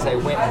bomb me as I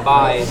went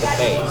by the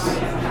base.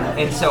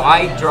 And so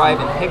I drive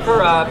and pick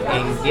her up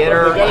and get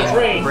her You got a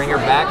train. and bring her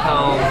back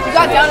home You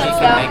got so that she donuts,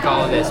 can though. make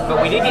all of this.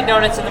 But we did get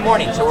donuts in the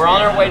morning, so we're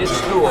on our way to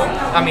school.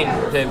 I mean,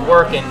 to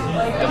work and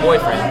the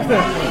boyfriend.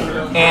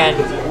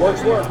 And Works.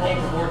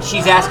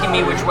 she's asking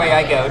me which way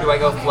I go. Do I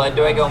go Flood?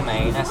 Do I go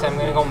Maine? I said, I'm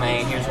going to go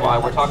Maine. Here's why.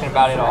 We're talking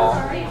about it all.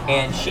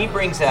 And she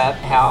brings up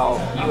how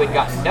you had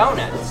gotten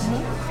donuts.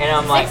 And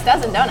I'm like, 6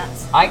 dozen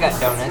donuts. I got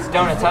donuts.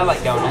 Donuts, I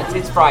like donuts.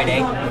 It's Friday.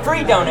 Free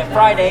donut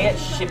Friday at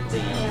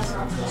Shipley's.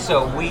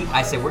 So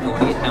I said, we're going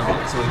to get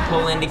donuts. So we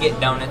pull in to get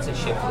donuts at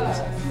Shipley's.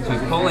 So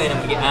we pull in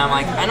and I'm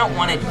like, I don't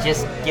want to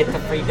just get the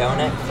free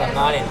donut because I'm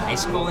not in high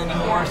school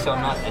anymore, so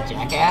I'm not a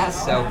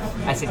jackass. So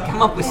I said,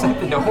 come up with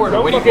something to order.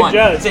 Don't What do you fucking want?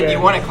 judge, I said, do you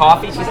man. want a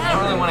coffee? She said, I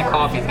don't really want a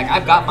coffee. It's like,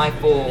 I've got my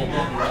full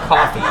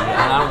coffee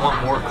and I don't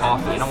want more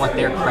coffee. I don't want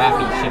their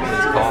crappy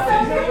Shipley's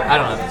coffee. I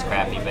don't know if it's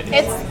crappy, but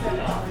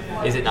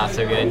is it not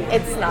so good?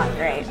 It's not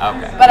great.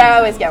 Okay. But I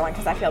always get one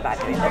because I feel bad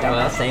doing the Well,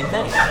 donuts. same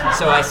thing.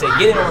 So I said,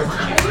 get an orange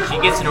juice. She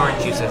gets an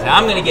orange juice. I said,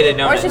 I'm going to get a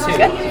donut Orange juice too. is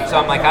good. So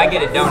I'm like, I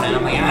get a donut.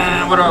 I'm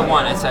like, what do I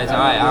want? I said, all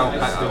right,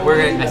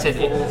 I said,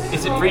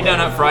 is it free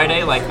donut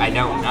Friday? Like, I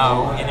don't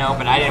know,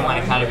 but I didn't want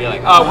to kind of be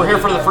like, oh, we're here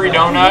for the free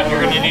donut and you're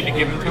going to need to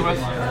give them to us.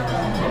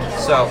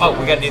 So,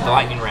 we got to do the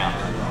lightning round.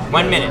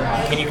 1 minute.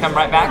 Can you come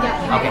right back?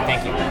 Okay,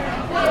 thank you.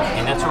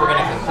 And that's what we're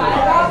going to conclude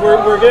on.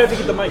 We're gonna have to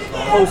get the mic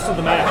close to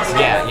the mask.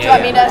 Yeah. Do you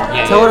want me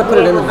to Tell her to put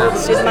it in the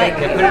mask. do the mic?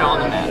 Yeah, put it on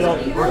the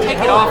mask. Or take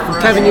it off for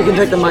us. Kevin, you can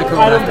take the mic over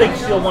I don't after. think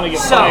she'll want to get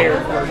So-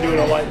 fired for doing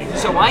a lightning.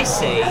 So I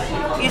say,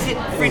 is it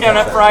Free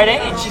Donut Friday?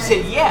 And she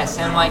said, yes.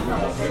 And I'm like,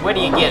 what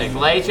do you get, a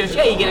glaze? She goes,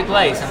 yeah, you get a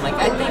glaze. I'm like,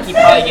 I think you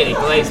probably get a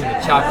glaze in the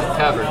chocolate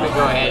covered, but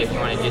go ahead if you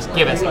want to just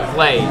give us a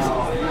glaze.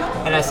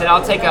 And I said,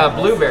 I'll take a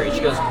blueberry.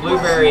 She goes,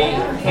 blueberry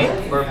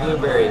cake or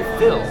blueberry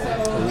filled?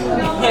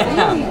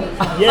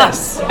 Yeah.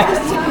 Yes.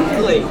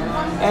 Exactly.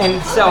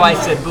 And so I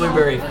said,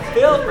 blueberry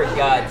filled, for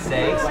God's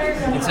sakes.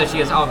 And so she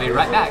goes, I'll be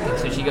right back. And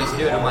so she goes to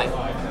do it. I'm like,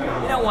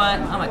 you know what?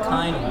 I'm a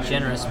kind and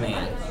generous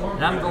man.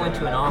 And I'm going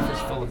to an office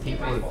full of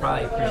people who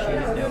probably appreciate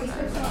donuts.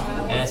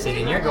 And I said,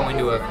 and you're going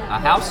to a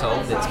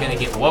household that's going to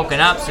get woken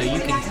up so you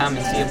can come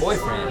and see a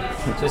boyfriend.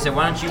 So I said,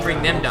 why don't you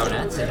bring them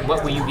donuts? And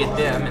what will you get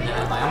them? And then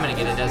I'm like, I'm going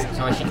to get a dozen.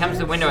 So when she comes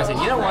to the window, I said,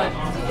 you know what?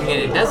 You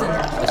get a dozen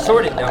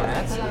assorted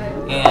donuts.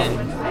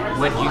 And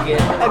what did you get?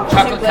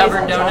 Chocolate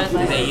covered donuts.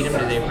 Did they eat them?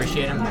 Did they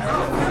appreciate them?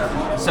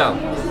 So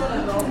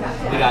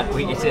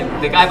we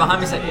said, the guy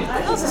behind me said, what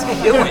the hell's this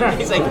guy doing?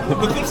 He's like,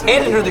 he keeps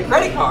handing her the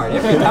credit card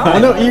every time. I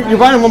know you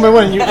buy them one by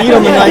one, and you eat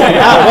them,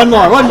 and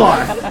like, one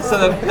more. So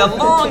the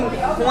long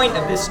point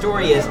of this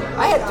story is,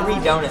 I had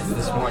 3 donuts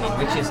this morning,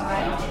 which is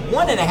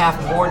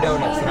 1.5 more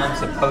donuts than I'm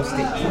supposed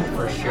to eat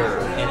for sure.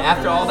 And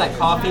after all that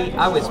coffee,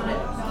 I was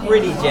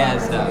pretty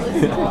jazzed up.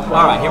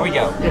 All right, here we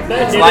go.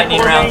 It's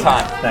lightning round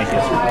time. Thank you.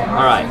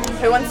 All right.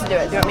 Who wants to do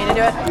it? Do you want me to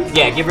do it?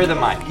 Yeah, give her the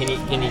mic. Can you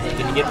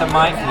get the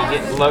mic? Can you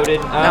get loaded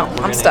up?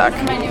 No, I'm stuck.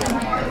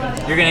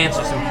 You're gonna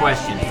answer some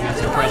questions. We got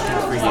some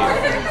questions for you.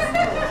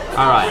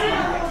 All right.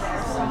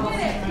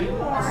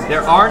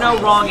 There are no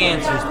wrong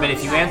answers, but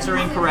if you answer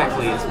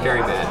incorrectly, it's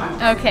very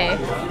bad. Okay.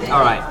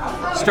 All right.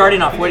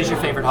 Starting off, what is your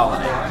favorite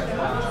holiday?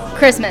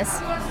 Christmas.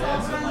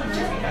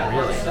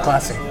 Really?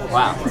 Classic.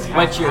 Wow.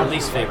 What's your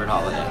least favorite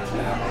holiday?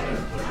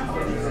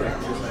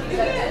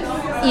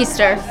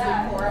 Easter.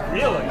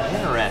 Really?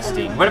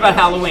 Interesting. What about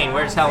Halloween?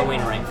 Where's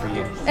Halloween rank for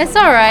you? It's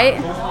all right.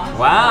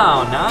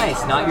 Wow,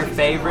 nice. Not your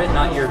favorite,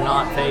 not your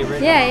not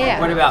favorite. Yeah, yeah.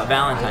 What about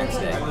Valentine's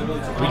Day?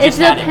 We It just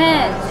had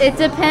depends. It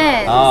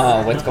depends.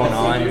 Oh, what's going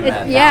on? In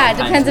that Yeah, it Valentine's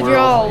depends if you're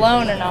world? all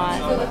alone or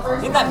not.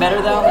 Isn't that better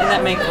though?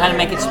 Doesn't that kind of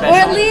make it special? Or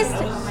at least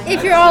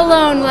if you're all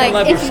alone, like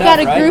love if you've yourself, got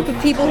a right? group of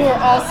people who are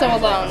also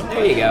alone.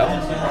 There you go.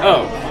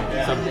 Oh,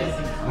 so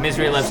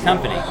misery loves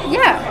company.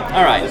 Yeah.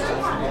 All right.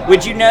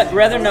 Would you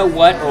rather know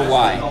what or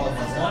why?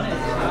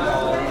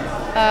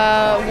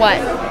 What?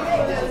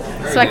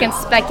 So I can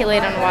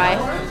speculate on why.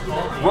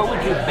 What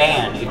would you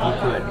ban if you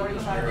could?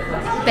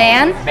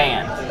 Ban?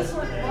 Ban.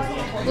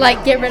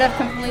 Like get rid of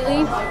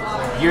completely?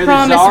 You're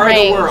Promise the czar rings.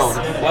 of the world.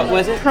 What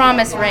was it?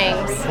 Promise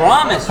rings.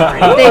 Promise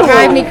rings. They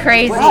drive me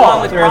crazy. What's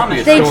wrong with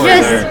promise They rings?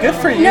 just Good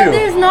for you. No,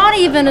 there's not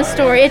even a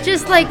story. It's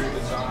just like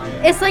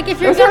it's like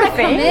if you're Those are gonna a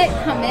thing?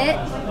 commit.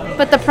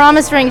 But the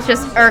promise rings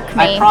just irk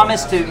me. I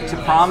promise to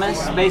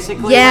promise,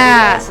 basically.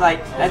 Yeah. It's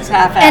like, that's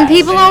half-assed. And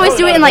people always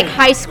do it in like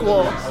high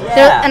school.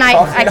 Yeah. And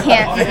I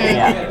can't. mm-mm.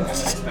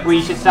 Yeah. Well,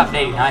 you should stop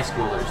dating high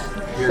schoolers.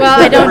 You're- Well,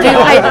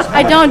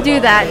 I don't do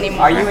that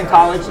anymore. Are you in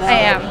college now? I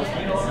am.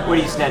 What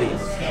are you studying?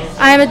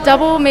 I am a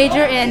double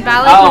major in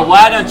ballet. Oh,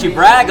 why don't you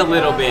brag a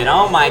little bit?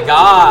 Oh my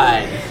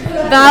God.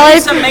 Ballet.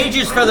 Leave some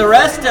majors for the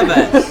rest of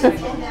us.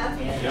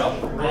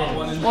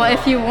 Well,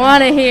 if you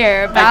want to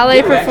hear,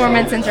 ballet do, actually.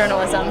 performance and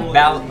journalism.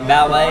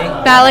 Ballet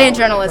Ballet and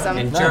journalism.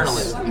 and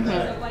journalism.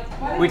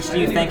 Which do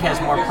you think has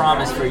more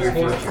promise for your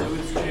future?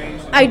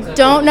 I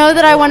don't know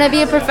that I want to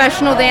be a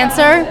professional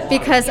dancer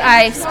because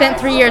I spent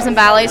 3 years in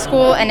ballet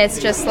school and it's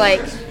just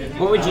like.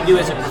 What would you do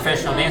as a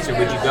professional dancer?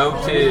 Would you go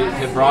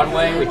to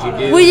Broadway? Would you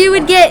do? Well,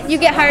 you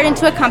get hired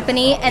into a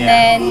company and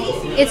then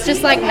it's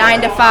just like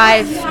 9 to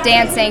 5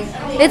 dancing.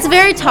 It's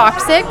very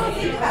toxic,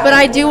 but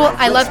I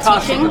love What's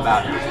toxic teaching.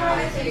 about it?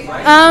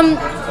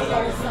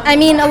 I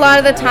mean, a lot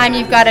of the time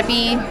you've got to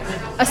be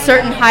a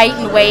certain height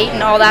and weight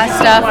and all that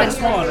stuff. Black And,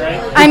 Swan,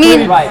 right? I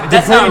mean, Right, but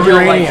that's not a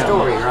real life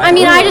story, right? I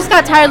mean, I just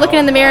got tired looking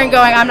in the mirror and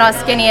going, I'm not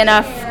skinny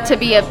enough to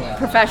be a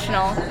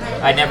professional.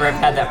 I never have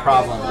had that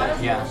problem,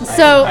 but yeah.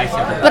 So, I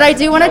sympathize. but I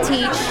do want to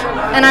teach,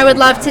 and I would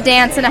love to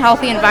dance in a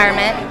healthy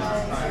environment.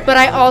 But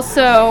I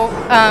also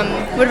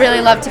would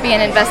really love to be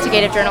in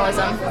investigative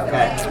journalism.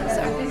 Okay.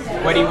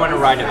 What do you want to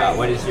write about?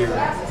 What is your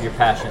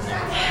passion there?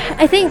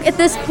 I think at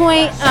this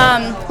point,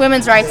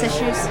 women's rights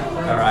issues.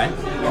 All right.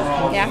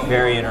 Yeah.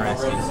 Very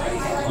interesting.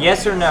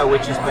 Yes or no,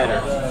 which is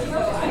better?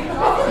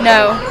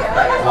 No,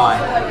 Why?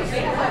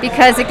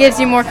 because it gives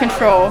you more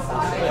control.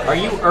 Are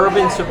you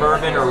urban,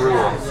 suburban, or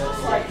rural?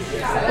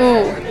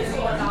 Ooh,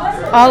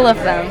 all of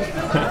them.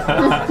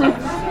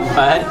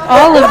 What?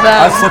 All of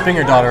I was them. flipping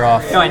your daughter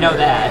off. No, I know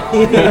that.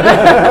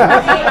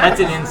 That's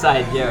an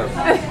inside joke.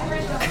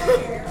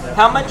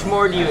 How much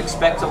more do you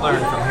expect to learn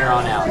from here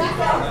on out?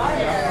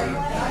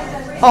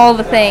 All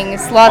the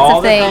things. Lots All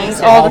of the things.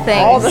 things? All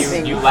the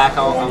things. You lack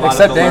a lot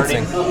Except of the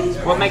dancing.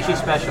 learning. What makes you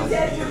special?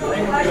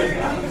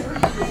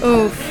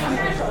 Oof.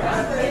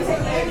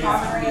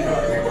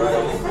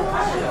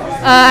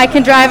 I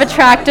can drive a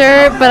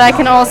tractor, but I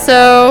can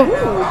also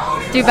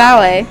do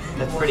ballet.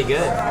 That's pretty good.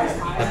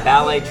 The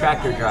ballet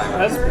tractor driver.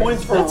 That's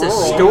points for That's a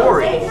rural.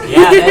 story.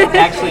 Yeah, that's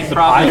actually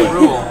probably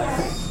rural.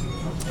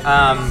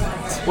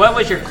 What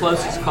was your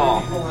closest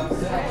call?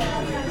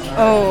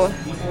 Oh.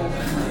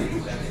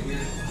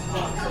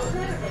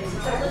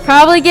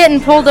 Probably getting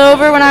pulled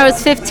over when I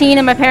was 15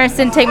 and my parents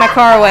didn't take my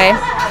car away.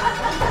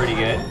 Pretty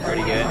good.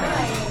 Pretty good.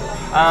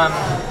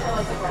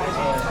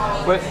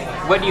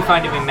 What do you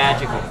find to be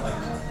magical?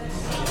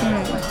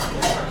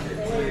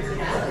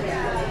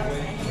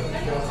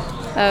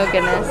 Oh,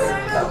 goodness.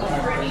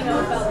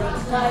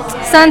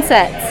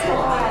 Sunsets.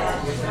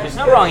 There's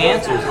no wrong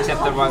answers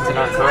except the ones that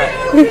aren't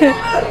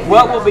correct.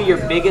 What will be your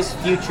biggest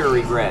future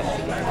regret?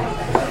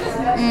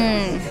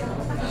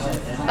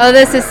 Oh,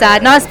 this is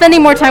sad. Not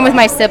spending more time with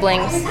my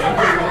siblings.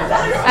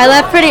 I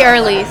left pretty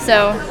early,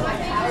 so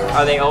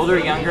Are they older or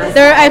younger?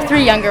 I have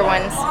 3 younger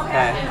ones.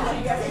 Okay.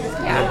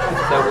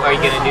 Yeah. So are you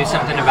going to do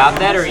something about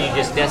that, or are you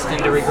just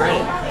destined to regret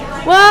it?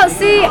 Well,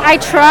 see, I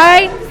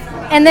tried,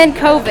 and then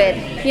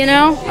COVID, you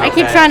know? I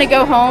keep Okay. trying to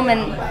go home,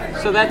 and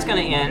So that's going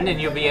to end, and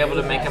you'll be able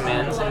to make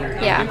amends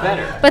and yeah. do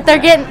better. But they're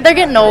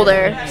getting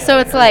older, so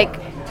it's like,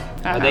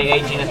 I Are don't they know.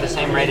 aging at the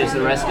same rate as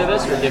the rest of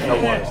us, or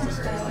different ones?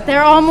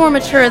 They're all more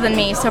mature than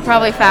me, so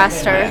probably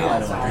faster.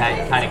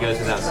 That kind of goes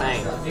without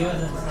saying.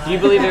 Do you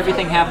believe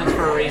everything happens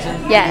for a reason?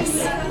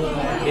 Yes.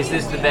 Is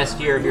this the best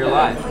year of your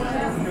life?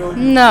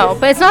 No,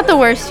 but it's not the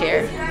worst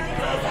year.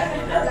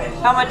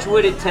 How much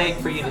would it take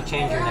for you to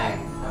change your name?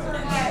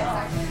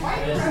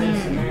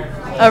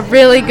 A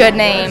really good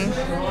name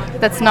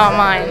that's not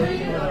mine.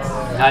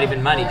 Not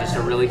even money, just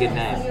a really good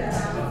name.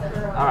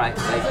 All right.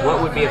 Like,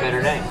 what would be a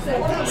better name?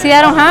 See,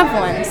 I don't have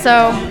one,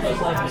 so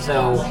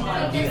So,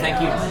 do you think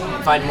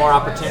you'd find more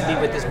opportunity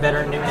with this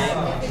better new name?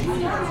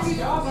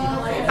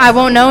 I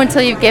won't know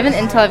until I've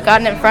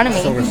gotten it in front of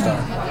me. Silver Star.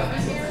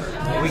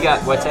 We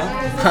got, what's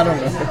that? I don't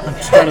know. I'm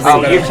just trying to think Oh,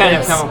 about you're it.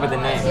 trying to come up with a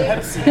name.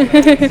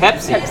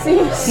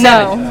 Pepsi.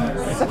 No.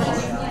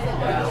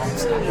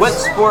 What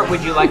sport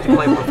would you like to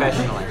play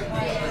professionally?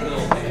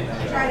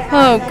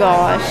 Oh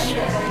gosh.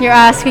 You're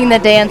asking the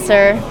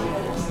dancer.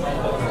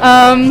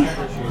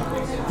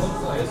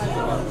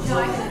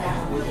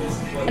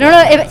 I don't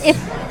know if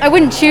I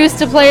wouldn't choose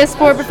to play a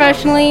sport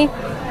professionally,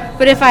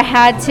 but if I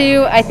had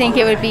to, I think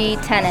it would be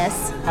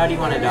tennis. How do you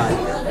want to die?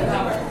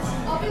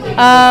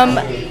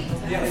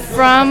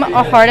 From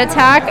a heart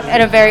attack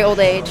at a very old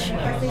age.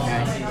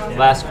 Okay.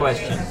 Last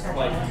question.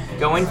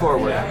 Going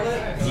forward,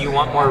 do you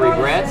want more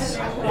regrets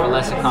or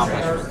less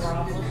accomplishments?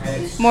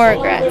 More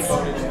regrets.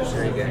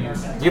 Very good.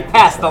 You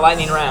passed the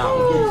lightning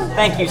round.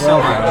 Thank you so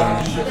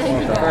much.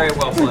 Very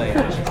well played.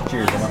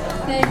 Cheers, Emma.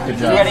 Good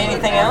You got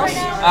anything else?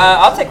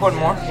 I'll take one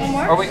more.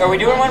 Are we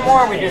doing one more,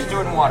 or are we just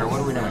doing water? What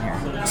are we doing here?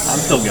 I'm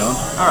still going.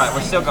 All right,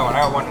 we're still going. I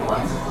got one more,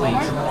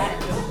 please.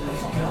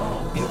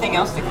 Anything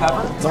else to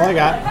cover? That's all I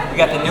got. We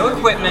got the new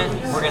equipment.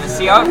 We're going to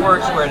see how it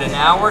works. We're at an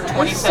hour,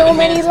 27 so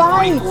many minutes,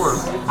 lights. 24,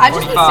 I've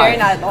just been 25, staring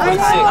at it the whole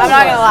 26, time. I'm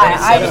not gonna lie.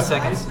 27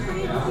 seconds.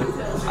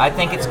 I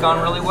think it's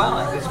gone really well.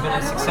 It's been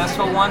a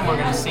successful one. We're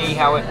going to see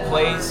how it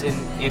plays, and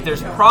if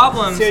there's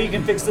problems, See how you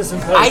can fix this in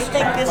post. I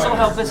think this will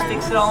help us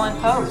fix it all in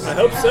post. I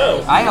hope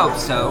so. I hope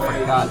so, for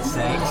God's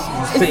sakes.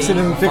 We'll Fix it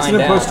in find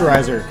out.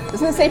 posterizer.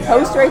 Doesn't it say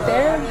post right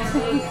there?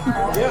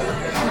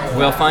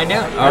 We'll find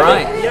out. All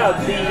right. Yeah,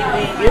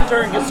 the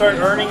intern can start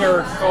earning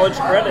her college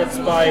credits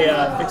by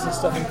fixing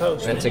stuff in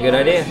post. That's a good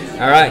idea.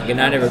 All right. Good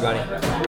night, everybody.